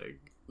anything.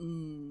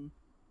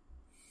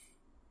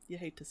 You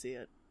hate to see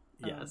it.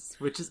 Yes.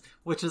 Which is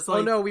like...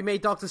 Oh no, we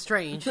made Doctor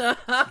Strange. Yeah,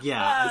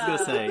 I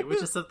was gonna say,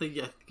 which is something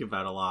I think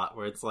about a lot,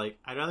 where it's like,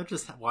 I'd rather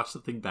just watch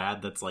something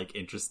bad that's, like,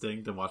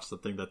 interesting than watch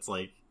something that's,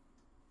 like,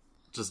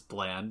 just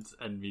bland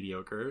and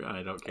mediocre, and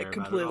I don't care about it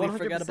at all. Completely 100%.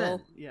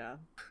 forgettable. Yeah.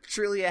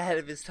 Truly ahead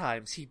of his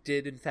times. He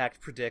did, in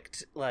fact,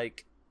 predict,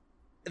 like,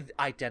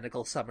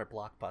 identical summer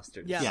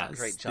blockbusters. Yeah. Yes,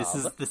 Great job.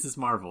 This is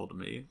Marvel to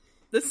me.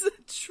 This is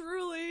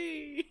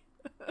truly...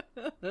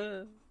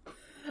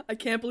 I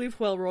can't believe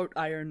Huel wrote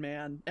Iron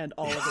Man and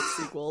all of its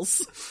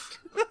sequels.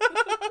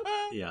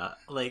 Yeah,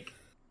 like...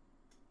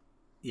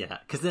 Yeah,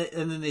 because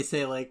and then they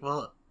say, like,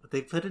 well,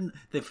 They put in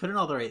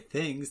all the right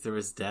things. There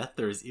was death,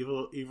 there was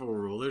evil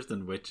rulers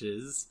and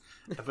witches.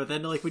 But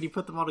then like when you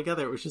put them all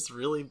together, it was just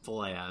really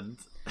bland.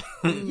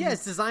 Yeah,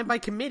 it's designed by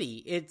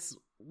committee. It's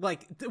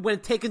like when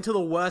taken to the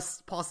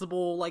worst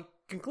possible like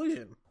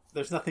conclusion.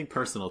 There's nothing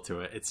personal to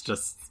it. It's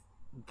just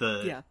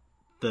the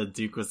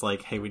Duke was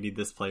like, "Hey, we need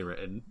this play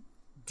written.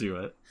 Do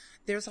it."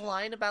 There's a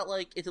line about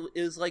like it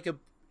was like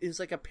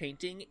a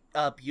painting,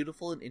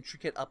 beautiful and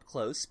intricate up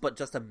close, but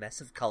just a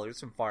mess of colors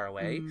from far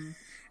away.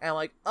 And I'm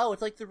like, oh,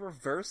 it's like the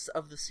reverse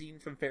of the scene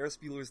from Ferris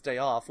Bueller's Day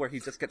Off, where he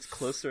just gets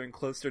closer and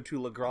closer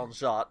to Le Grand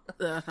Shot,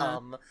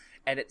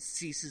 and it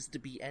ceases to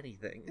be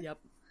anything. Yep.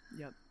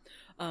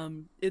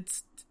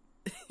 It's.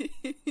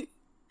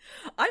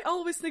 I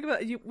always think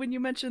about you when you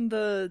mentioned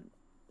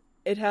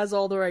it has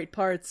all the right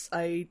parts.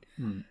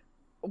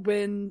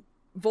 When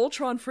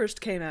Voltron first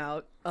came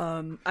out,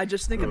 I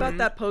just think about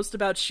that post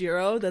about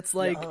Shiro that's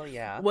like,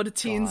 what a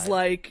teen's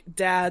like,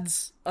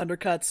 dads,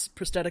 undercuts,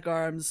 prosthetic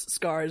arms,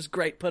 scars,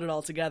 great, put it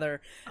all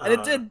together. And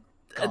it did,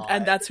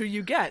 and that's who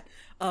you get.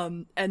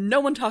 And no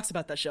one talks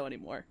about that show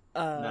anymore.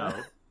 No.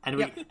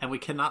 And we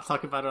cannot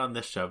talk about it on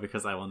this show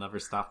because I will never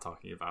stop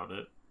talking about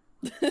it.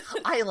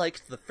 I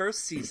liked the first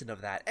season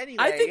of that. Anyway,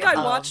 I think I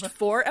watched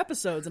 4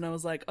 episodes and I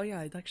was like, oh yeah,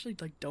 I actually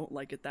like don't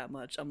like it that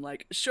much. I'm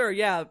like, sure,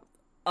 yeah,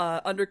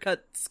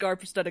 undercut scar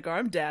prosthetic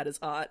arm dad is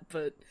hot,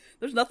 but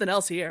there's nothing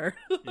else here.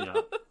 Yeah.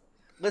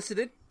 Listen,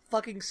 it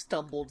fucking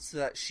stumbled so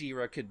that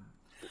She-Ra could.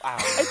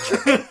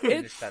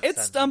 It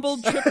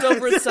stumbled, tripped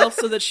over itself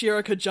so that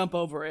She-Ra could jump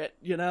over it.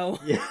 You know.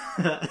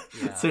 Yeah.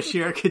 So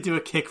She-Ra could do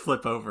a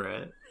kickflip over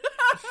it.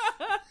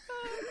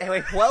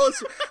 Anyway, Huel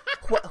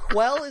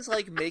is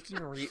like making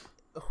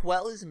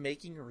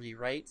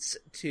rewrites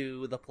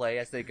to the play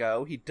as they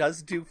go. He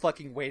does do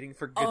fucking Waiting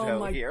for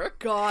Godot here. Oh my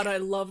god, I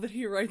love that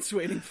he writes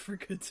Waiting for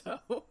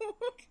Godot.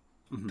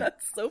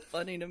 That's so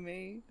funny to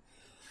me.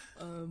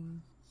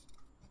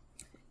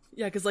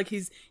 Yeah, because like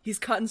he's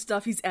cutting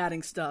stuff, he's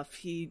adding stuff.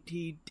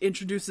 He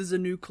introduces a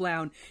new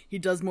clown. He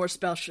does more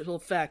special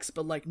effects,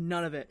 but like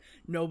none of it.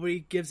 Nobody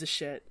gives a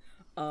shit.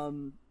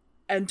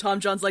 And Tom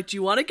John's like, "Do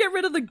you want to get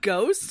rid of the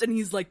ghost?" And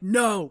he's like,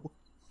 "No."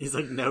 He's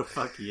like, "No,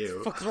 fuck you."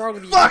 What's wrong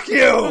with you? Fuck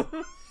you!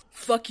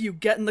 Fuck you,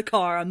 get in the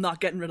car, I'm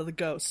not getting rid of the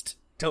ghost.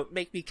 Don't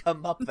make me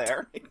come up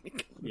there.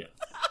 Yeah.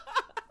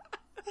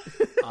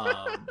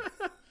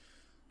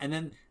 And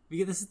then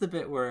because this is the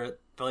bit where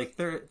like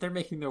they're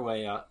making their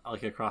way out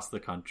like across the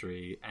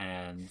country,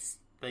 and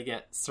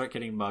they start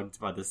getting mugged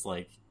by this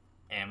like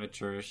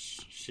amateurish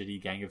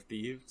shitty gang of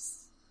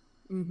thieves.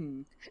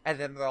 Mm-hmm. And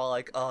then they're all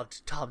like, "Oh,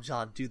 Tom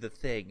John, do the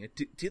thing.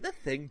 Do the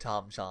thing,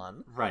 Tom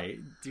John." Right.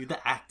 Do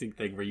the acting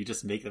thing where you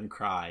just make them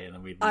cry and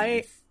then we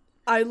leave.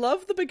 I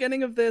love the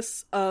beginning of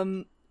this,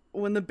 when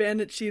the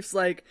bandit chief's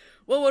like,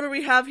 "Well, what do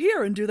we have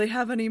here, and do they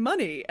have any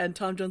money?" And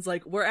Tom John's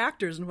like, "We're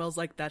actors," and Will's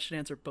like, "That should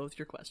answer both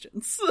your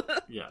questions."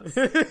 Yes.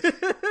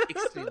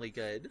 Extremely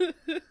good.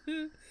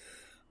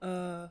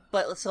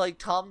 But so like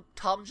Tom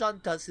John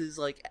does his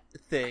like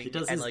thing. He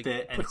does and, his like,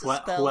 bit, and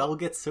Huel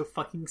gets so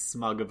fucking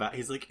smug about.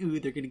 He's like, "Ooh,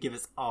 they're gonna give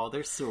us all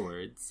their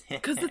swords."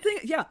 Because the thing,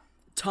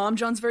 Tom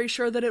John's very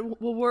sure that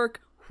it will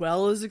work.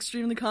 Huel is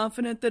extremely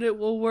confident that it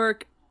will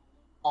work.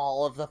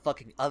 All of the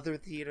fucking other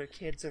theater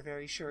kids are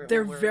very sure.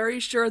 They're very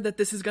sure that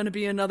this is going to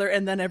be another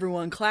 "and then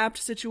everyone clapped"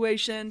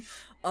 situation.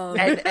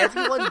 And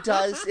everyone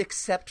does,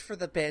 except for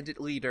the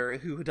bandit leader,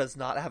 who does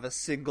not have a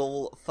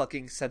single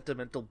fucking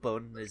sentimental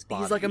bone in his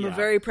body. He's like, "I'm a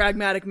very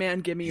pragmatic man.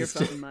 Give me your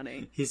fucking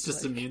money." He's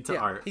just immune to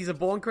art. He's a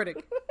born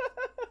critic.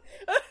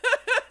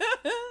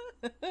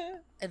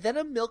 And then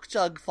a milk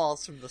jug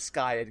falls from the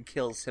sky and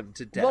kills him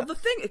to death. Well,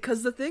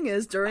 the thing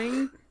is,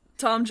 during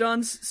Tom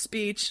John's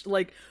speech,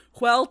 like,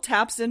 Huel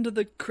taps into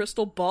the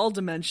crystal ball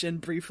dimension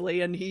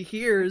briefly, and he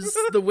hears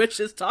the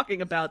witches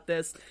talking about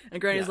this, and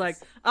Granny's like,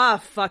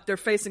 fuck, they're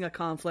facing a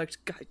conflict.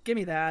 God, give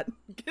me that.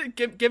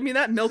 Give me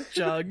that milk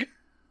jug.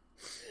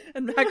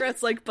 And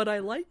Magrat's like, "But I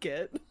like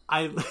it."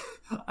 I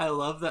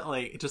love that,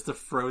 like, just a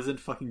frozen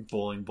fucking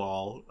bowling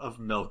ball of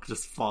milk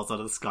just falls out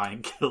of the sky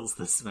and kills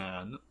this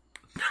man.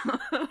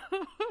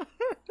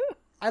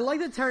 I like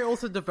that Terry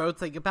also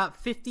devotes like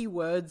about 50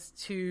 words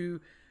to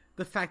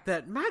the fact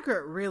that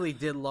Magrat really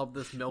did love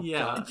this milk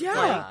jug.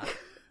 Yeah.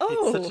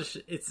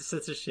 It's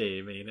such a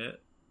shame, ain't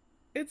it?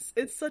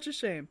 It's such a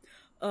shame.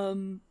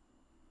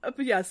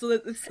 But yeah, so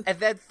it's... And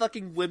then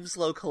fucking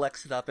Winslow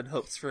collects it up and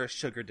hopes for a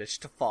sugar dish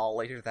to fall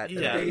later that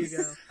night. There you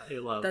go. I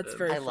love That's it.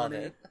 very I funny. love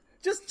it.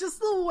 Just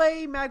the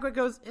way Magrat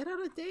goes, "It had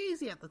a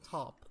daisy at the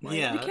top." Like,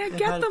 Yeah. You can't it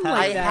get had them a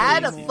like I that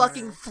had a anymore.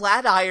 fucking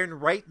flat iron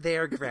right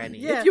there, Granny.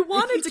 Yeah, If you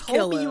wanted you to told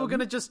kill me you were him.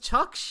 gonna just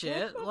chuck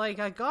shit, like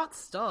I got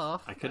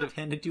stuff. I could have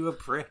handed you a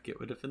brick. It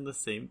would have been the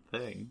same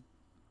thing.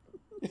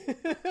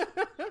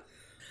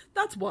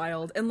 That's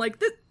wild. And,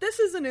 like, this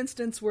is an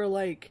instance where,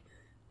 like,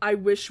 I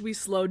wish we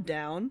slowed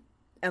down,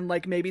 and,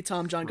 like, maybe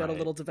Tom John got a Right.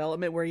 little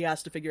development where he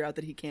has to figure out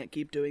that he can't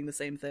keep doing the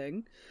same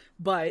thing.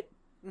 But,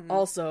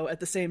 also, at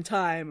the same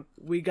time,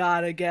 we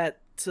gotta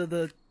get to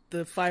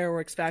the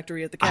fireworks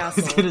factory at the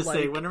castle. I was gonna like,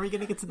 say, when are we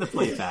gonna get to the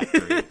play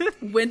factory?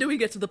 when do we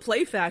get to the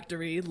play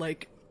factory?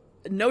 Like,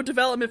 no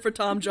development for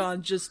Tom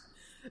John, just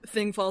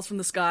thing falls from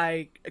the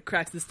sky,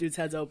 cracks this dude's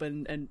heads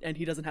open, and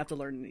he doesn't have to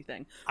learn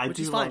anything, which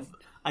is fine.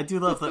 I do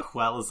love that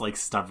Huel is, like,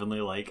 stubbornly,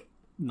 like,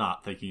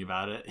 not thinking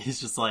about it. He's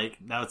just like,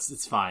 no,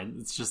 it's fine.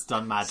 It's just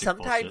done magic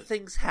Sometimes bullshit.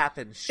 Things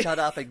happen. Shut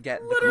up and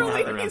get in the You know car.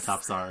 how the ramp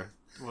tops are.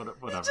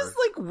 Whatever. Just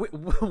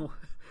like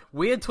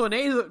weird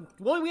tornadoes.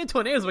 What weird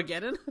tornadoes we're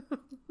getting?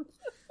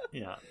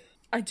 Yeah.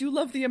 I do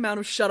love the amount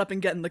of shut up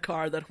and get in the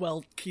car that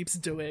Huel keeps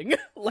doing.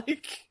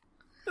 Like,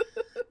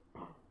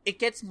 It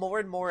gets more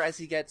and more as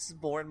he gets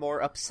more and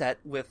more upset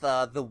with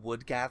the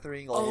wood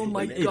gathering. oh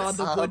my limits. god,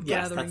 the wood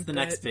Yes, gathering that's the bit.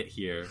 next bit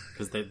here,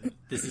 because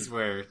this is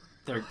where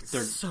they're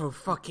So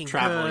fucking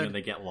traveling good. and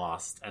they get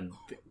lost, and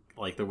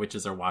like the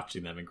witches are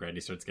watching them, and Granny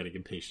starts getting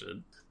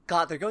impatient.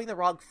 God, they're going the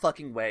wrong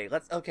fucking way.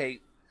 Okay,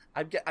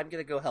 I'm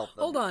gonna go help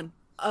them. Hold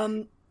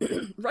on.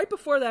 Right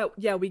before that,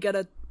 yeah, we get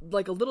a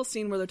little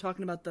scene where they're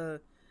talking about the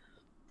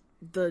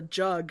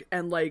jug,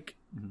 and like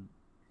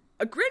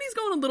Granny's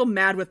going a little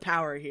mad with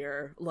power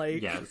here.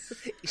 Like, Yes.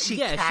 She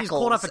Yeah, cackles, she's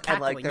caught up in and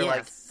like cackling, they're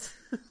yes.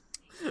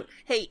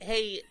 like,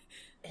 hey,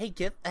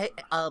 Gith,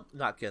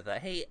 not Githa.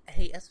 Hey,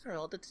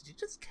 Esmeralda, did you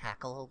just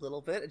cackle a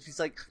little bit? And she's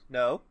like,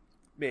 no,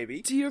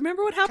 maybe. do you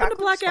remember what happened to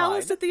Cackling's Black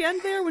Alice fine. at the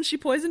end there when she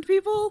poisoned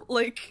people?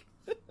 Like,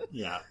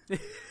 Yeah.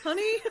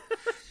 honey,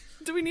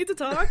 do we need to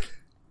talk?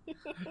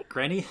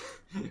 Granny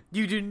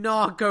You do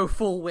not go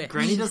full witch.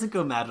 Granny doesn't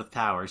go mad with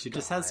power. She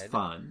just has God.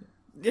 fun.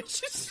 Yeah,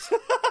 she's-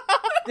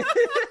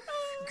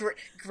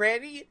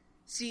 Granny.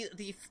 See,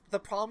 the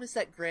problem is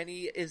that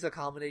Granny is a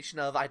combination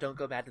of I don't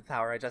go mad with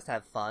power, I just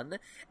have fun,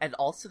 and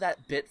also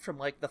that bit from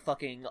like the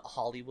fucking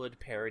Hollywood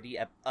parody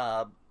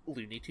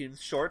Looney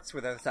Tunes shorts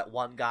where there's that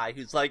one guy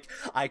who's like,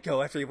 I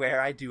go everywhere,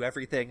 I do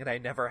everything, and I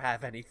never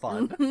have any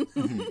fun.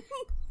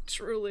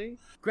 Truly.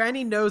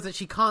 Granny knows that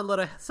she can't let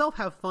herself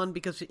have fun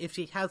because if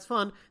she has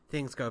fun,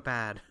 things go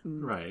bad.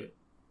 Right.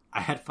 I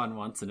had fun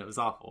once and it was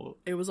awful.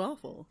 It was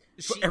awful.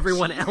 She,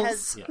 everyone she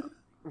else? has Yeah.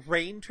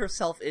 reined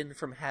herself in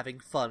from having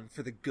fun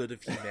for the good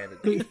of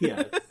humanity.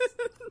 Yes.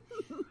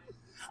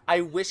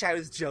 I wish I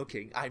was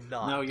joking. I'm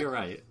not. No, you're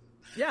right.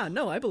 Yeah,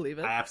 no, I believe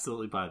it. I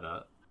absolutely buy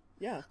that.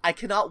 Yeah. I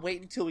cannot wait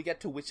until we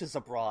get to Witches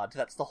Abroad.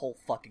 That's the whole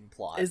fucking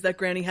plot. Is that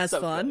Granny has So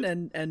fun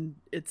good. and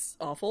it's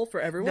awful for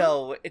everyone?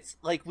 No, it's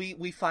like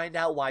we find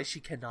out why she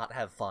cannot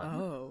have fun.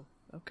 Oh,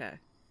 okay.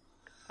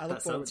 I look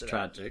That forward sounds to that.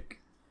 tragic.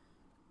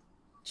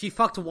 She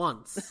fucked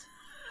once.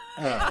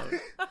 No,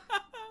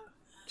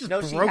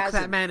 she Broke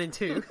hasn't. that man in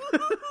two.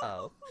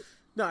 Oh.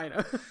 No, I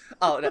know.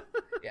 Oh, no.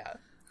 Yeah.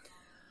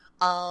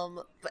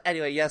 But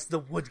anyway, yes, the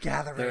wood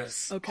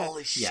gatherers. Okay.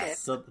 Holy shit. Yes,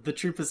 so the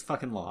troop is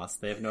fucking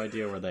lost. They have no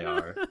idea where they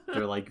are.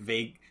 They're like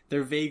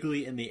they're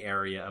vaguely in the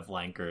area of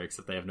Lanker,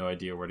 except they have no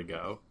idea where to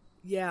go.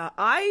 Yeah,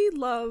 I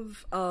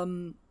love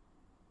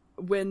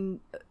when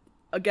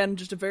again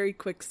just a very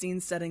quick scene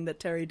setting that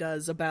Terry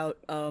does about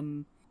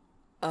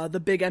the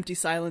big empty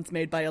silence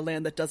made by a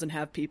land that doesn't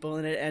have people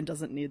in it and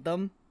doesn't need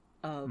them.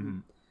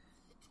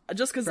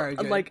 Just because, Very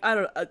good. like, I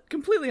don't,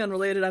 completely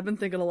unrelated. I've been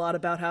thinking a lot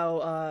about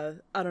how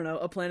I don't know,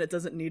 a planet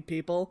doesn't need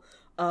people.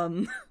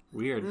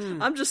 Weird.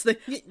 I'm just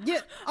thinking.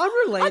 Yeah,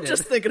 unrelated. I'm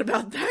just thinking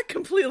about that,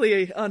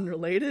 completely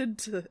unrelated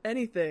to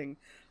anything.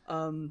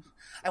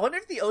 I wonder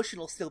if the ocean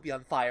will still be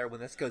on fire when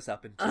this goes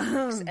up in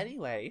 2 weeks.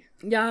 Anyway.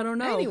 Yeah, I don't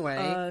know.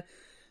 Anyway.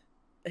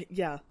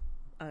 Yeah.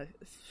 I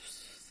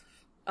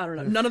don't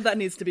know. None of that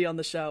needs to be on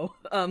the show.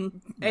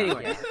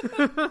 Anyway,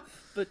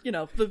 But, you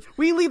know,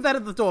 we leave that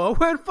at the door.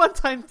 We're in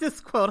Funtime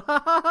Discworld.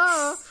 Ha ha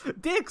ha.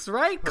 Dicks,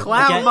 right?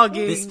 Clown Again,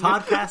 mugging. this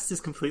podcast is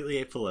completely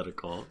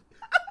apolitical.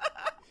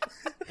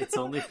 It's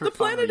only for the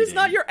fun planet is reading.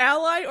 not your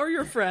ally or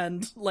your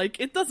friend. Like,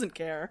 it doesn't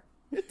care.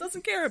 It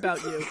doesn't care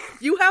about you.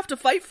 You have to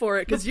fight for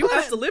it because you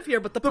have to live here,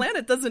 but the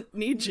planet doesn't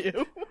need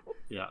you.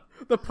 Yeah.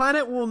 The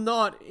planet will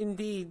not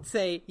indeed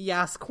say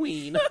yes,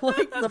 queen.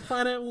 Like the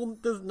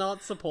planet does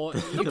not support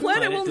you. The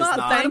planet will not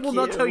does thank Planet will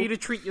not you. tell you to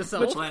treat The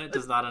yourself. planet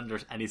does not, under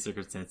any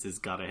circumstances,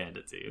 gotta hand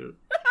it to you.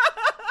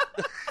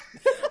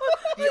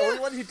 The only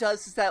one who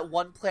does is that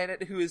one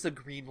planet who is a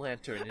Green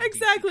Lantern. in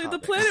Exactly, DC the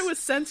Comics. planet with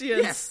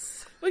sentience.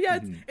 Yes. But yeah,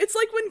 it's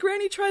like when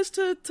Granny tries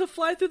to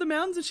fly through the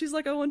mountains and she's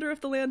like, I wonder if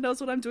the land knows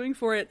what I'm doing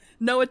for it.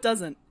 No, it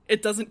doesn't.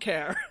 It doesn't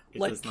care. It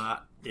like, does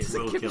not. It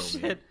will Give a kill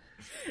me. shit.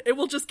 it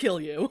will just kill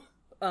you.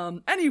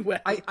 Anyway.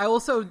 I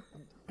also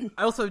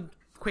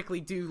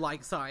quickly do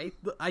like, sorry,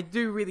 I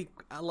do really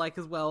like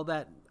as well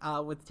that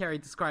with Terry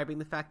describing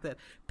the fact that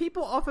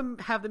people often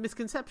have the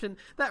misconception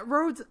that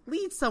roads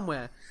lead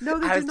somewhere. No,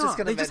 they I do was not. just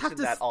going They to just have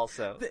mention to. that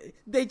also.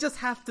 They just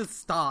have to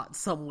start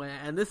somewhere,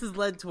 and this has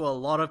led to a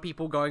lot of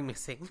people going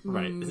missing.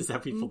 Right, this is how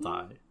people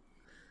die.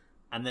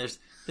 And there's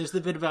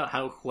the bit about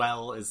how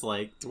Huel is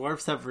like,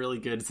 dwarves have really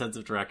good sense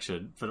of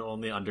direction, but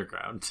only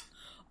underground.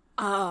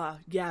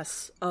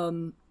 Yes.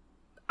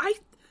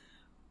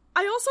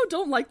 I also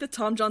don't like that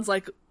Tom John's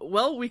like,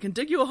 well, we can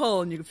dig you a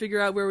hole and you can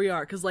figure out where we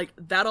are. Because, like,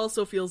 that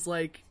also feels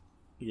like,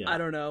 Yeah. I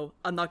don't know,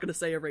 I'm not going to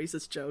say a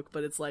racist joke,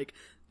 but it's like,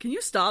 can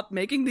you stop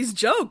making these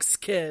jokes,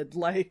 kid?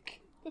 Like,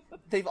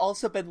 they've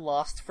also been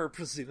lost for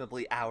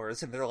presumably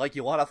hours, and they're like,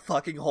 "You want a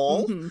fucking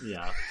hole?"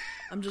 Yeah.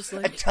 I'm just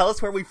And like, tell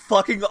us where we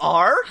fucking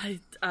are?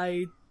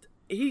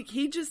 he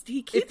keeps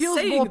It feels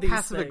saying more these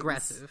passive things.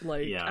 aggressive.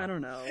 Like, Yeah. I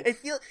don't know. It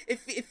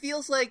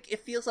feels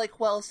like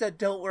Wells said,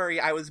 "Don't worry,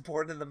 I was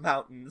born in the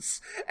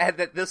mountains." And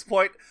at this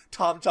point,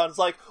 Tom John's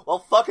like, "Well,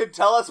 fucking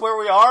tell us where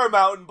we are,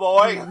 mountain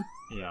boy."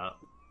 Yeah.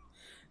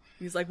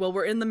 He's like, well,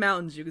 we're in the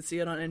mountains. You can see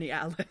it on any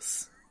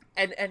atlas.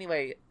 And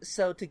anyway,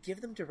 so to give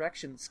them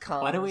directions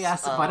comes... Why don't we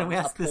ask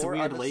a this poor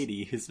weird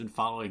lady who's been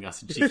following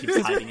us and she keeps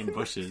hiding in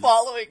bushes?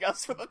 following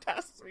us for the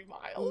past 3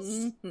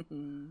 miles.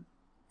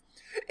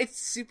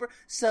 It's super...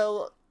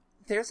 So,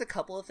 there's a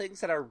couple of things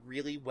that are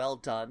really well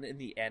done in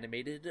the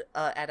animated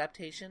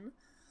adaptation.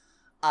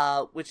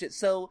 Which is...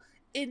 So,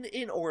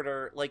 in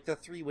order, like, the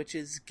 3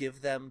 witches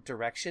give them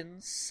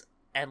directions...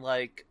 And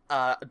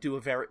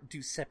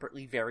do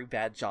separately very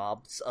bad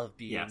jobs of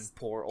being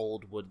poor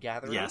old wood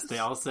gatherers. Yes, they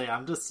all say,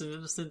 "I'm just an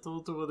innocent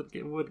old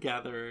wood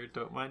gatherer.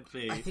 Don't mind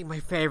me." I think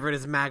my favorite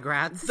is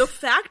Magrats. The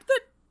fact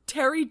that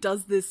Terry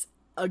does this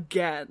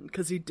again,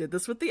 because he did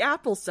this with the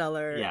apple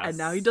seller, and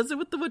now he does it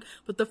with the wood,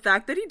 but the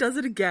fact that he does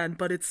it again,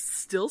 but it's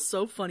still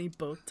so funny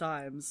both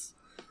times,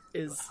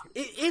 is...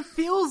 It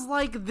feels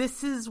like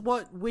this is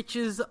what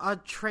witches are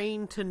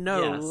trained to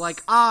know. Yes.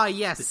 Like,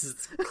 yes. This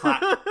is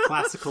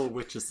classical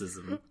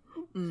witchicism.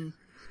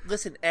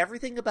 Listen,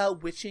 everything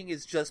about witching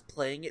is just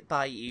playing it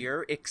by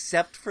ear,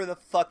 except for the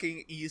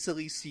fucking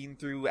easily seen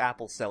through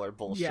apple seller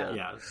bullshit.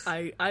 Yeah, Yes.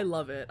 I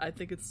love it. I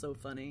think it's so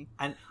funny.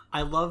 And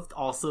I loved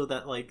also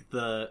that, like,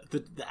 the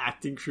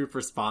acting troupe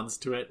responds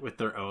to it with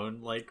their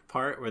own, like,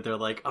 part, where they're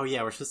like, "Oh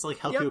yeah, we're supposed to, like,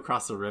 help you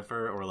across the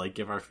river, or, like,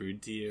 give our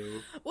food to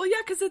you." Well, yeah,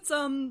 because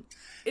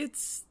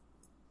it's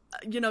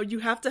you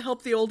have to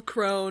help the old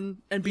crone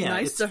and be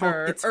nice to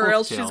her, or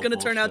else she's going to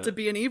turn out to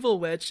be an evil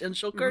witch and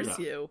she'll curse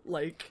you.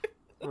 Like,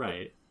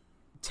 right.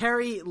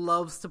 Terry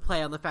loves to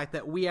play on the fact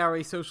that we are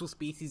a social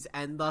species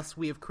and thus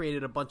we have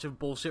created a bunch of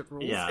bullshit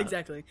rules. Yeah.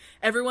 Exactly.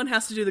 Everyone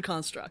has to do the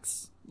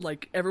constructs.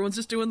 Like, everyone's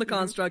just doing the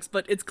constructs,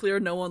 but it's clear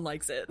no one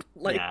likes it.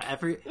 Like, yeah,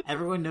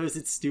 everyone knows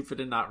it's stupid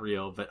and not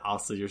real, but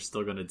also you're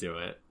still gonna do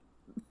it.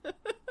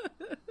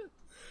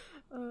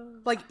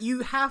 Like, you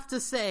have to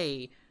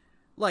say,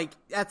 like,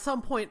 at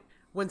some point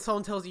when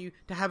someone tells you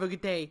to have a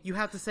good day, you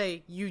have to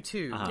say, "You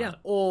too." Uh-huh. Yeah.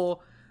 Or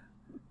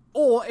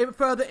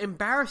further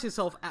embarrass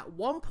yourself at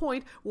one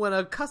point when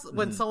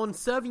when someone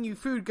serving you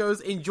food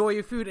goes, "Enjoy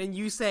your food," and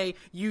you say,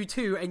 "You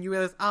too," and you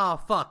realize,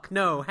 fuck,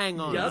 no,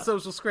 hang on, the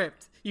social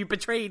script. You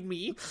betrayed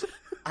me.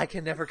 I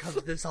can never come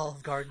to this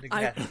Olive Garden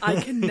again. I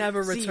can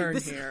never return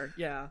this- here.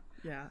 Yeah.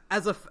 Yeah.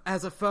 As a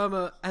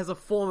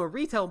former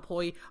retail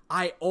employee,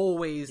 I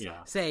always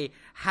say,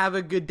 "Have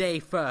a good day"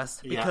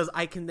 first, because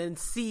I can then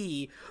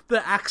see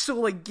the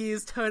actual, like,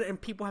 gears turn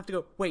and people have to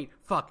go, "Wait,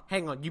 fuck,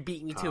 hang on, you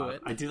beat me to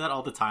it." I do that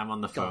all the time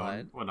on the phone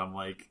God. when I'm,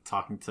 like,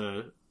 talking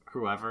to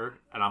whoever,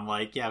 and I'm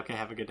like, "Yeah, okay,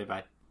 have a good day,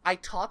 bye." I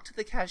talk to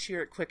the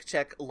cashier at Quick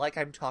Check like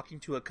I'm talking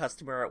to a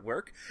customer at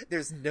work.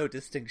 There's no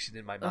distinction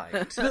in my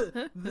mind.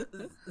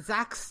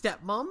 Zach's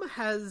stepmom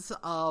has,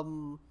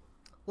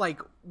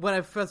 like, when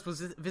I first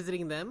was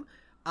visiting them,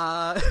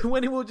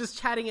 when we were just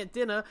chatting at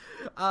dinner,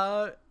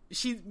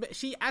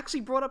 she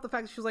actually brought up the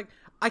fact that she was like,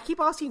 "I keep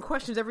asking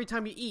questions every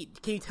time you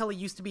eat. Can you tell I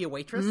used to be a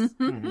waitress?"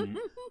 Mm-hmm.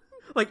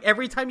 Like,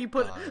 every time you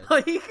put,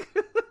 like,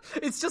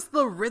 it's just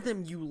the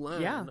rhythm you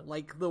learn. Yeah.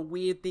 Like, the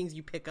weird things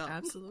you pick up.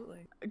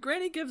 Absolutely.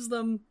 Granny gives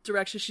them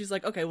directions. She's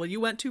like, "Okay, well, you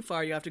went too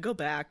far. You have to go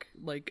back,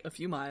 like, a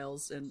few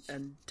miles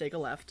and take a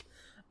left."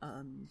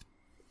 And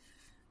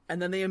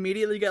then they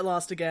immediately get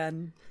lost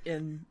again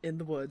in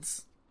the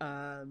woods.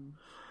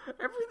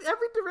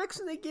 Every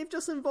direction they give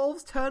just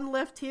involves turn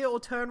left here or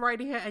turn right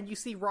here, and you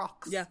see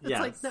rocks. Yeah. It's Yes.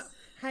 like, no,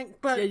 hang,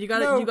 but Yeah, you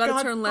gotta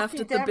God turn left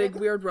fucking at the damn big it.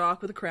 weird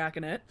rock with a crack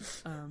in it.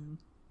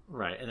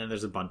 Right, and then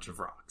there's a bunch of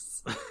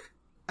rocks.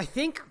 I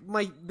think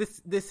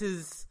this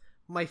is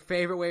my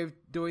favorite way of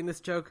doing this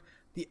joke.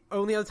 The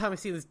only other time I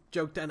see this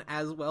joke done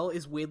as well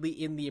is weirdly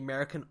in The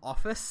American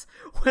Office,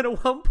 when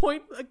at one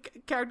point a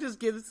character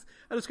gives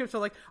a description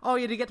like, "Oh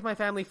yeah, to get to my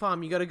family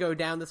farm, you gotta go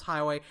down this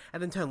highway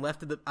and then turn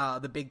left at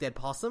the big dead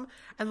possum."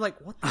 And like,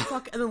 what the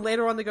fuck? And then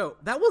later on they go,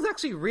 "That was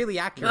actually really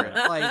accurate."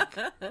 Like,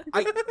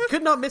 I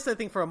could not miss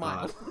anything for a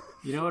mile.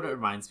 You know what it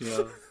reminds me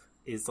of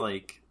is,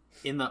 like,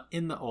 in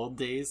the old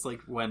days,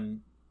 like,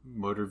 when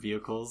motor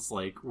vehicles,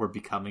 like, were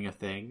becoming a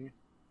thing,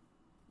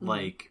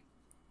 like,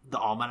 the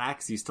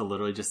almanacs used to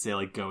literally just say,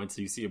 like, "Go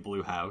until you see a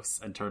blue house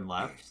and turn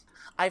left."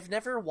 I've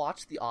never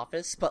watched The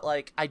Office, but,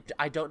 like,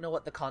 I don't know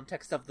what the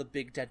context of the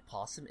big dead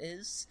possum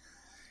is.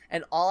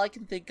 And all I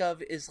can think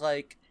of is,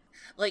 like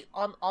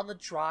on the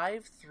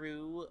drive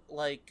through,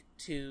 like,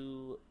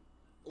 to,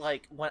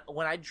 like,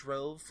 when I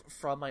drove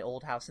from my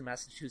old house in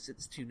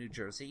Massachusetts to New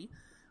Jersey,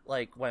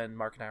 like, when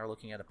Mark and I were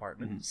looking at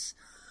apartments,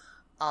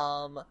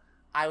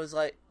 I was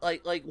like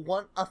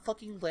a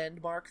fucking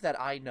landmark that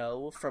I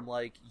know from,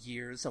 like,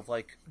 years of,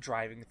 like,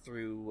 driving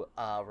through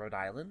Rhode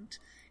Island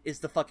is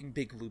the fucking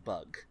big blue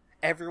bug.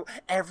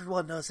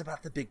 Everyone knows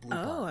about the big blue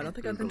bug. Oh, I don't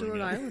think I've been to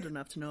Rhode Island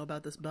enough to know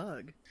about this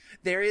bug.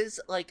 There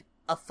is, like,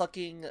 a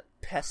fucking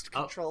pest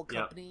control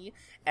yep. company,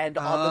 and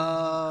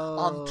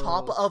on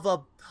top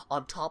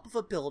of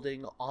a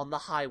building on the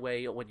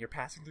highway when you're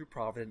passing through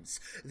Providence,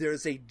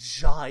 there's a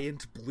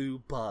giant blue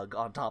bug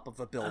on top of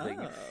a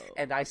building,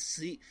 and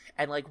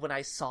when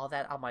I saw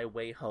that on my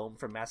way home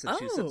from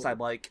Massachusetts, I'm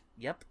like,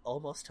 yep,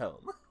 almost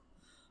home.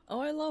 Oh,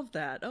 I love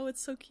that. Oh,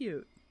 it's so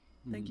cute.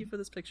 Thank you for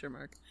this picture,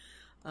 Mark.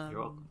 You're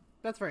welcome.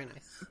 That's very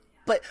nice.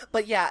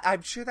 But yeah,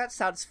 I'm sure that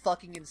sounds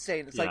fucking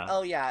insane. It's like,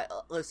 oh yeah,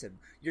 listen,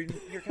 you're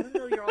gonna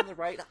know you're on the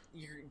right.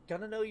 You're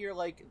gonna know you're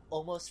like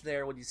almost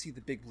there when you see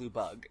the big blue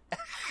bug.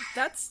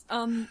 That's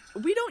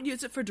we don't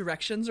use it for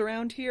directions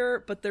around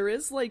here, but there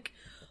is like,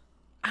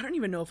 I don't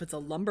even know if it's a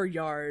lumber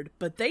yard,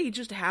 but they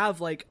just have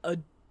like a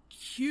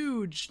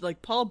huge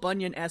like Paul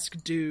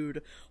Bunyan-esque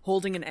dude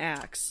holding an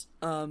axe.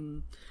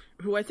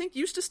 Who I think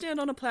used to stand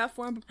on a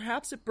platform, but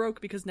perhaps it broke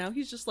because now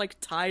he's just like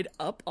tied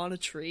up on a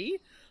tree.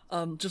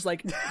 Just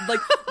like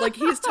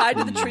he's tied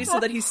to the tree so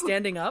that he's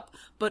standing up,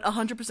 but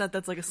 100%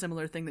 that's like a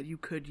similar thing that you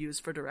could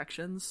use for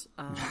directions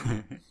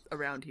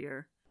around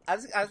here. I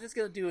was just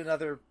gonna do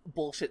another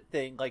bullshit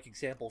thing, like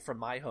example from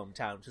my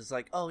hometown, which is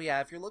like, oh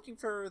yeah, if you're looking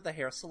for the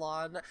hair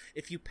salon,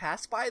 if you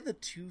pass by the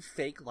 2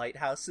 fake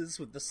lighthouses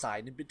with the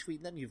sign in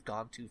between them, you've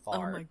gone too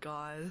far. Oh my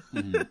god.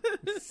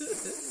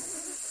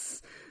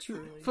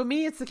 Truly. For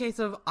me, it's the case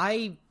of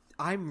I'm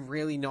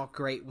really not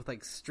great with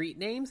like street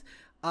names.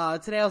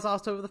 Today I was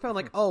asked over the phone,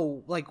 like,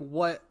 oh, like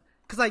what?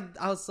 Because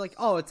I was like,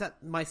 oh, it's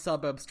at my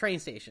suburb's train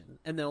station,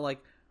 and they're like,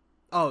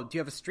 oh, do you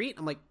have a street?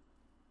 I'm like,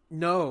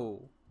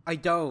 no, I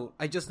don't.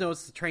 I just know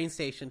it's the train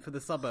station for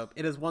the suburb.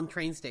 It is one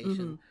train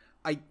station.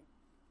 I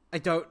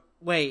don't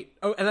wait.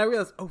 Oh, and I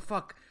realized, oh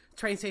fuck,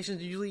 train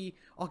stations usually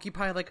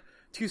occupy like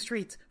 2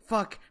 streets.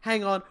 Fuck,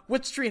 hang on,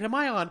 which street am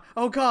I on?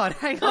 Oh god,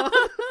 hang on.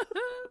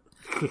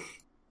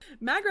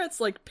 Magrat's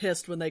like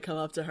pissed when they come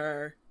up to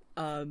her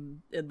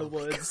in the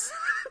woods.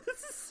 This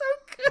is so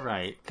good.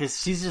 Right, because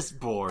she's just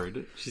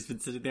bored. She's been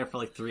sitting there for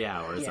like 3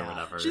 hours or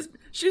whatever. She's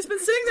been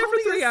sitting there for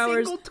 3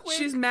 hours.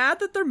 She's mad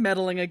that they're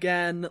meddling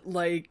again.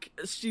 Like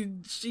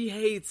she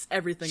hates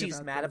everything.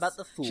 She's mad about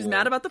the fool. She's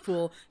mad about the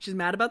fool. She's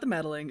mad about the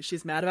meddling.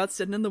 She's mad about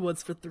sitting in the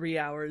woods for 3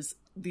 hours.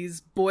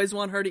 These boys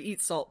want her to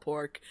eat salt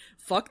pork.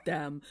 Fuck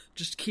them.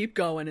 Just keep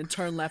going and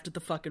turn left at the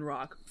fucking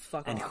rock.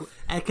 Fuck off.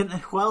 And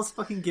Huel's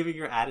fucking giving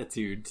her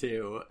attitude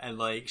too, and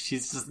like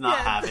she's just not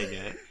having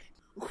it.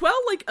 Huel,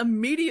 like,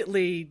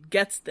 immediately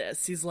gets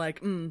this. He's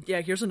like,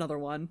 yeah, here's another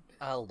one.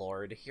 Oh,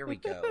 Lord, here we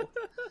go.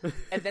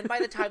 And then by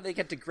the time they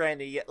get to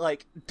Granny,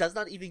 like, does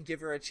not even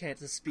give her a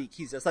chance to speak.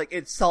 He's just like,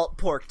 it's salt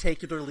pork,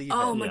 take it or leave it.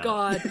 Oh my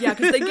god. Yeah,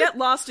 because they get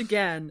lost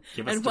again.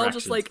 Give us and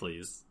directions,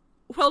 please.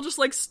 Huel just,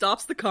 like,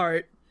 stops the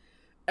cart.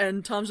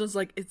 And Tom's just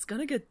like, it's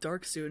gonna get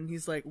dark soon.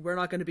 He's like, we're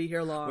not gonna be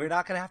here long. We're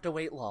not gonna have to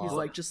wait long. He's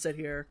like, just sit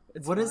here.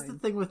 It's What fine. is the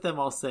thing with them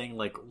all saying,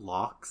 like,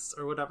 locks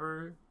or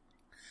whatever?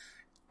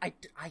 I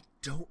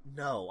don't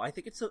know. I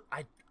think it's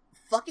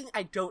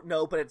I don't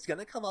know, but it's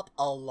gonna come up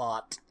a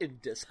lot in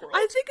Discord.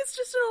 I think it's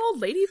just an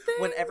old lady thing.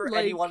 Whenever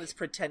anyone is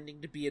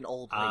pretending to be an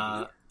old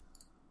lady.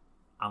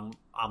 I'm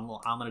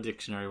on a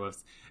dictionary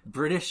with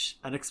British,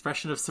 an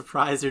expression of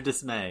surprise or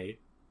dismay.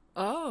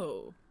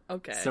 Oh,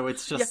 okay. So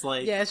it's just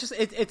like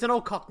it's an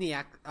old Cockney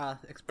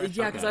expression.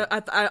 Yeah, because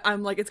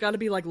I'm like, it's got to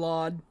be like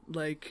laud,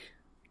 like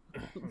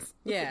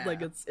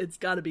like it's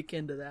got to be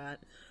kin to that.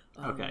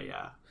 Okay,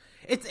 yeah.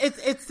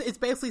 It's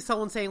basically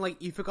someone saying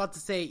like, you forgot to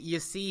say you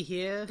see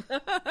here.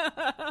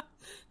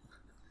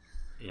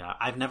 Yeah,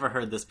 I've never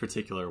heard this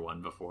particular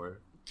one before.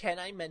 Can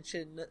I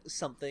mention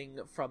something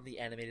from the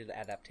animated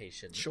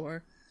adaptation?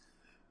 Sure.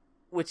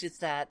 Which is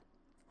that,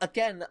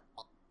 again,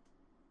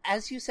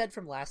 as you said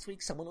from last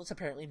week, someone was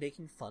apparently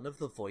making fun of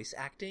the voice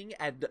acting,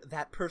 and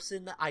that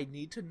person, I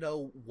need to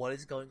know what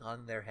is going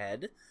on in their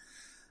head,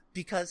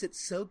 because it's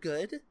so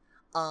good.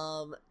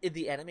 In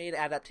the animated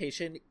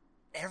adaptation,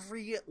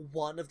 every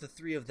one of the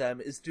 3 of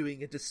them is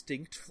doing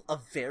a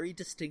very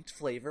distinct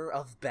flavor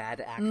of bad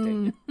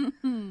acting.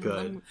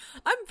 Good.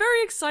 I'm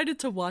very excited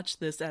to watch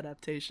this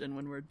adaptation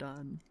when we're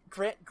done.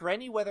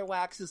 Granny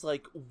Weatherwax is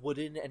like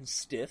wooden and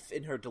stiff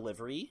in her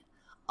delivery.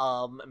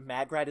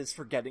 Magrat is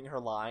forgetting her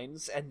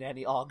lines, and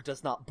Nanny Og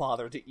does not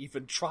bother to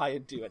even try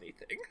and do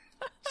anything.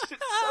 It's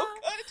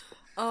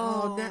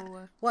so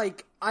good.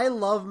 Like, I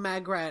love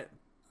Magrat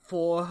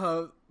for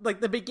her, like,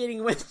 the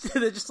beginning when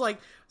they're just like,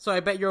 so I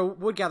bet you're a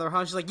wood gatherer,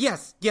 huh? She's like,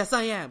 yes,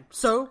 I am.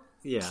 So?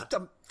 Yeah.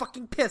 I'm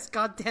fucking pissed,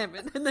 god damn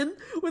it. And then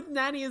with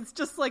Nanny, it's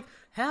just like,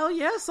 hell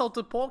yeah,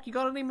 salted pork, you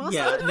got any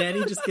mustard? Yeah,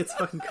 Nanny just gets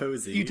fucking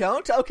cozy. You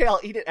don't? Okay, I'll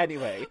eat it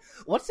anyway.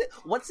 What's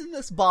in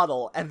this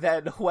bottle? And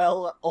then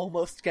Huel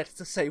almost gets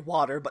to say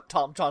water, but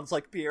Tom John's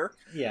like beer.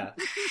 Yeah.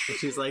 And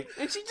she's like,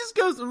 and she just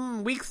goes,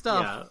 weak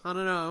stuff. Yeah. I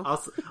don't know.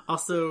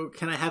 Also,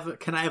 can I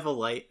have a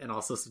light and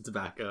also some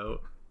tobacco?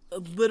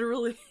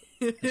 Literally.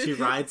 And she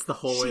rides the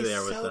whole way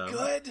there with them.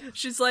 Good.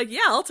 She's like,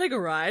 yeah, I'll take a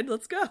ride.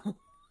 Let's go.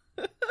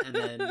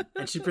 And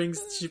she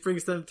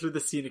brings them through the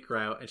scenic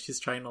route, and she's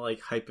trying to like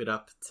hype it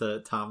up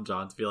to Tom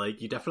John to be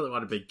like, you definitely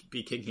want to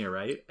be king here,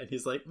 right? And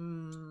he's like,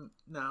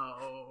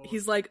 no.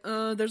 He's like,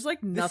 there's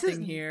like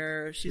nothing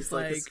here. She's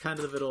like, it's kind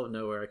of the middle of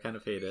nowhere. I kind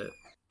of hate it.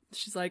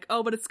 She's like,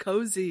 oh, but it's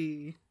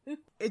cozy.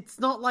 It's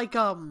not like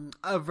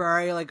a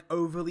very like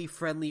overly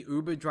friendly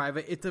Uber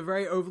driver. It's a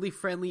very overly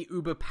friendly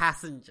Uber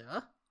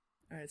passenger.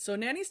 All right, so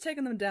Nanny's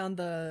taking them down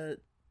the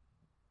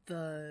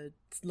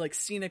like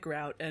scenic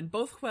route, and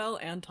both Huel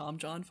and Tom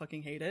John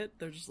fucking hate it.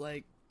 They're just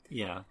like,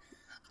 yeah.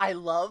 I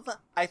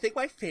think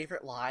my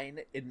favorite line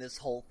in this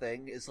whole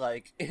thing is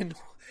like, in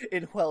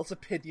Huel's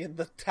opinion,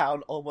 the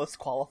town almost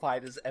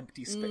qualified as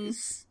empty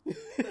space.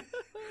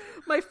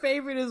 My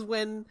favorite is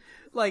when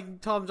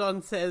like Tom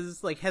John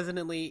says like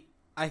hesitantly,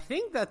 I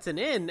think that's an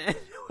inn, and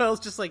Huel's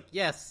just like,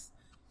 yes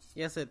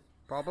it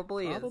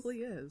probably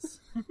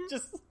is.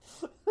 Just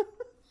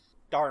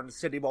Darn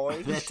city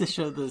boy. They have to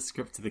show the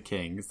script to the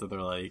king, so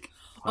they're like,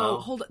 well... Oh,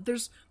 hold on.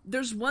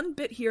 There's one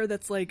bit here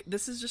that's like,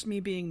 this is just me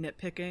being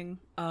nitpicking,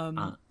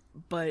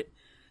 but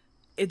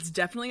it's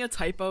definitely a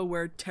typo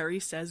where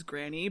Terry says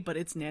Granny, but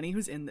it's Nanny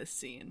who's in this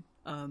scene.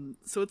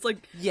 So it's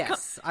like...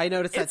 Yes, I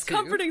noticed that too. It's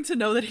comforting to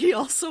know that he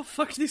also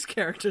fucked these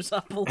characters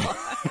up a lot.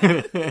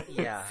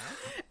 Yeah.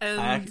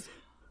 And...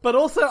 But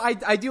also,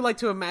 I do like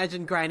to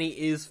imagine Granny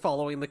is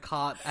following the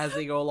cart as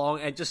they go along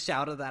and just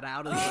shouted that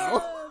out as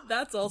well.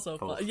 That's also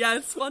fun. Yeah,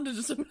 it's fun to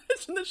just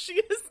imagine that she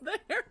is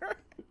there.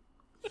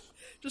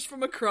 Just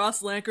from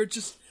across Lancre,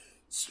 just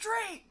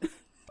straight.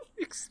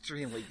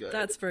 Extremely good.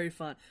 That's very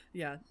fun.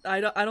 Yeah,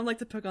 I don't like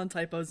to pick on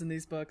typos in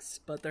these books,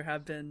 but there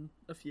have been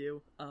a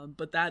few.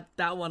 But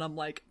that one, I'm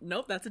like,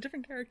 nope, that's a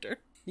different character.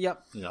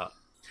 Yep. Yeah.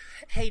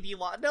 Hey, do you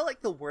want to know,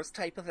 like, the worst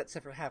typo that's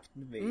ever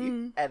happened to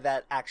me? And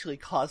that actually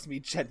caused me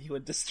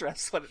genuine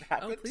distress when it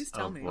happened? Oh, please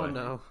tell me. Boy. Oh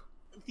no.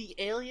 The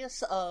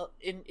alias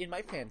in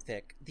my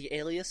fanfic, the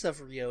alias of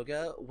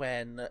Ryoga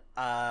when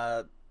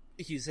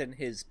he's in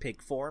his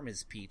pig form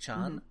is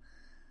Pichon.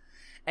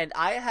 And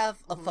I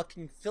have a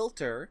fucking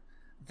filter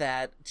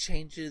that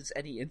changes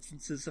any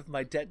instances of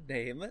my dead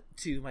name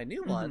to my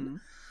new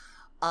one.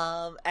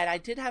 And I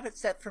did have it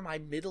set for my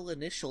middle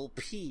initial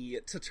P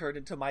to turn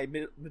into my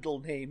middle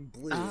name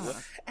Blue.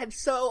 And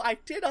so I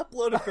did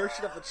upload a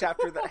version of the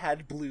chapter that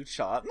had Blue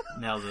Chan.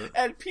 Nailed it.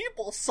 And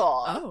people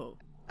saw. Oh.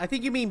 I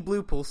think you mean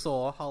Blue Pool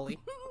Saw, Holly.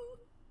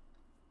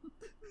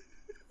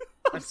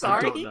 I'm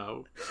sorry. I don't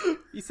know.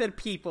 You said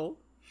people.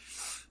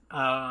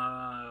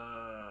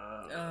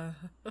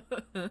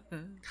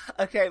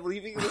 Okay, I'm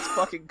leaving this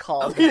fucking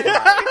call.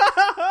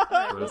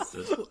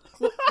 Roasted.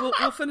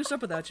 We'll finish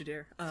up without you,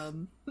 dear. I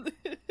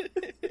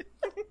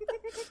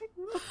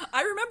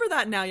remember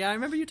that now. Yeah, I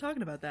remember you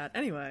talking about that.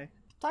 Anyway.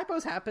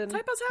 Typos happen.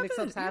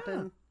 Mix-ups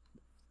happen.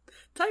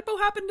 Typo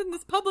happened in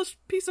this published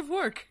piece of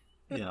work.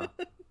 Yeah.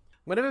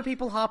 Whenever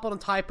people hop on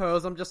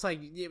typos, I'm just like,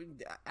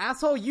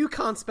 asshole, you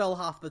can't spell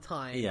half the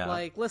time. Yeah.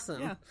 Like,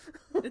 listen. Yeah.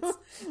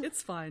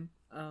 It's fine.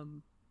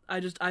 I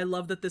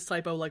love that this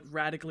typo like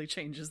radically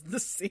changes the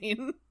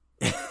scene.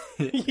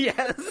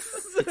 Yes.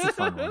 It's a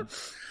fun one.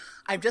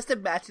 I'm just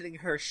imagining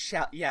her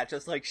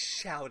just like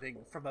shouting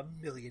from a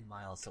million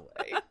miles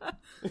away.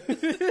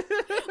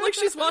 Like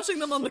she's watching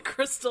them on the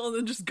crystal and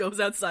then just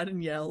goes outside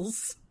and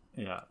yells.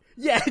 Yeah.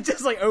 Yeah, it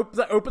just like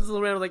opens the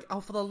window like,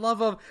 oh, for the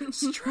love of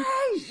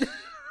straight!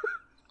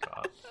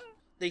 God.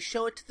 They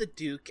show it to the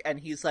Duke, and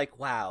he's like,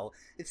 wow,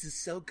 this is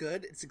so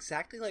good. It's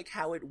exactly like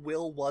how it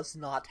was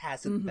not,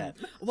 hasn't been.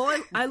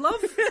 Well, I love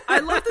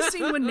the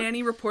scene when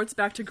Nanny reports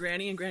back to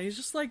Granny, and Granny's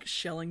just like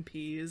shelling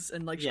peas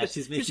and like Yeah,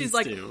 she's making she's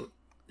stew.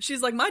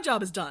 She's like, my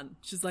job is done.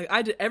 She's like,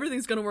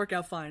 everything's gonna work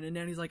out fine. And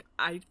Nanny's like,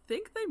 I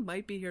think they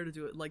might be here to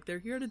do it. Like, they're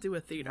here to do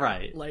a theater.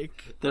 Right.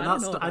 Like, They're I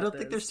not. I don't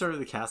think they're this. starting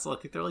the castle. I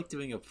think they're like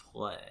doing a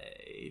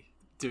play,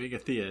 doing a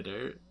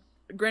theater.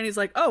 Granny's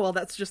like, oh well,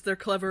 that's just their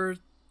clever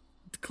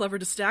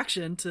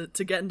distraction to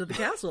get into the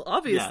castle.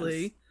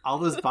 Obviously, Yes. All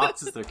those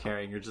boxes they're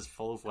carrying are just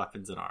full of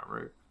weapons and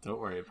armor. Don't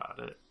worry about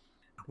it.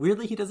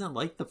 Weirdly, he doesn't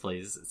like the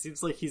plays. It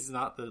seems like he's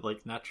not the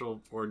like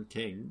natural born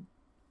king.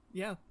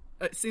 yeah.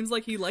 It seems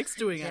like he likes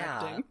doing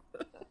acting.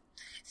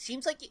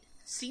 Seems like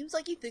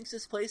he thinks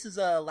this place is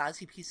a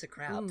lousy piece of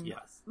crap.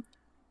 Yes.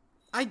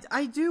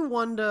 I do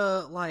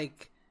wonder,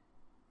 like,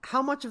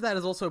 how much of that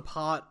is also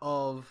part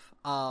of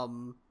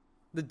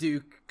the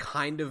Duke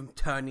kind of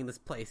turning this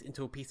place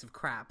into a piece of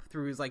crap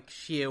through his like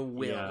sheer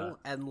will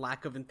and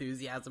lack of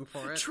enthusiasm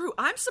for it. True.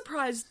 I'm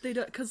surprised they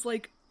don't, because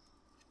like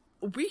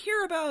we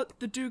hear about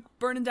the Duke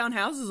burning down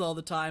houses all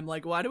the time.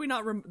 Like, why do we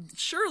not?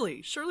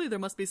 Surely there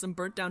must be some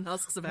burnt down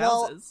husks of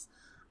houses.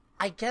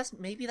 I guess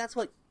maybe that's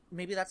what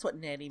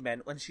Nanny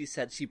meant when she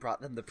said she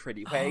brought them the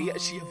pretty way.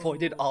 She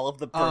avoided all of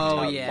the burnt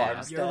out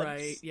farmsteads. You're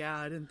right. Yeah,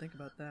 I didn't think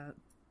about that.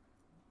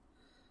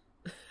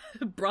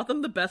 Brought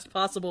them the best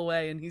possible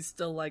way, and he's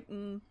still like,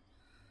 We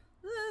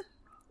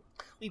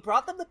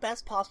brought them the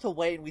best possible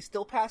way, and we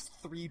still passed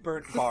 3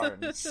 burnt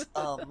barns.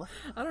 I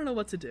don't know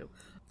what to do.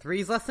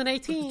 3's less than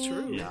 18.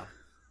 True. Yeah.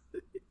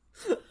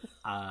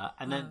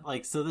 And then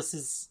like, so this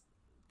is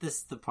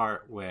the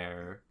part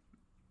where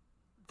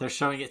They're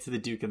showing it to the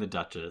Duke and the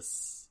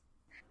Duchess.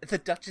 The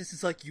Duchess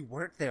is like, you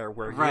weren't there,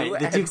 were you? Right.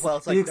 The And Duke's,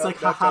 Wells the Duke's no,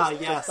 like, no, haha,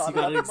 just yes, on you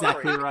got it the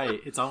exactly memory. right.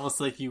 It's almost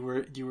like you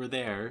were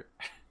there.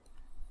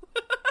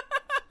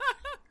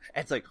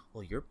 And it's like,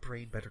 well, your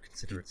brain better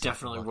consider it.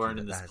 Definitely lucky weren't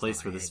that in this that is place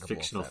not where a this hangable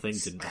fictional thing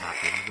offense. didn't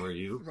happen, were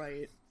you?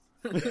 Right.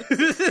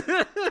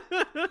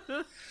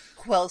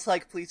 Wells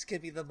like, please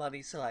give me the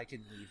money so I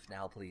can leave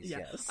now, please. Yeah.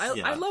 Yes.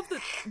 I love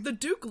that the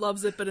Duke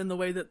loves it, but in the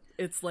way that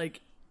it's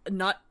like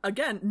not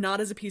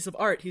as a piece of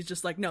art. He's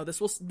just like, no,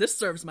 this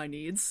serves my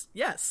needs.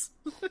 Yes.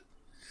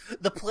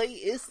 The play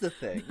is the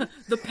thing.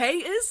 The pay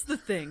is the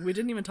thing. We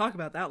didn't even talk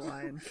about that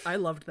line. I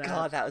loved that.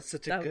 God, that was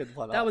such a good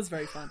one. That was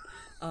very fun.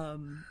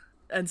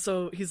 And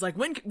so he's like,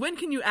 when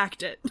can you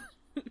act it?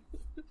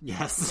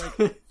 Yes.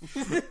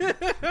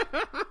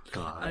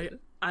 God.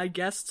 I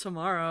guess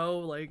tomorrow.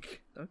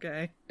 Like,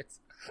 okay. It's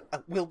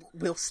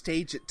we'll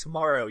stage it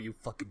tomorrow. You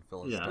fucking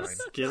Philistine.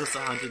 Yes. Give us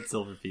 100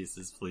 silver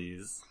pieces,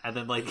 please. And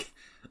then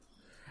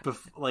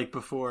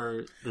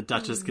before the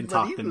Duchess can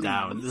talk them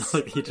down,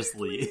 like he just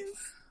leaves.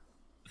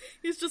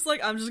 He's just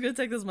like, I'm just gonna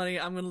take this money.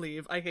 I'm gonna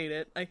leave. I hate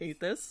it. I hate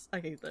this. I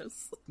hate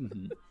this.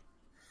 Mm-hmm.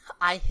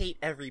 I hate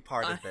every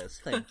part of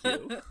this. Thank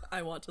you.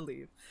 I want to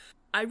leave.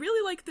 I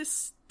really like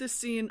this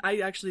scene.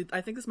 I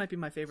think this might be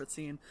my favorite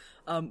scene.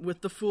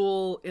 With the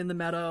fool in the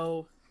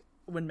meadow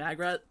when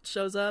Magrat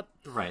shows up.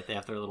 Right, they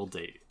have their little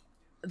date.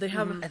 They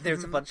have And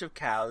there's a bunch of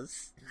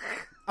cows.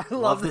 I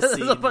love the this. scene,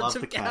 There's a bunch love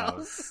of the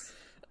cows.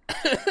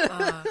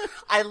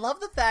 I love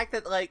the fact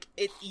that, like,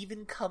 it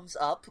even comes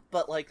up,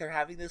 but, like, they're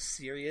having this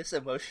serious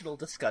emotional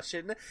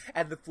discussion,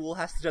 and the fool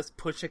has to just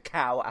push a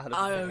cow out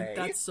of the way.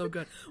 That's so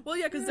good. Well,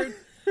 yeah, because they're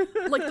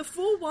like the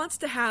fool wants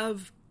to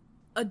have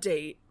a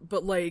date,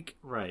 but like,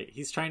 Right,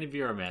 he's trying to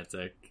be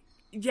romantic.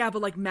 yeah,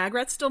 but like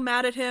Magrat's still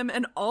mad at him,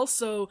 and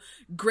also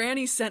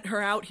Granny sent her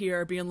out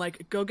here, being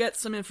like, "Go get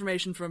some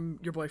information from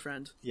your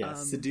boyfriend." Yeah,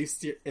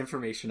 seduce your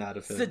information out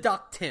of him.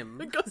 Seduct him.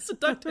 Go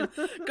seduct him.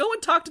 Go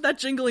and talk to that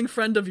jingling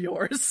friend of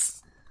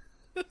yours.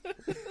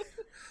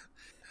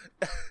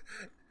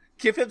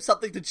 Give him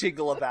something to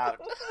jingle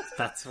about.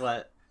 That's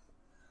what...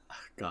 Oh,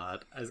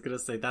 God, I was gonna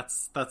say,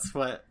 that's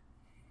what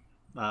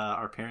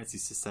our parents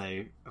used to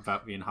say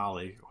about me and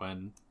Holly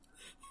when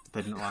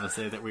they didn't want to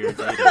say that we were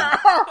dating.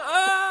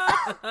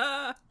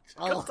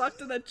 Go talk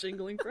to that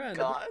jingling friend.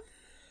 God.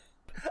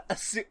 A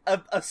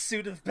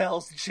suit of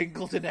bells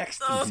jingled in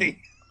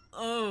ecstasy.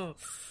 Oh,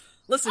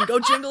 listen, go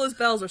jingle his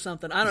bells or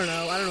something. I don't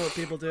know what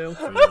people do.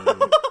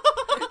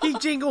 He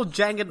jingled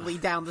jangledly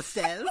down the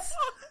stairs.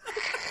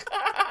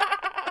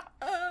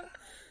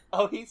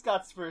 Oh, he's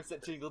got spurs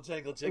that jingle,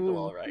 jangle, jingle,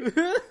 all right.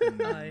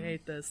 I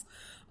hate this.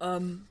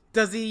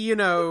 Does he,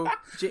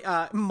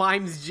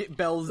 mimes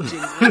bells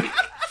jingling?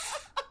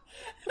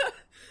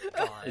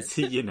 Is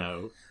he,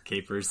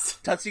 capers?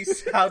 Does he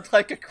sound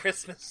like a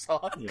Christmas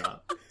song? Yeah.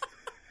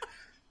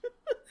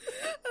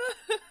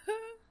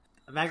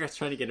 Magrat's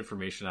trying to get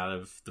information out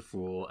of the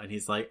fool, and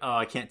he's like, "Oh,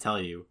 I can't tell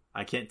you.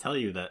 I can't tell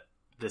you that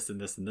this and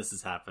this and this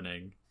is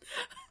happening,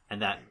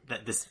 and that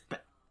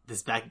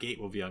this back gate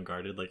will be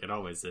unguarded like it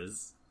always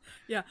is."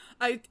 Yeah,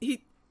 I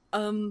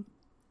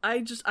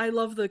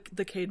love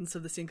the cadence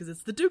of the scene, because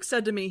it's the Duke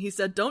said to me, he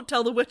said, "Don't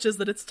tell the witches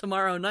that it's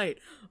tomorrow night."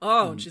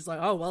 Oh, and she's like,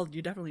 "Oh, well,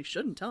 you definitely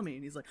shouldn't tell me."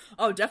 And he's like,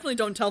 "Oh, definitely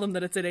don't tell them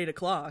that it's at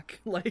 8:00.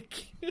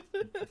 Like,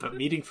 But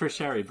meeting for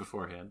Sherry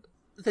beforehand.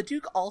 The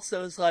Duke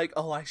also is like,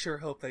 oh, I sure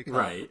hope they come.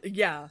 Right.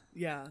 yeah.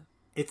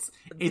 It's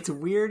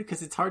weird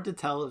because it's hard to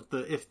tell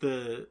if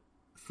the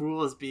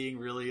fool is being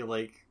really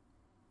like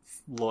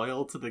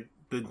loyal to the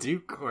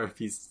Duke or if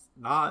he's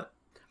not.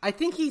 I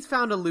think he's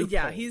found a loophole.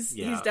 Yeah, he's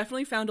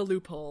definitely found a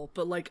loophole,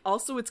 but like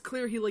also it's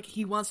clear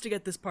he wants to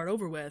get this part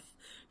over with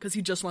because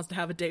he just wants to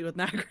have a date with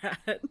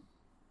Magrat.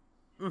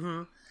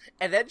 Mm-hmm.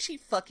 And then she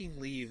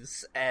fucking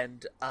leaves,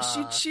 and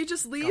she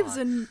just leaves,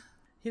 and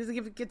he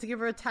doesn't get to give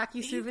her a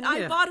tacky souvenir.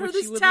 I bought her which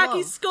this she would tacky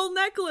love. skull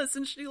necklace,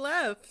 and she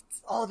left.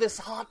 oh, this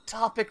hot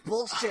topic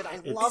bullshit. I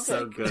love It's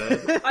so it.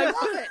 good. I love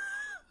it.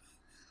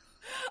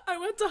 I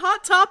went to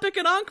Hot Topic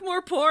and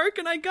Ankh-Morpork,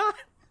 and I got.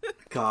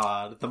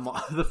 God,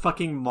 the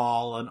fucking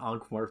mall on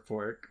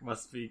Ankh-Morpork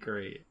must be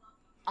great.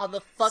 On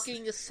the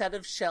fucking set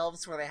of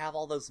shelves where they have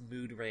all those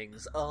mood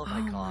rings. Oh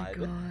my god.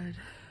 My God.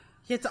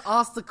 He had to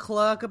ask the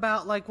clerk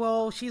about, like,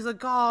 well, she's a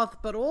goth,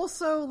 but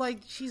also, like,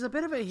 she's a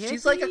bit of a hippie.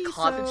 She's like a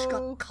cottage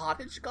so,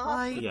 cottage goth.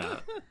 like, Yeah.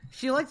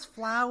 she likes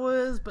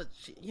flowers, but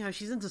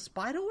she's into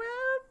spiderwebs.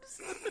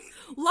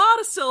 Lot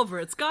of silver.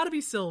 It's got to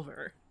be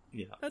silver.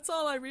 Yeah. That's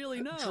all I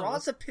really know.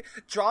 Draws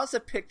a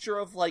picture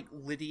of like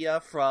Lydia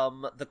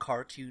from the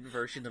cartoon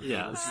version of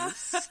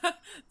Yes. Beetlejuice.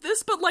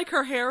 This, but like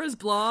her hair is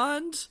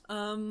blonde.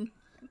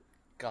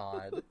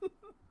 God.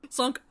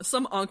 Some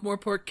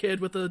Ankh-Morpork kid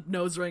with a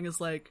nose ring is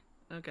like,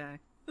 okay.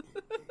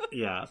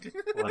 Yeah.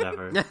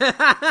 Whatever.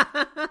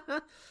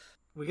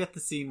 We get the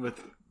scene with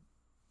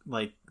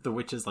like the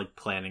witches like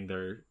planning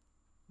their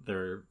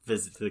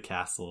visit to the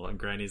castle, and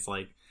Granny's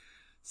like,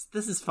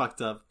 "This is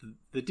fucked up.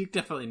 The Duke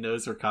definitely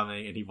knows we're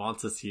coming, and he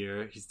wants us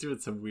here. He's doing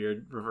some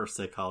weird reverse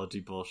psychology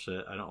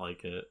bullshit. I don't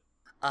like it."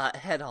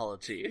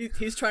 Headology.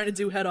 He's trying to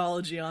do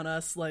headology on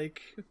us,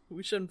 like,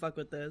 we shouldn't fuck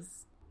with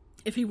this.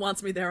 If he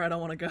wants me there, I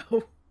don't want to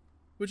go.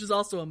 Which is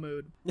also a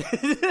mood.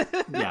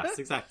 Yes,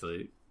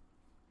 exactly.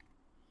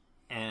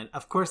 And,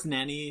 of course,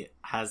 Nanny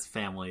has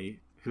family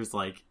who's,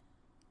 like,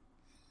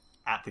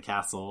 at the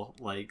castle,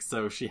 like,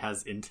 so she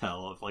has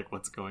intel of, like,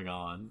 what's going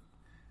on.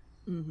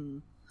 Mm-hmm.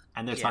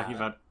 And they're talking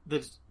about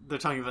they're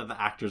talking about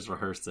the actors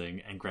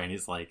rehearsing, and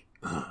Granny's like,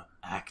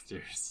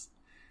 actors.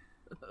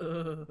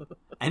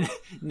 And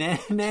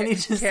Nanny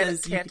just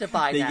says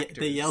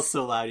they yell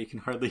so loud you can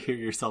hardly hear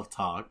yourself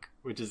talk,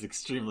 which is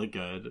extremely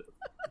good.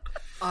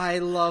 I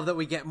love that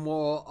we get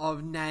more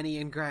of Nanny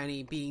and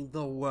Granny being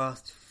the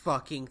worst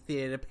fucking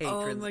theater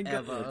patrons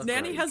ever. It's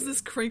Nanny has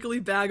this crinkly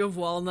bag of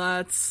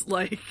walnuts,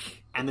 like...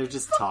 And they're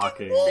just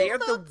talking. They are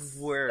the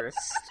worst.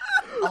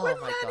 Oh my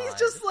god. Nanny's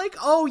just like,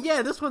 oh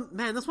yeah, this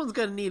one's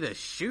gonna need a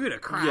shoe to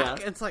crack.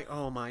 Yeah. It's like,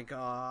 oh my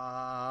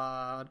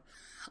god.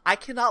 I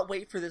cannot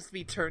wait for this to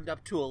be turned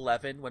up to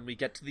 11 when we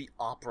get to the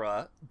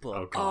opera book.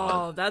 Oh god.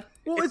 Oh, that...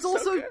 Well, it's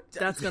also... good.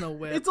 That's gonna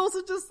whip. It's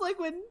also just like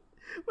when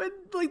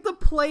like the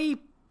play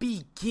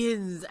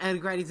begins and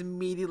Granny's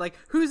immediately like,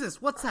 who's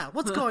this? What's that?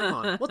 What's going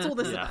on? What's all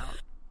this Yeah. about?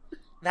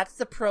 That's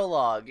the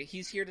prologue.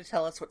 He's here to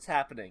tell us what's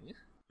happening.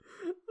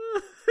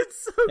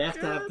 It's so They have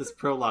good. to have this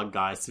prologue,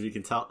 guys, so we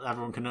can tell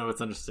everyone can know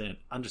what's understand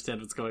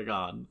what's going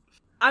on.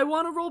 I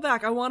want to roll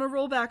back. I want to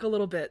roll back a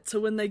little bit to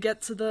when they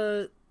get to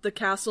the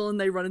castle and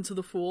they run into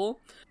the fool.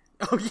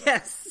 Oh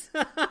yes.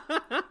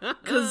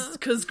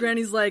 Cause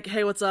Granny's like,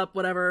 hey, what's up?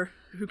 Whatever.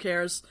 Who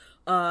cares?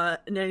 And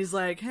Nanny's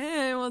like,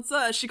 hey, what's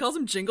up? She calls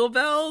him Jingle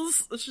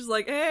Bells. She's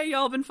like, hey,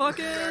 y'all been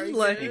fucking?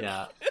 Like,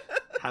 Yeah.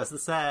 How's the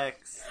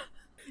sex?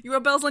 you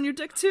rub bells on your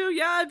dick too?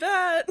 Yeah, I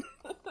bet.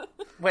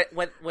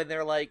 When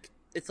they're like,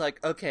 it's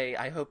like, okay,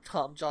 I hope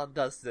Tom John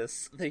does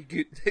this.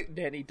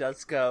 Nanny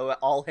does go,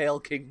 all hail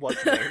King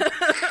What's-Name.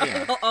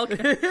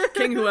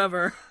 King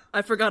whoever.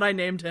 I forgot I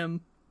named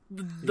him.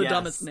 The Yes,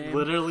 dumbest name.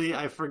 Literally,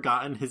 I've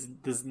forgotten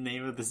this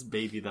name of this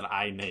baby that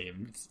I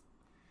named.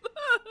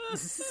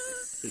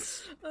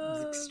 It's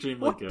extremely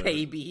What good.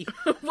 baby?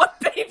 What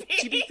baby?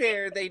 To be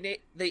fair,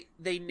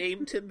 they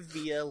named him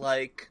via,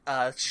 like,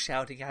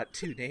 shouting out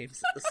two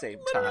names at the same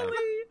time.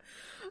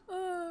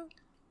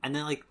 And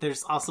then, like,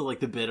 there's also, like,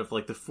 the bit of,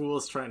 like, the fool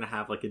is trying to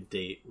have, like, a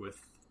date with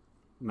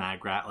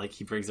Magrat. Like,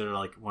 he brings her to,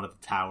 like, one of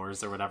the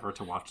towers or whatever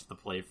to watch the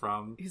play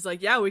from. He's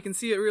like, yeah, we can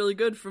see it really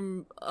good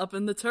from up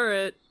in the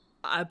turret.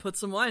 I put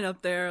some wine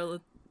up there.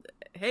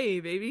 Hey,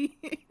 baby.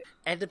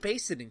 And a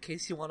basin in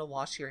case you want to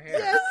wash your hair.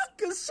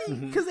 Yes,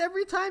 because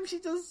every time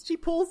she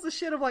pulls the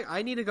shit of like,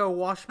 I need to go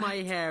wash my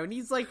hair, and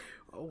he's like,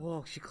 oh,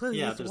 well, she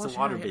clearly needs to there's wash a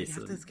water her hair.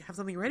 basin. You have to have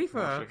something ready for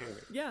Wash her. your hair.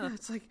 Yeah,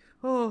 It's like,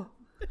 oh.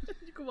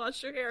 you can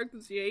wash your hair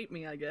because you ate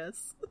me, I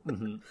guess.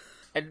 And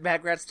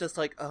Magrat's just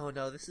like, oh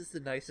no, this is the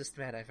nicest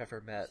man I've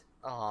ever met.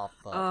 Aw,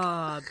 fuck.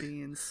 Ah,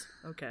 beans.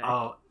 Okay.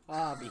 Oh,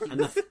 and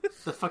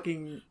the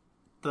fucking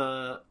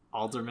the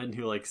alderman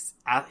who like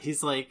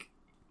he's like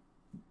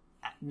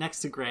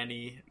next to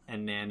Granny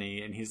and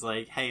Nanny, and he's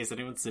like, hey, is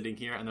anyone sitting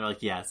here? And they're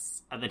like,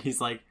 yes. And then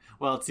he's like,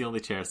 well, it's the only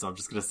chair, so I'm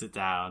just gonna sit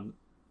down.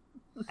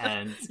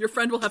 And Your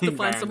friend will have to King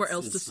find Barnes somewhere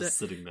else is to just sit.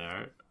 sitting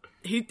there.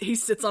 He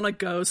sits on a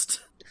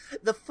ghost.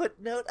 The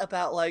footnote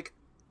about, like,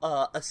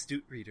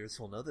 astute readers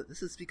will know that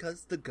this is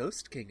because the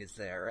Ghost King is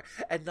there,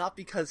 and not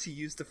because he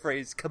used the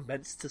phrase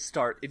commence to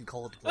start in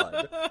cold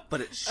blood,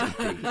 but it should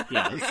be.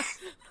 Yes.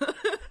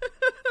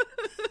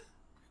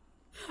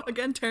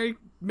 Again, Terry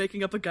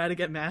making up a guy to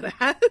get mad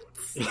at.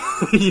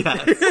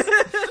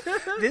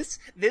 Yes.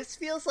 This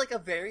feels like a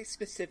very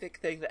specific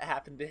thing that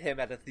happened to him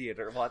at a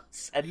theater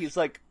once, and he's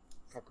like,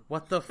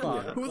 What the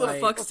fuck? Yeah. Who the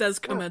fuck says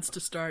commence to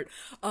start?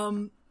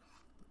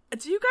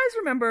 Do you guys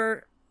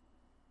remember,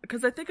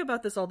 because I think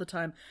about this all the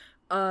time,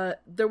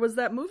 there was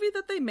that movie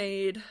that they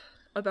made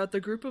about the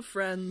group of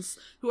friends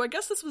who, I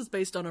guess this was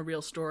based on a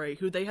real story,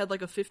 who they had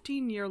like a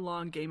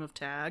 15-year-long game of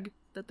tag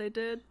that they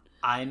did.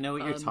 I know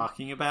what you're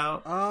talking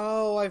about.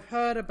 Oh, I've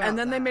heard about And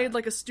then they that. made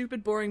like a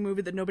stupid, boring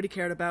movie that nobody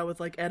cared about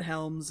with like Ed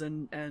Helms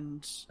and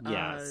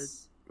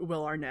Yes.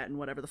 Will Arnett and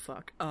whatever the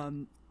fuck.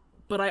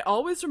 But I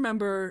always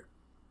remember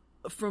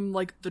from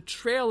like the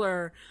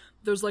trailer,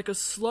 there's like a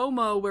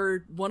slow-mo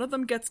where one of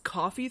them gets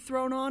coffee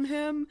thrown on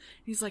him.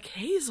 He's like,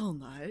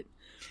 hazelnut?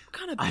 What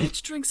kind of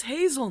bitch drinks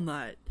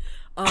hazelnut?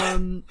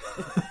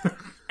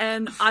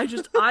 And I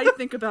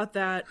think about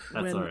that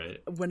That's all right.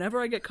 whenever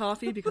I get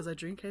coffee, because I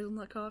drink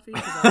hazelnut coffee,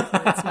 because I like the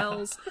way it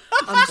smells.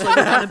 I'm just like,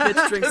 what kind of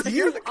bitch drinks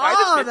you're the kind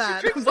of bitch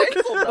that. who drinks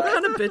hazelnut. what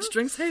kind of bitch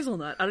drinks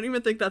hazelnut? I don't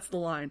even think that's the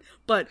line.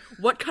 But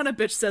what kind of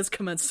bitch says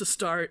commence to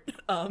start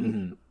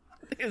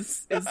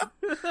is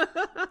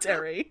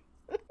Terry.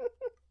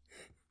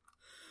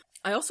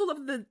 I also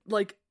love that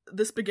like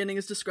this beginning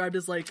is described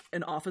as like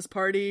an office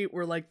party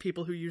where like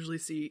people who usually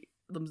see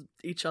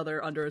each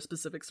other under a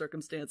specific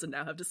circumstance and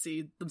now have to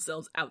see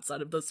themselves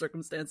outside of those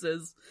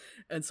circumstances,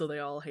 and so they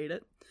all hate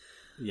it.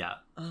 Yeah.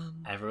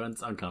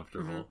 Everyone's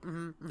uncomfortable.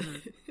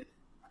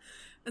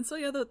 And so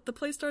yeah, the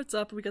play starts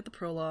up, we get the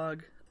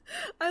prologue.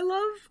 I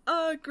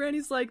love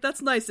Granny's like,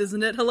 that's nice,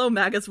 isn't it? Hello,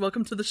 maggots,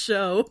 welcome to the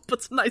show.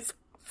 Puts a nice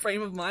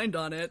frame of mind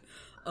on it.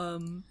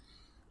 And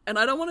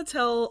I don't want to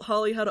tell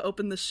Holly how to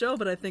open the show,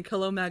 but I think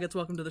Hello, maggots,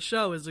 welcome to the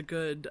show is a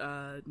good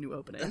new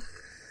opening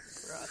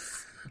for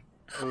us.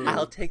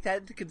 I'll take that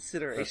into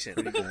consideration.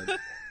 Pretty good.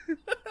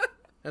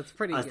 That's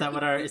pretty Is good.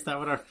 that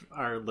what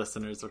our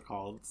listeners are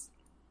called?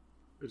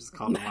 We just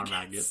call them our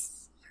maggots.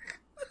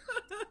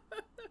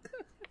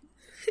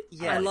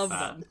 Yeah, I love that.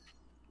 them.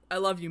 I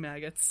love you,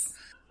 maggots.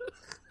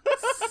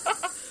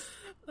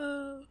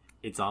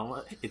 It's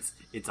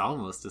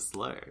almost a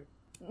slur.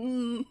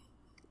 Cool.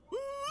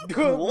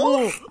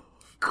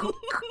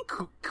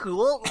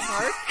 Cool,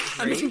 Mark.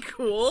 I mean,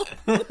 cool.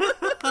 Cool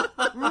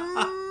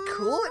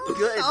and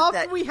good.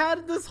 After we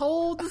had this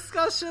whole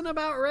discussion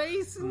about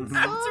race and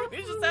stuff. After we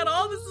just had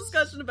all this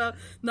discussion about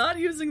not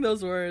using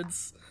those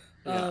words.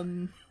 Yeah.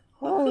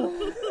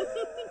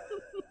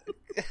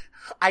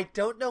 I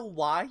don't know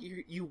why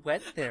you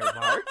went there,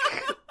 Mark.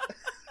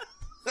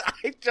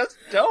 I just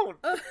don't.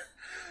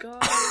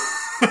 God.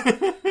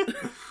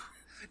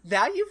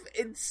 Now you've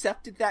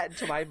incepted that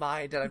into my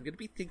mind, and I'm going to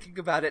be thinking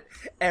about it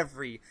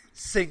every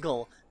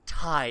single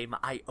time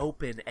I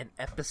open an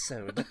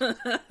episode.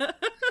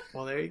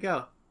 Well, there you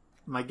go.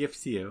 My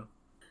gift to you.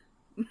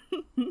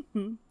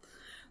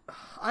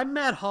 I'm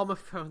mad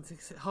homophones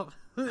exist.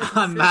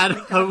 I'm mad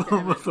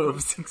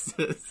homophobes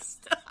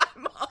exist.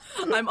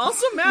 I'm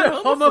also mad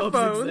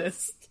homophobes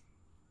exist.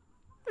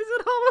 Is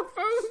it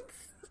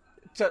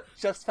homophones?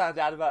 Just found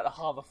out about a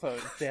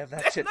homophone. Damn,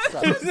 that shit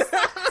sucks.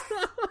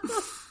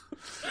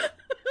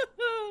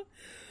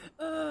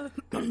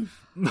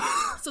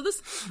 So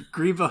this...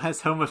 Grebo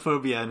has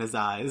homophobia in his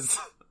eyes.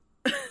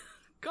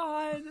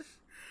 God.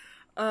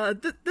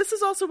 This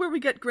is also where we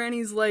get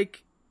Granny's,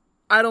 like,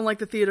 I don't like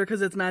the theater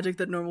because it's magic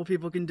that normal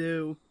people can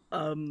do.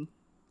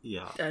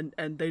 Yeah.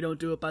 And they don't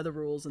do it by the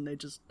rules, and they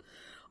just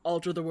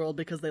alter the world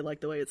because they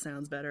like the way it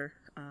sounds better.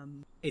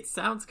 It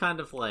sounds kind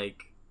of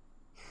like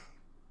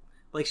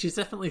she's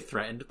definitely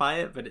threatened by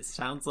it, but it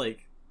sounds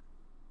like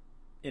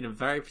in a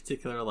very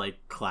particular, like,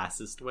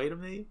 classist way to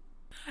me.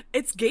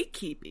 It's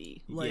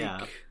gatekeepy. Like,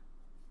 yeah.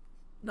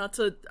 Not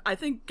to... I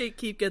think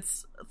gatekeep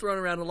gets thrown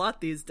around a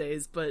lot these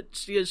days, but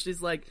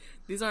she's like,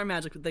 these aren't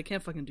magic, but they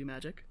can't fucking do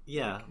magic.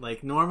 Yeah,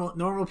 like,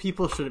 normal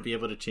people shouldn't be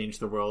able to change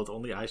the world,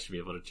 only I should be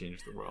able to change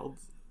the world.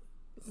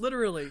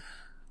 Literally.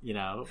 You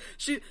know?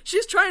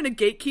 She's trying to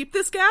gatekeep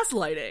this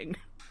gaslighting.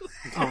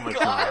 Oh my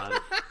god.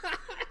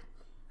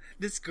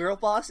 This girl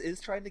boss is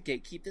trying to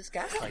gatekeep this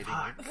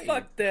gaslighting.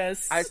 Fuck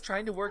this. I was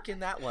trying to work in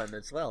that one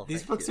as well. These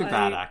Thank books you. are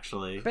bad,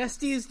 actually.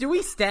 Besties, do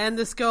we stand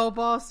this girl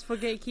boss for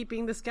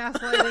gatekeeping this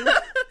gaslighting?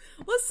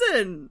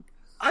 Listen,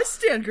 I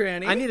stand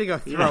Granny. I need to go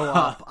throw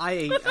up.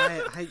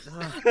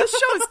 This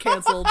show is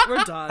canceled.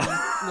 We're done.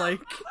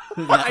 Like,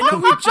 I know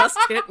we just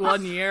hit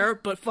 1 year,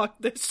 but fuck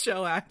this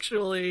show,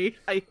 actually.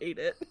 I hate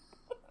it.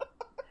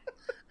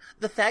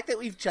 The fact that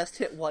we've just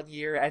hit 1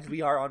 year and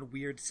we are on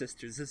Weird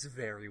Sisters is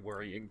very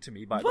worrying to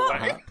me, by the What?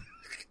 way.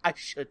 I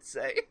should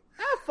say.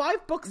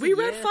 5 books We a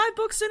read year. 5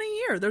 books in a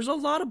year. There's a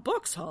lot of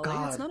books, Holly.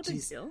 God, it's not a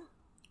big jeez. deal.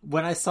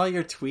 When I saw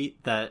your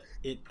tweet that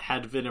it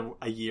had been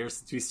a year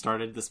since we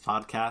started this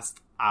podcast,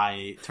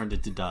 I turned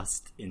into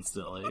dust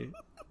instantly.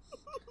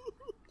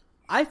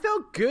 I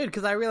felt good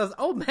because I realized,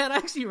 oh man, I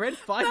actually read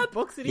 5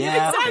 books in a year.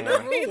 Yeah,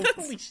 Exactly. fair.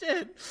 That's- Holy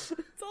shit.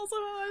 It's also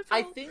how I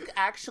I felt. think,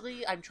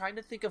 actually, I'm trying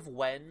to think of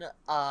when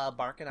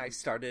Mark and I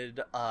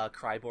started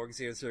Cryborg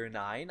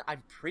 009.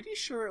 I'm pretty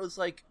sure it was,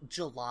 like,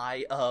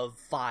 July of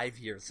 5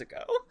 years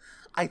ago.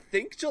 I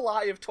think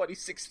July of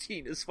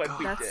 2016 is when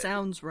we That did.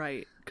 sounds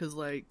right, because,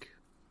 like...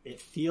 It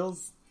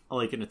feels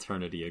like an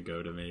eternity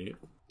ago to me.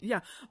 Yeah,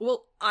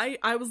 well,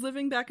 I was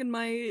living back in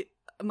my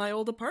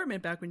old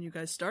apartment back when you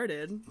guys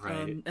started,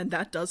 Right. and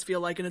that does feel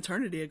like an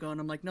eternity ago, and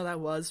I'm like, no, that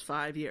was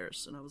 5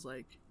 years, and I was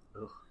like,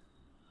 Ugh.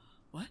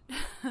 what?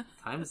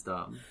 Time's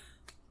dumb.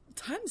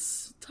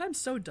 Time's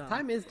so dumb.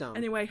 Time is dumb.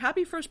 Anyway,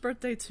 happy first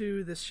birthday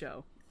to this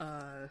show.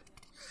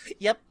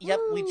 Yep,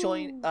 we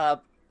joined,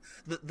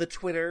 the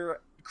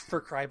Twitter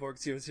for Cryborg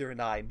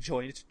 009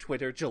 joined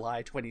Twitter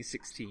July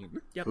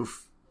 2016. Yep.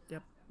 Oof.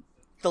 Yep.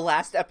 The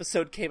last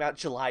episode came out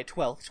July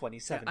 12th,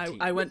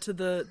 2017. I went to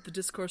the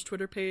Discourse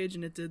Twitter page,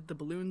 and it did the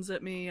balloons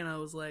at me, and I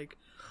was like,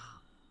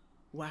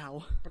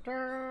 wow.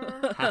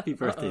 Happy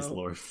birthdays, Uh-oh.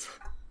 Lord.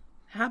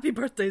 Happy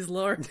birthdays,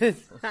 Lord.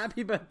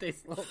 Happy birthday,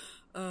 Slow.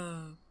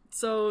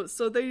 So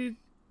the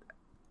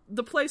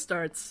play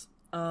starts,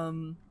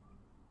 and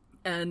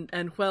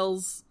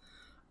Wells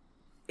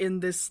in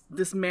this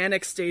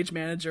manic stage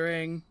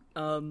managering,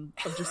 of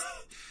just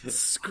Carl's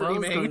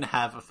screaming. going to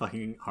have a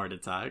fucking heart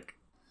attack.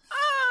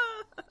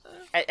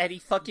 And he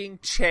fucking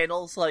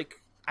channels,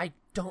 like, I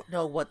don't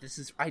know what this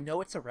is. I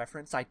know it's a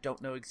reference. I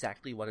don't know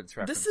exactly what it's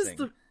referencing. This is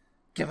the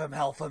Give him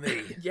hell for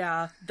me.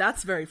 yeah,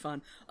 that's very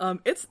fun.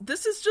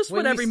 This is just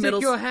When what every you stick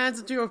middle your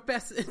hands into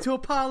a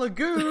pile of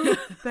goo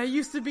that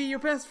used to be your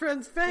best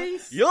friend's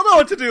face. You'll know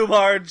what to do,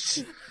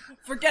 Marge.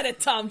 forget it,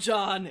 Tom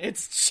John.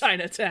 It's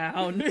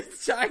Chinatown.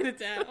 It's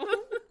Chinatown.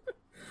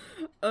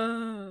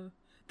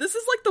 This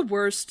is like the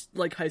worst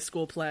like high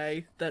school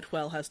play that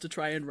Huel has to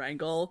try and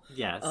wrangle.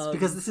 Yes,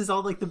 because this is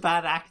all like the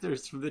bad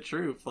actors from the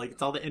troupe. Like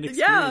it's all the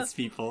inexperienced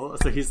people.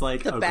 So he's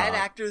like, the bad God.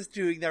 actors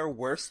doing their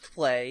worst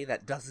play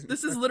that doesn't.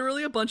 This is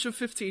literally a bunch of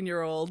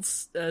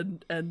 15-year-olds,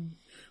 and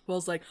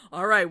Huel's like,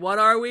 all right, what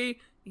are we?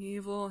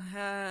 Evil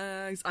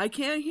hags. I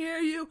can't hear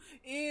you.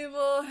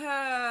 Evil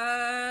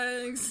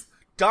hags.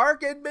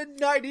 Dark and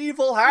midnight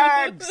evil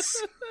hags.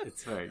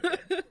 It's very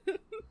good.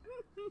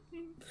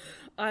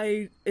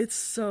 It's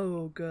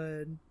so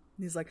good.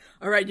 He's like,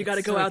 all right, you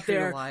gotta go so out true to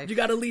there. life. You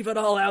gotta leave it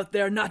all out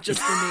there, not just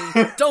for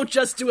me. Don't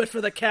just do it for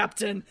the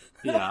captain,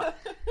 Yeah.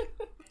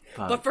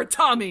 but for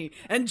Tommy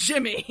and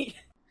Jimmy.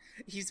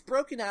 He's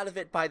broken out of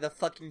it by the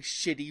fucking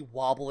shitty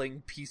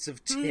wobbling piece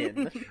of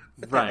tin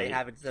that Right. they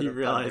have instead He of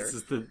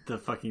realizes thunder. the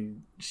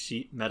fucking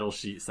metal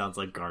sheet sounds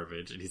like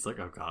garbage, and he's like,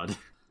 oh God.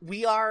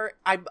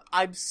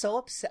 I'm so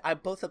upset. I'm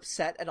both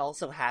upset and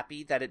also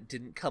happy that it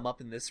didn't come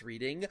up in this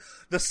reading.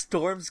 The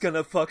storm's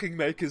gonna fucking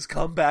make his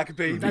comeback,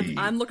 baby.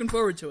 I'm looking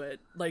forward to it.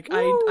 Like,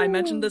 I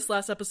mentioned this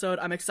last episode.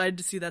 I'm excited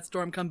to see that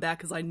storm come back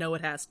because I know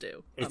it has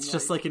to. It's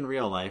just like in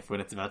real life when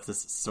it's about to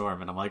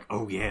storm, and I'm like,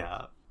 oh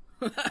yeah.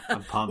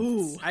 I'm pumped.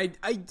 Ooh. I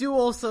do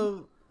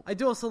also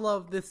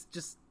love this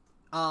just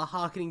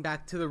harkening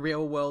back to the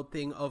real world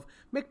thing of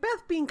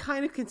Macbeth being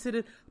kind of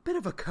considered a bit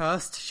of a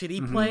cursed,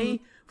 shitty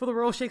play for the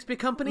Royal Shakespeare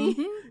Company.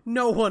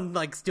 No one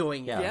likes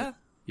doing it. Yeah.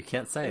 You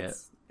can't say it.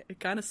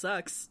 It kind of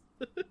sucks.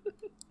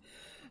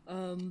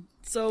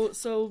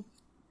 So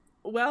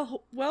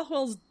while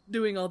Huel's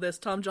doing all this,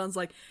 Tom John's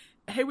like,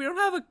 hey, we don't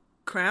have a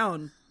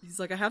crown. He's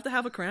like, I have to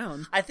have a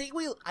crown. I think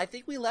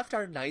we left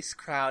our nice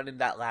crown in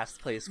that last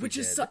place we Which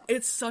did. is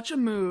it's such a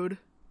mood,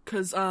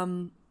 because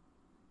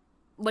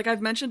like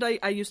I've mentioned,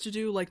 I used to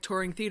do like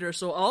touring theater,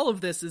 so all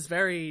of this is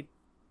very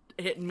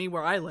hitting me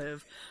where I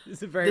live.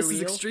 Is it very This real?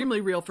 is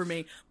extremely real for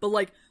me. But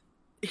like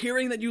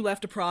hearing that you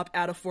left a prop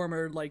at a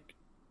former like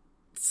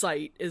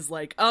site is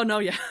like, oh no,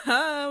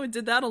 yeah, we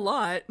did that a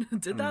lot.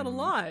 Did that a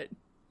lot.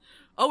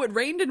 Oh, it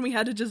rained and we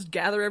had to just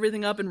gather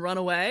everything up and run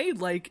away.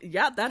 Like,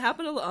 yeah, that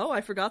happened. Oh,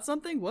 I forgot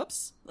something.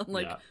 Whoops. I'm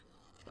like, Yeah.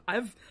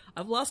 I've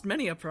lost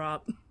many a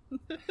prop.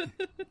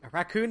 A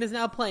raccoon is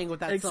now playing with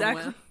that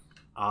Exactly.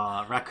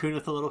 somewhere. Raccoon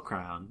with a little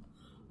crown.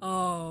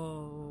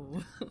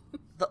 Oh.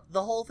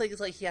 The whole thing is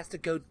like he has to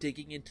go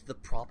digging into the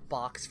prop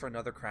box for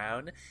another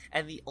crown,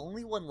 and the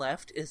only one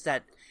left is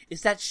that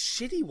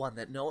shitty one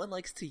that no one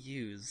likes to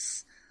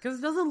use. Because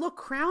it doesn't look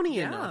crowny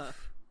Yeah.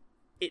 enough.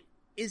 It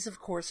is, of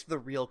course, the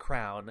real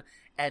crown,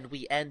 and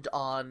we end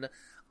on,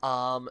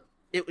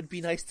 it would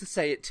be nice to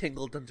say it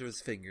tingled under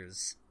his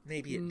fingers.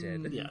 Maybe it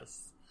did.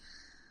 Yes.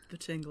 The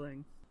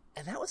tingling.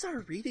 And that was our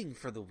reading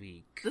for the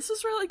week. This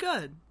is really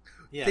good.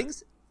 Yeah.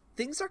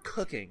 Things are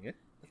cooking.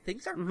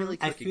 Things are really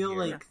I cooking feel here.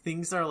 like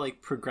things are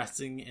like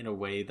progressing in a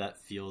way that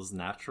feels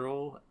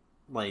natural.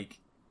 Like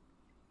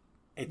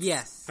it's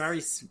Yes.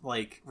 very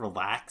like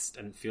relaxed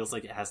and feels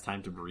like it has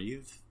time to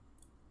breathe.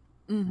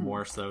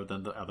 More so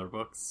than the other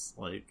books.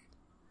 Like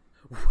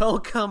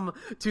Welcome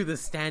to the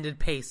standard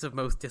pace of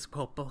most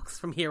Discworld books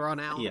from here on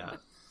out. yeah.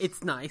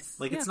 It's nice.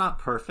 Like it's not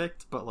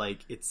perfect, but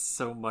like it's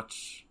so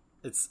much.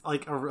 It's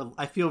like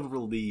I feel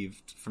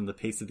relieved from the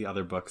pace of the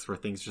other books where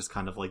things just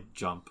kind of like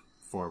jump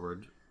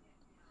forward.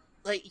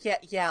 Like,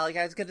 yeah, like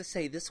I was gonna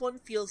say, this one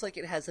feels like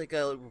it has like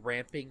a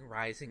ramping,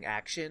 rising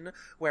action,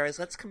 whereas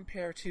let's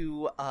compare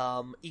to,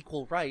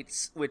 Equal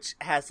Rights, which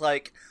has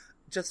like,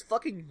 just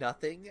fucking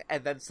nothing,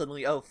 and then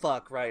suddenly, oh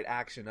fuck, right,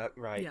 action,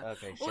 right, Yeah.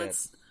 okay, Well,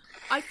 shit.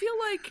 I feel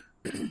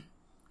like,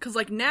 because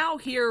like now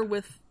here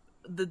with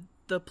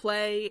the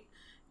play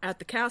at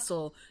the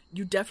castle,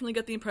 you definitely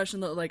get the impression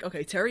that like,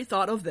 okay, Terry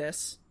thought of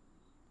this,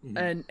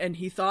 and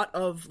he thought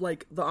of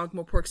like the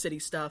Ankh-Morpork City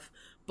stuff,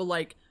 but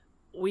like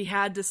we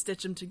had to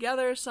stitch them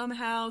together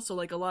somehow. So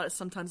like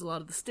sometimes a lot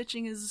of the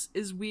stitching is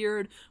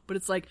weird, but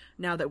it's like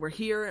now that we're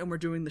here and we're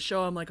doing the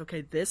show, I'm like,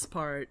 okay, this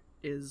part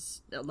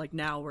is like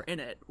now we're in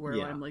it. Where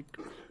Yeah. I'm like,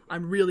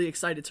 I'm really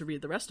excited to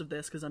read the rest of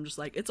this because I'm just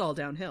like, it's all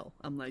downhill.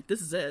 I'm like, this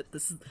is it.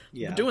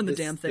 We're doing the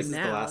damn thing this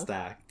now. Is the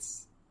last act.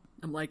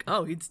 I'm like,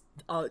 oh,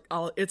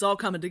 it's all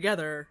coming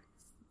together.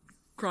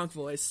 Kronk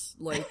voice,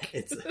 like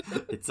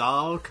It's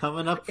all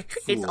coming up.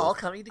 It's full. all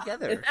coming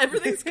together.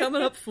 everything's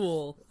coming up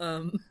full.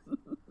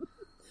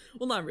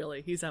 Well, not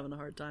really. He's having a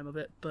hard time of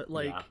it, but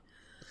like Yeah.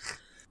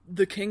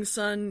 the king's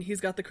son, he's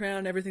got the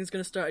crown. Everything's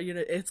gonna start. You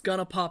know, it's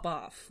gonna pop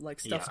off.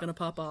 Like stuff's Yeah. gonna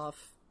pop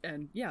off,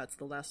 and yeah, it's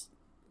the last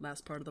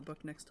part of the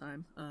book next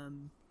time.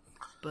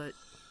 But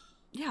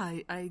yeah,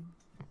 I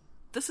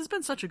this has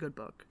been such a good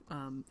book.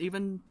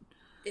 Even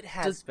It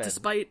has been.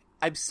 despite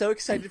I'm so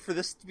excited for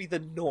this to be the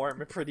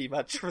norm, pretty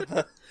much, for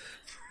the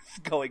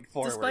going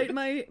forward. despite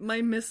my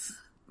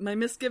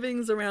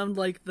misgivings around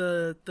like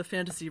the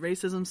fantasy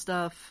racism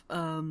stuff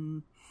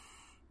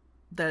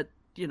that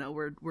you know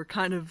we're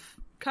kind of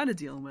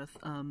dealing with,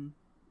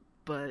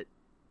 but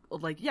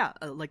like yeah,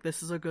 like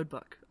this is a good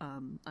book.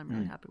 I'm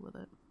really happy with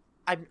it.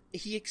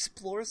 He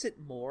explores it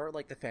more,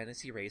 like the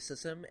fantasy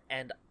racism,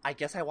 and I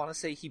guess I want to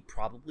say he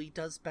probably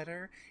does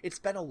better. It's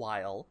been a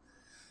while.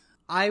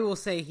 I will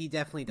say he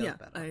definitely does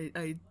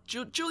better.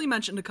 Julie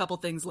mentioned a couple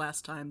things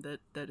last time that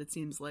it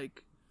seems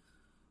like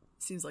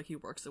he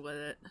works with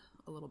it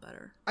a little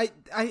better. I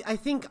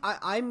think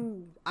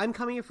I'm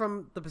coming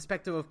from the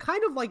perspective of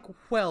kind of like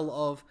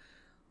of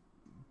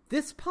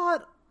this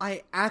part.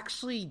 I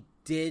actually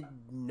did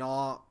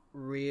not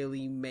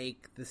really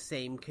make the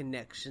same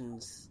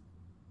connections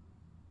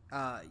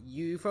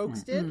you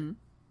folks did.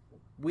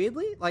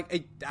 Weirdly,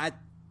 like that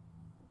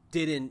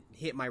didn't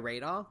hit my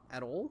radar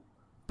at all.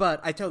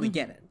 But I totally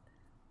get it.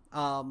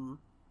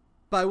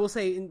 But I will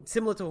say,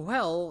 similar to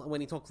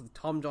when he talks with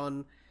Tom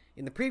John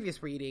in the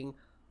previous reading,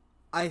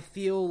 I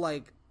feel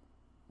like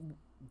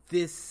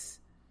this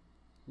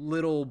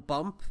little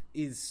bump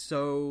is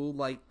so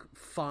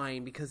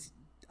fine because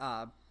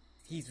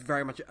he's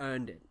very much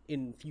earned it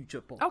in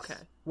future books.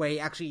 Okay. Where he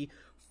actually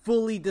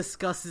fully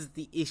discusses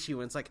the issue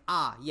and it's like,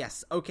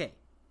 yes, okay.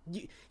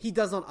 He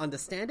does not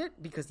understand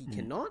it because he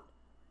cannot,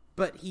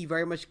 but he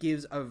very much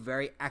gives a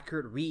very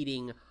accurate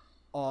reading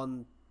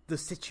on the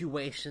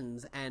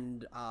situations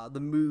and the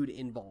mood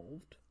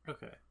involved.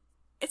 Okay.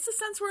 It's the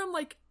sense where I'm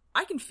like,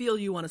 I can feel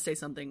you want to say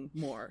something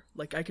more.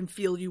 Like, I can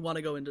feel you want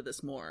to go into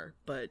this more,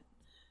 but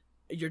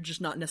you're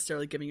just not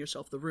necessarily giving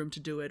yourself the room to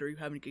do it, or you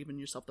haven't given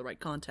yourself the right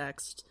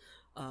context.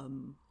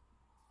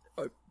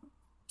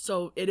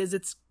 So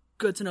it's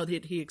good to know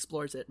that he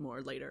explores it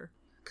more later.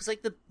 Because,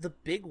 the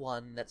big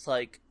one that's,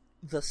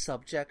 the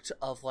subject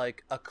of,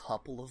 a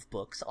couple of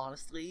books,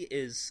 honestly,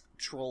 is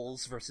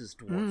trolls versus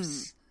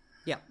dwarfs.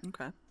 Yeah.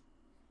 Okay.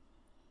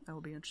 I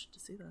will be interested to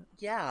see that.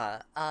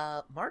 Yeah.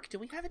 Mark, do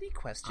we have any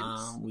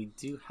questions? We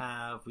do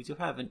have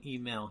an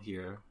email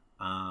here.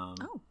 Oh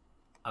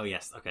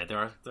yes. Okay.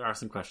 There are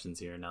some questions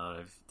here now that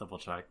I've double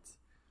checked.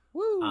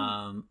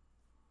 Woo.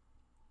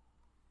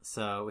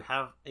 So we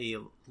have a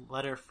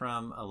letter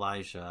from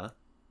Elijah,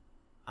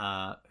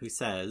 who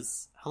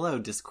says, "Hello,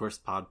 Discourse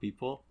Pod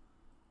people.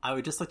 I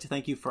would just like to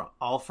thank you for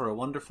a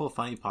wonderful,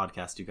 funny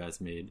podcast you guys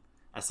made.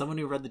 As someone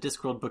who read the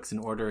Discworld books in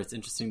order, it's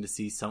interesting to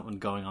see someone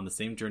going on the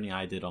same journey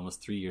I did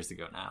almost 3 years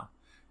ago now.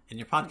 And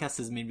your podcast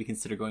has made me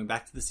consider going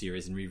back to the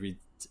series and reread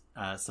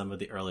some of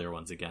the earlier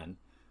ones again.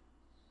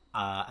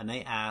 And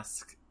they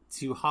ask,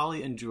 to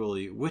Holly and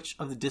Julie, which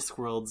of the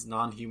Discworld's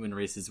non-human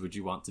races would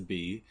you want to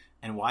be,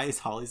 and why is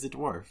Holly's a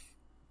dwarf?"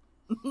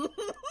 Can't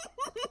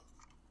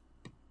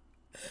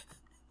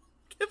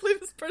believe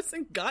this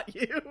person got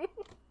you.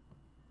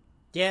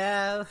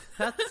 Yeah,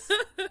 that's...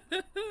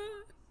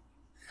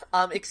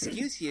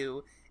 Excuse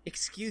you.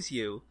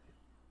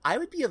 I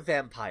would be a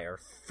vampire,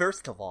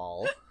 first of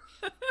all.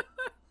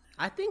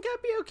 I think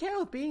I'd be okay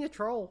with being a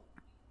troll.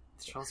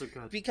 Trolls are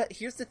good. Because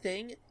here's the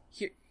thing.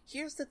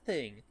 Here's the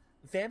thing.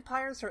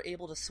 Vampires are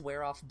able to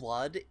swear off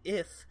blood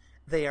if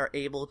they are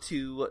able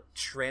to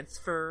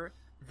transfer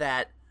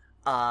that,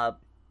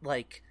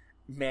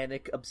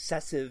 manic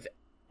obsessive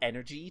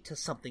energy to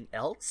something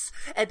else.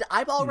 And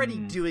I'm already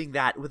doing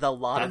that with a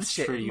lot of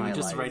shit true. in You my would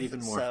just life, write even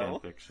more so...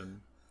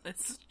 fanfiction.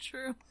 That's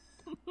true.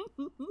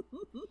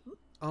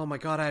 Oh my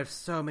god, I have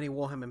so many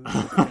Warhammer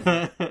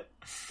memes.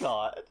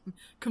 God.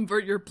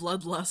 Convert your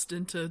bloodlust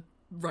into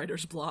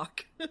writer's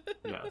block.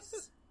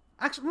 Yes.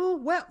 Actually,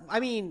 well, I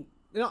mean,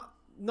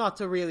 not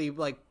to really,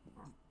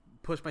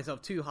 push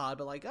myself too hard,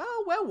 but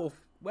werewolf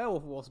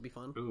will also be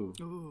fun.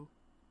 Ooh.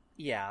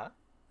 Yeah.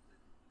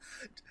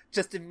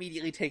 Just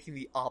immediately taking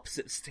the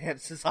opposite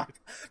stance as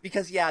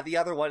because the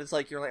other one is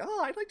you're like,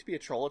 oh, I'd like to be a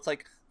troll. It's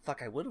like,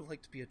 fuck, I would have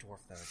liked to be a dwarf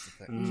though. Is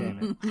the thing.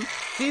 Damn it.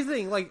 Here's the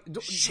thing,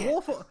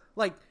 dwarf,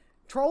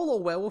 troll or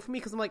werewolf for me,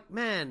 because I'm like,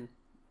 man,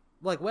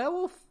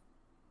 werewolf,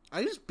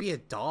 I just be a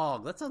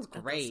dog. That sounds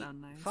great. That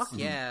sound nice. Fuck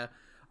yeah.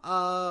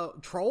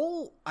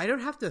 Troll, I don't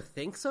have to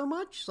think so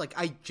much.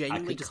 I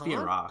genuinely just can't. be a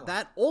rock.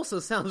 That also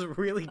sounds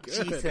really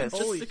good. Jesus.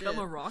 Holy Just become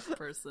shit. a rock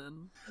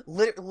person.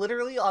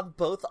 Literally on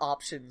both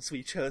options,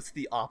 we chose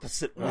the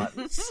opposite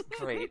ones.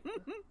 Great.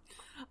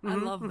 I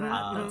love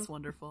that. That's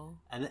wonderful.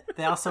 And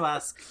they also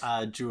ask,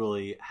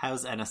 Julie,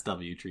 how's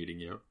NSW treating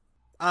you?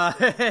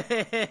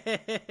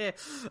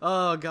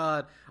 Oh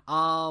god.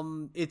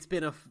 It's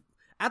been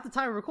at the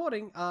time of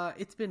recording,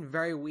 it's been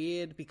very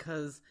weird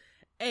because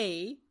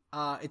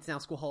it's now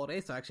school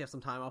holiday, so I actually have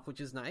some time off, which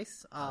is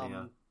nice.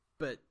 Yeah.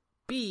 But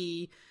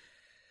B,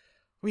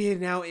 we are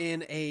now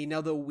in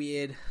another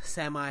weird it's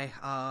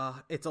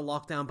a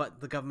lockdown, but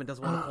the government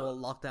doesn't want to call it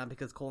a lockdown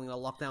because calling it a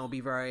lockdown will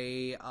be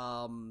very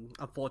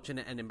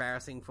unfortunate and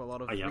embarrassing for a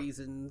lot of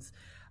reasons.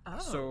 Oh.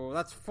 So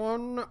that's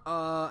fun.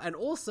 And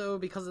also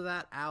because of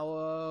that,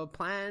 our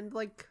planned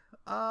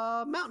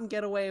mountain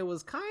getaway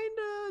was kind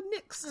of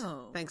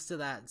nixed thanks to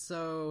that.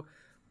 So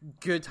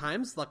good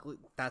times. Luckily,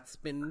 that's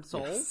been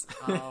solved.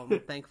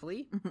 Yes.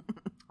 Thankfully,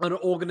 on an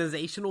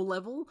organizational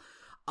level.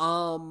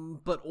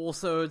 But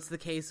also it's the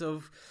case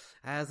of,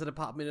 as a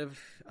Department of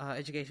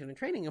Education and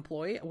Training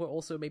employee, we're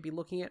also maybe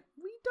looking at,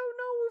 we don't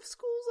know if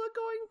schools are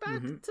going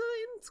back to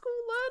in-school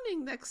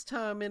learning next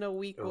term in a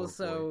week or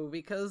so,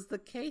 because the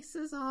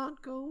cases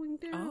aren't going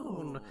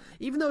down.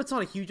 Even though it's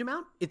not a huge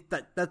amount,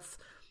 that's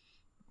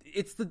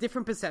it's the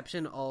different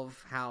perception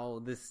of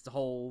how this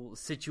whole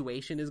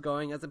situation is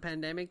going as a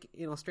pandemic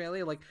in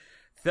Australia. Like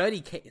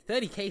 30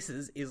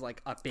 cases is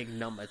like a big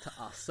number to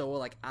us, so we're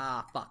like,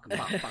 fuck.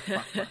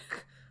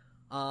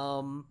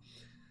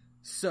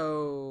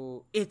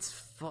 So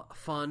it's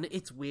fun,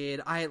 it's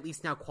weird. I at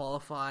least now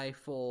qualify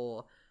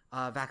for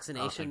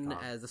vaccination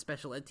as a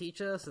special ed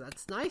teacher, so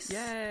that's nice.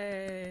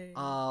 Yay!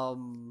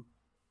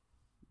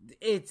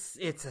 It's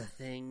a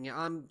thing.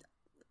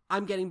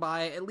 I'm getting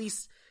by. At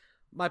least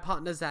my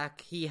partner Zach,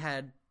 he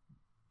had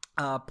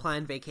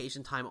planned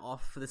vacation time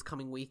off for this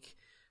coming week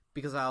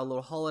because of our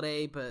little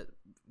holiday, but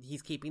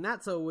he's keeping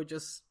that, so we're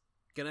just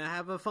gonna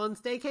have a fun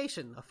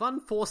staycation. A fun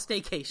forced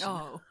staycation.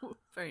 Oh,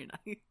 very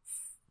nice.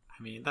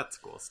 I mean, that's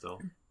cool still.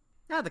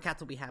 Yeah, the cats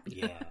will be happy.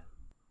 Yeah.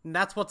 And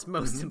that's what's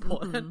most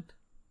important.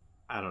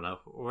 I don't know.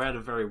 We're at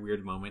a very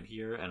weird moment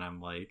here, and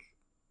I'm like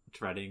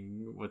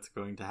dreading what's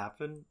going to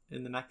happen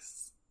in the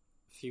next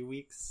few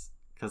weeks.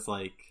 Because,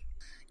 like...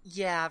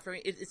 Yeah,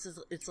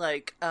 it's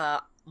like,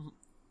 at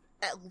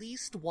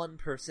least one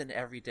person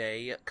every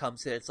day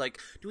comes in. It's like,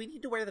 do we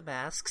need to wear the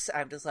masks?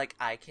 I'm just like,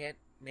 I can't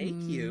make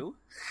you.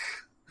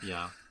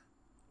 Yeah.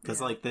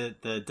 Because, like,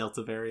 the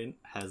Delta variant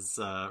has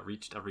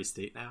reached every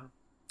state now.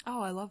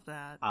 Oh, I love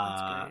that.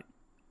 That's great.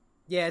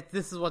 Yeah,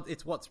 this is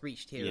what's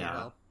reached here as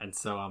well. And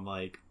so I'm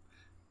like,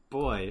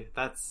 boy,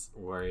 that's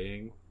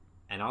worrying.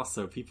 And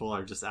also, people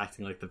are just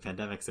acting like the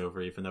pandemic's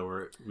over, even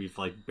though we've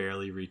like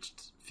barely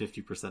reached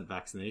 50%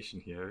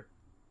 vaccination here.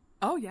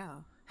 Oh yeah.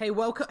 Hey,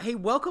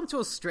 welcome to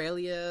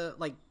Australia.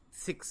 Like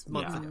 6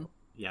 months ago.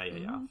 Yeah.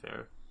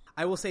 Fair.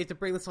 I will say, to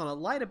bring this on a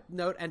lighter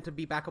note and to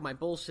be back on my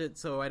bullshit,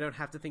 so I don't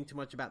have to think too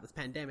much about this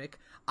pandemic.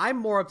 I'm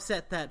more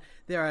upset that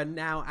there are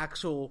now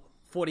actual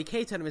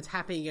 40k tournaments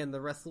happening in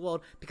the rest of the world,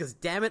 because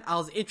damn it, I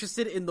was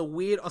interested in the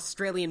weird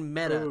Australian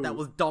meta that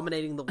was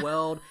dominating the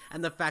world,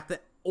 and the fact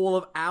that all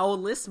of our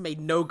lists made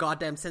no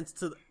goddamn sense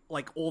to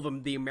like all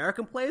of the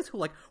American players who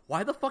were like,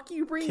 why the fuck are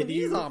you bringing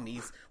these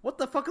armies? What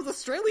the fuck is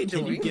Australia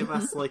doing? Can you give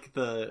us like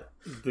the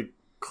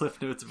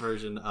Cliff Notes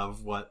version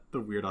of what the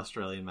weird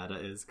Australian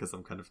meta is? Because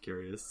I'm kind of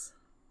curious.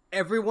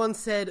 Everyone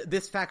said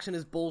this faction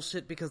is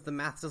bullshit because the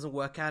maths doesn't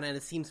work out and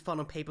it seems fun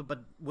on paper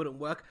but wouldn't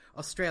work.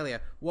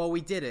 Australia, well, we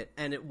did it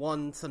and it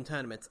won some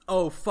tournaments.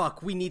 Oh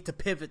fuck, we need to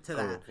pivot to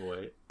that. Oh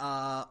boy.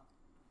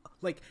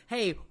 Like,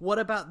 hey, what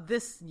about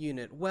this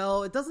unit?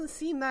 Well, it doesn't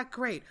seem that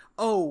great.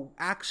 Oh,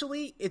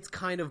 actually, it's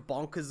kind of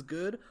bonkers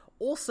good.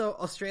 Also,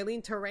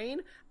 Australian terrain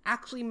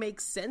actually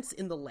makes sense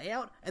in the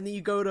layout. And then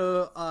you go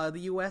to the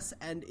US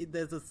and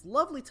there's this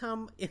lovely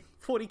term in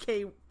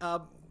 40k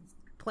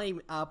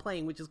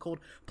playing, which is called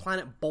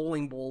Planet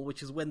Bowling Ball,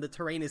 which is when the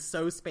terrain is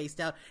so spaced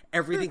out,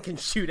 everything can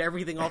shoot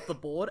everything off the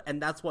board, and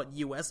that's what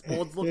US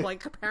boards look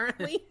like,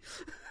 apparently.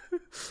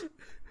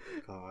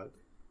 God.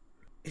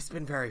 It's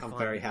been very fun. I'm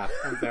very happy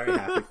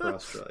for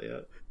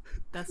Australia.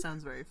 That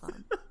sounds very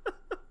fun.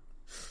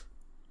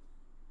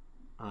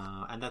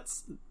 And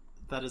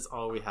that is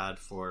all we had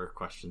for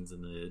questions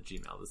in the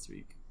Gmail this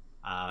week.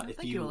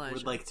 If you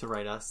would like to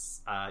write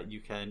us,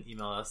 you can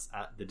email us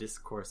at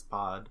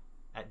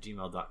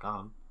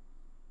thediscoursepod@gmail.com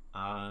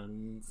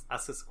and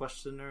ask us a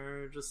question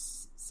or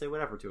just say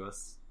whatever to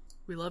us.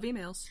 We love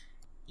emails.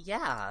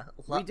 Yeah,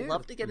 we do.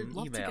 Love to get an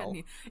email.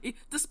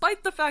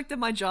 Despite the fact that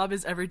my job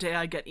is every day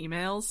I get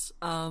emails.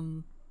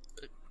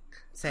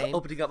 Same.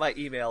 Opening up my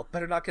email,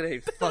 better not get any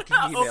fucking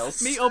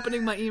emails. Me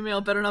opening my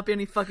email, better not be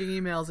any fucking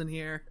emails in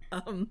here.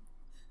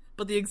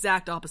 But the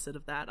exact opposite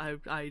of that.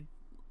 I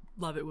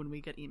love it when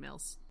we get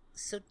emails.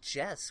 So,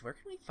 Jess, where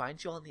can we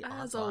find you on the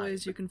online? As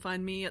always, you can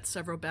find me at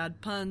Several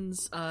Bad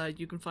Puns.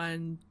 You can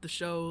find the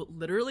show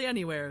literally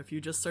anywhere. If you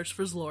just search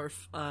for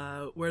Zlorf,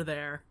 we're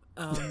there.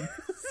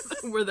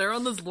 We're there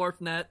on the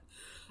Zlorfnet.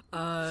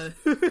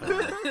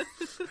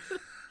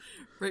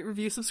 Rate,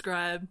 review,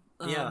 subscribe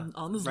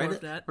on the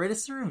Zlorfnet. Write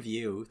us a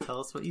review. Tell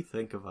us what you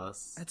think of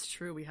us. That's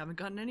true. We haven't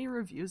gotten any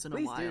reviews in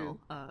Please a while.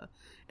 do.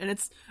 And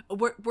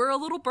we're a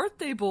little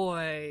birthday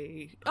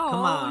boy. Oh, Come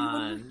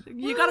on.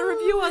 You gotta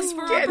review us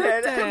for our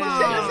birthday. Come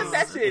on. Send us a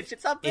message.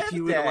 It's our birthday. If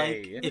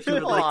you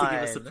would like to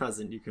give us a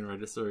present, you can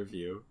write us a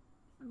review.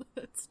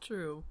 That's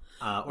true.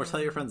 Or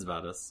tell your friends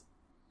about us.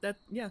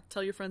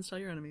 Tell your friends, tell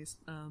your enemies.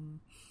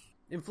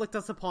 Inflict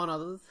us upon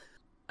others.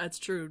 That's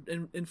true.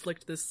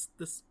 Inflict this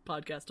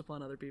podcast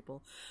upon other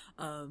people.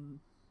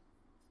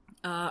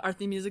 Our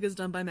theme music is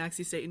done by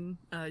Maxie Satan.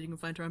 You can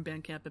find her on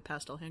Bandcamp at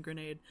Pastel Hand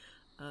Grenade.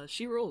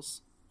 She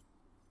rules.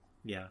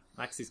 Yeah,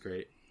 Maxie's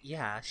great.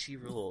 Yeah, she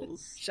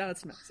rules. Shout out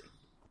to Maxie.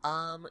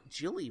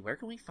 Julie, where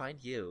can we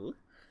find you?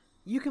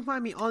 You can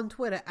find me on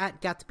Twitter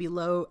at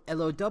GatToBeLow,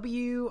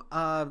 LOW,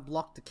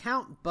 locked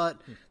account, but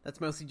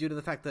that's mostly due to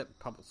the fact that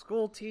public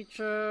school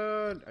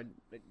teacher,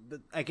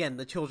 again,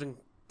 the children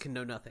can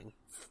know nothing.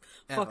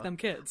 Fuck them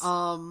kids.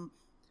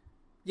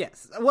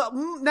 Yes. Well,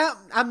 now,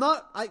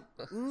 I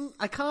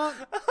can't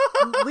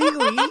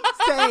legally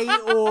say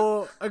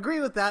or agree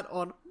with that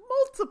on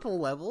multiple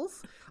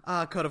levels.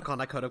 Code of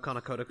conduct.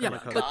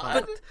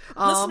 But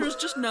listeners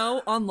just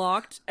know,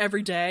 unlocked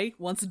every day,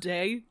 once a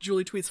day,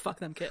 Julie tweets "fuck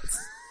them kids."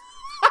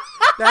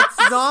 That's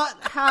not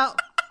how.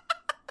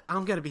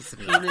 I'm gonna be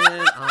subpoenaed.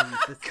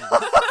 This is...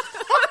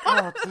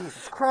 Oh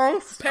Jesus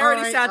Christ! Parody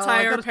All right,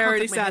 satire, I gotta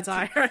parody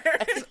contact my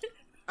head.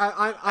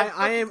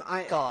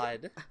 satire.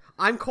 God.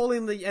 I'm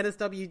calling the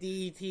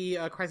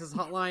NSWDET crisis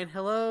hotline.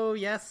 Hello,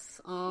 yes.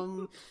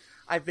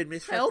 I've been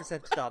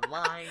misrepresented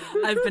online.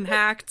 I've been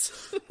hacked.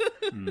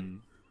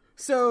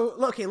 So,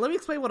 okay, let me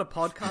explain what a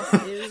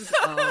podcast is.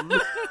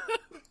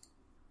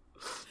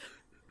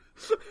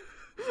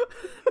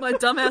 My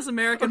dumbass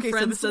American Okay, so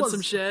friend this said was-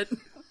 some shit.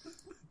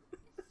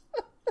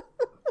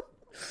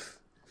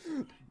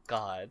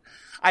 God.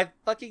 I'm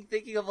fucking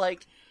thinking of,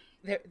 like,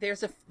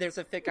 there's a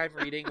fic I'm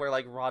reading where,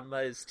 like,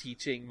 Ranma is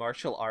teaching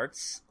martial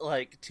arts,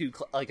 like, to,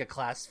 like, a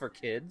class for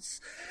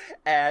kids,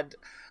 and,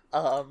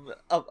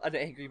 an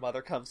angry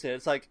mother comes in.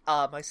 It's like,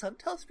 my son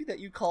tells me that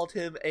you called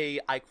him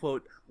a, I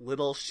quote,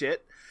 little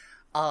shit,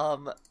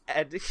 and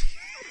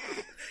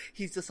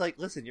he's just like,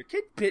 listen, your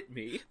kid bit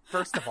me,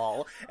 first of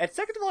all, and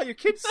second of all, your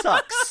kid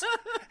sucks.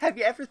 Have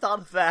you ever thought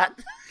of that?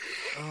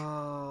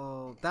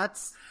 Oh,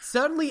 that's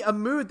certainly a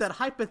mood that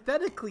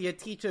hypothetically a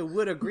teacher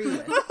would agree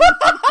with.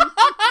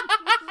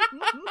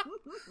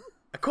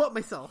 I caught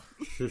myself.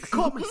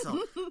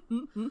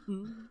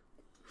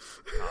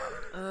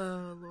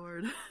 Oh,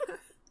 Lord.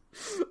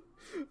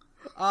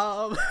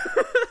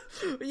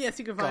 Yes,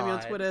 you can find me on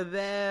God. Twitter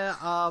there.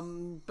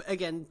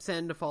 Again,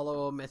 send a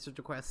follow or message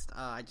request.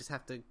 I just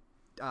have to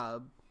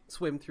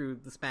swim through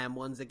the spam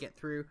ones that get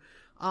through.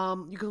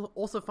 You can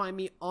also find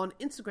me on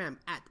Instagram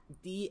at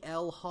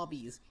DL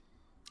Hobbies.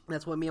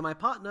 That's where me and my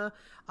partner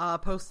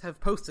have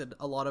posted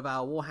a lot of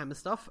our Warhammer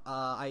stuff.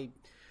 I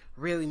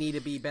really need to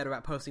be better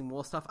at posting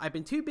more stuff. I've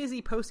been too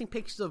busy posting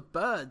pictures of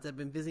birds. I've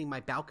been visiting my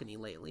balcony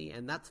lately,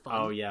 and that's fun.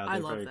 Oh yeah, I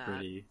they're love very that.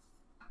 pretty.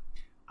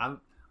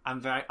 I'm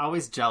very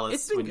always jealous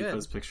It's been when you good.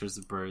 post pictures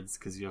of birds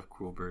because you have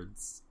cool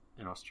birds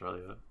in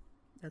Australia.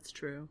 That's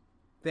true.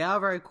 They are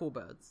very cool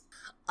birds.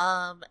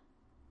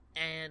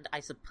 And I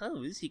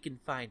suppose you can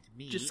find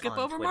me Just skip on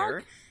over Twitter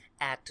Mark?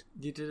 at...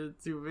 You did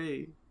it to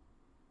me.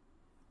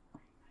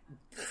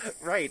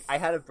 Right, I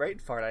had a brain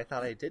fart. I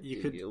thought I did You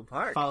do could you.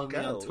 Mark, follow me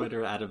go. on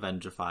Twitter at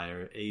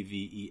Avengifier,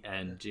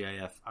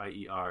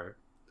 AVENGIFIER.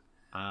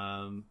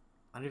 I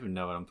don't even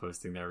know what I'm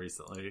posting there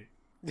recently.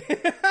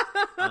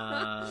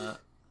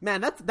 Man,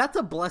 that's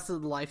a blessed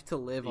life to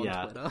live on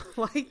Yeah. Twitter.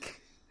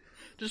 Like,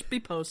 Just be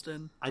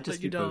posting. I just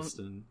but you be don't.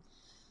 posting.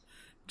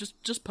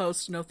 Just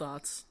post, no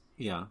thoughts.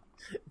 Yeah.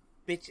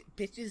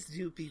 Bitches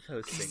do be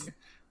posting.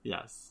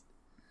 Yes.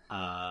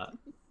 I'm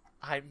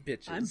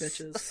bitches. I'm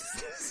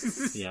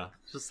bitches. Yeah.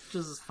 Just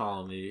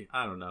follow me.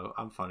 I don't know.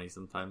 I'm funny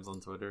sometimes on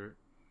Twitter.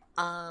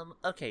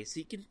 Okay, so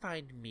you can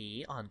find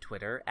me on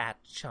Twitter at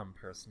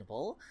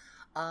ChumPersonable.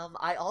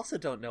 I also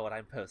don't know what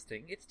I'm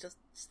posting. It's just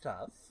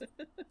stuff.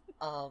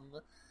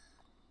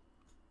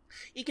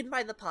 You can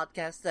find the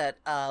podcast that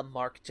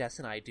Mark, Jess,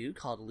 and I do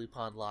called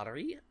Lupin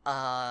Lottery.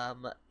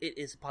 It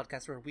is a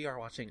podcast where we are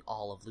watching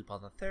all of Lupin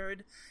the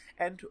Third,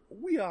 and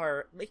we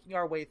are making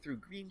our way through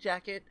Green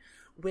Jacket,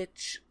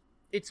 which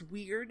it's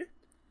weird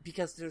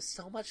because there's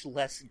so much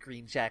less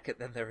Green Jacket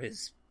than there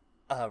is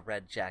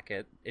Red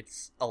Jacket.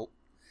 It's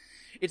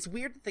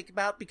weird to think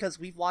about because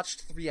we've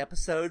watched 3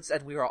 episodes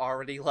and we are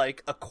already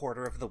like a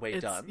quarter of the way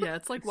done. Yeah,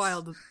 it's like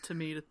wild to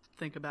me to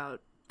think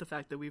about the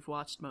fact that we've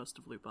watched most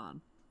of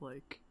Lupin.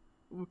 Like,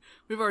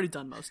 we've already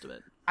done most of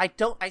it. I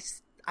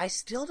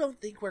still don't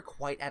think we're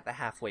quite at the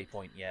halfway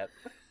point yet.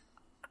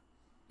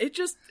 It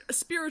just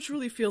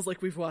spiritually feels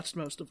like we've watched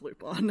most of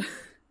Lupin.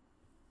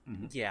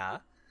 Yeah.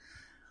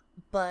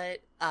 But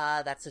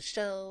that's a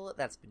show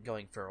that's been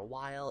going for a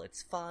while.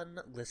 It's fun.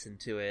 Listen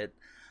to it.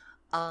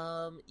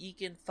 You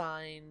can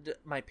find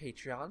my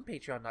Patreon,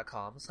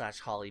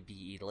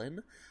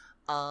 patreon.com/HollyBeedlin,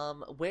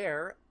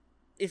 where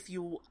if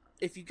you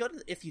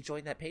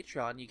join that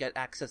Patreon, you get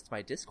access to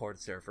my Discord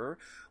server,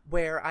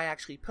 where I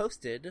actually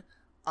posted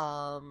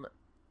a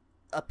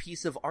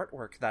piece of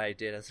artwork that I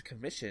did as a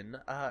commission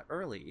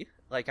early.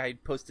 Like, I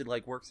posted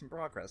like works in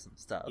progress and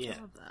stuff. Yeah.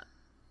 I love that.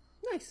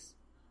 nice.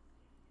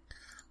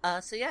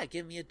 So yeah,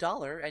 give me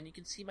 $1 and you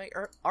can see my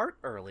art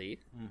early.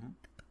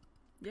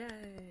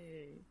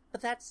 Yay. But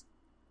that's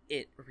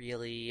it,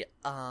 really.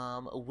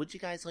 Would you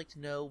guys like to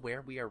know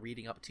where we are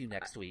reading up to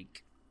next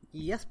week?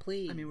 Yes,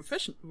 please. I mean, we're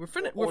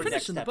Or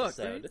finishing the next book,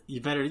 episode? right?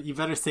 You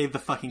better save the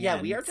fucking Yeah,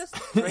 end. we are just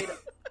straight up...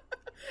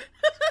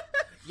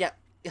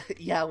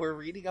 Yeah, we're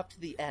reading up to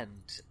the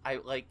end.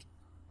 I'm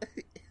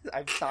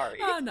sorry.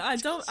 Oh, no, I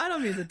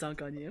don't mean to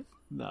dunk on you.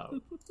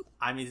 No.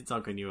 I mean to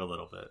dunk on you a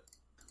little bit.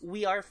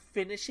 We are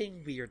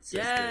finishing Weird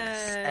Sisters,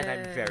 Yay! and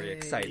I'm very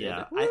excited.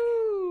 Yeah.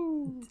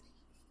 Woo!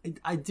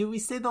 I do we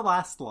say the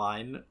last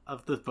line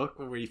of the book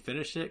when we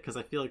finish it? Because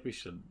I feel like we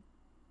should.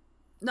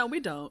 No,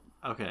 we don't.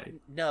 Okay.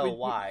 No,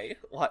 why?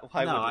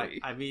 Why no, would we?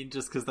 I mean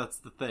just because that's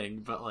the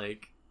thing, but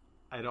like,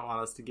 I don't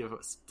want us to give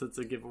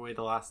away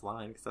the last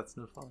line because that's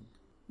no fun.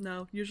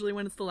 No, usually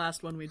when it's the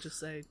last one, we just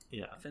say,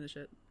 Yeah. finish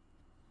it.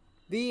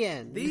 the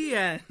end. The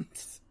end.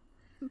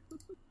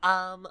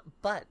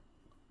 But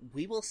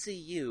we will see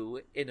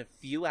you in a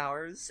few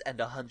hours and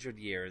 100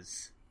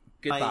 years.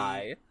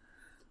 Goodbye.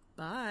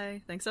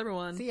 Bye. Thanks,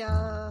 everyone. See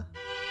ya.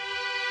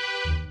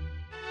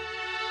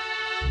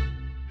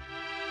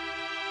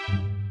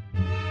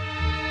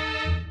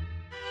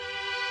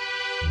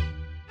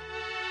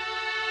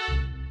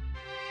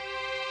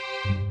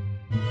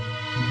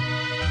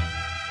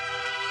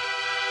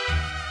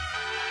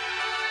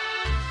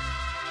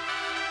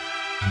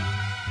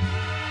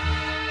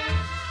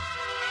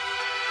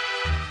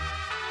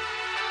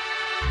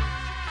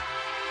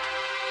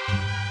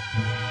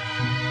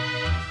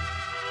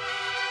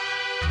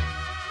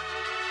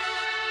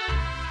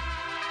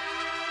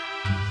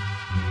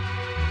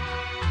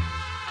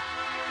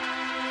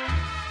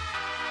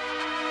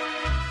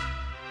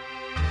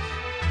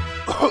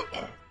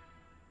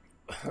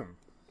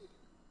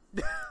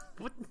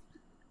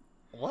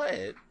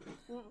 What?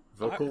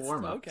 Vocal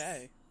warm-up.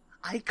 Okay.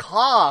 I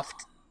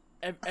coughed.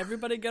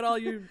 Everybody get all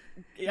your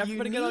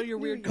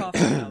weird coffee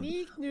out.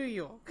 Unique New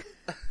York.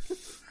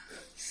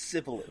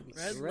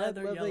 Sibilance. Red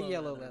leather,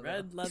 yellow leather.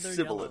 Red leather,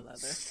 yellow leather.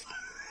 Sibilance.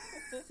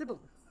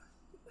 Sibilance.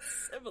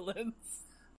 Sibilance.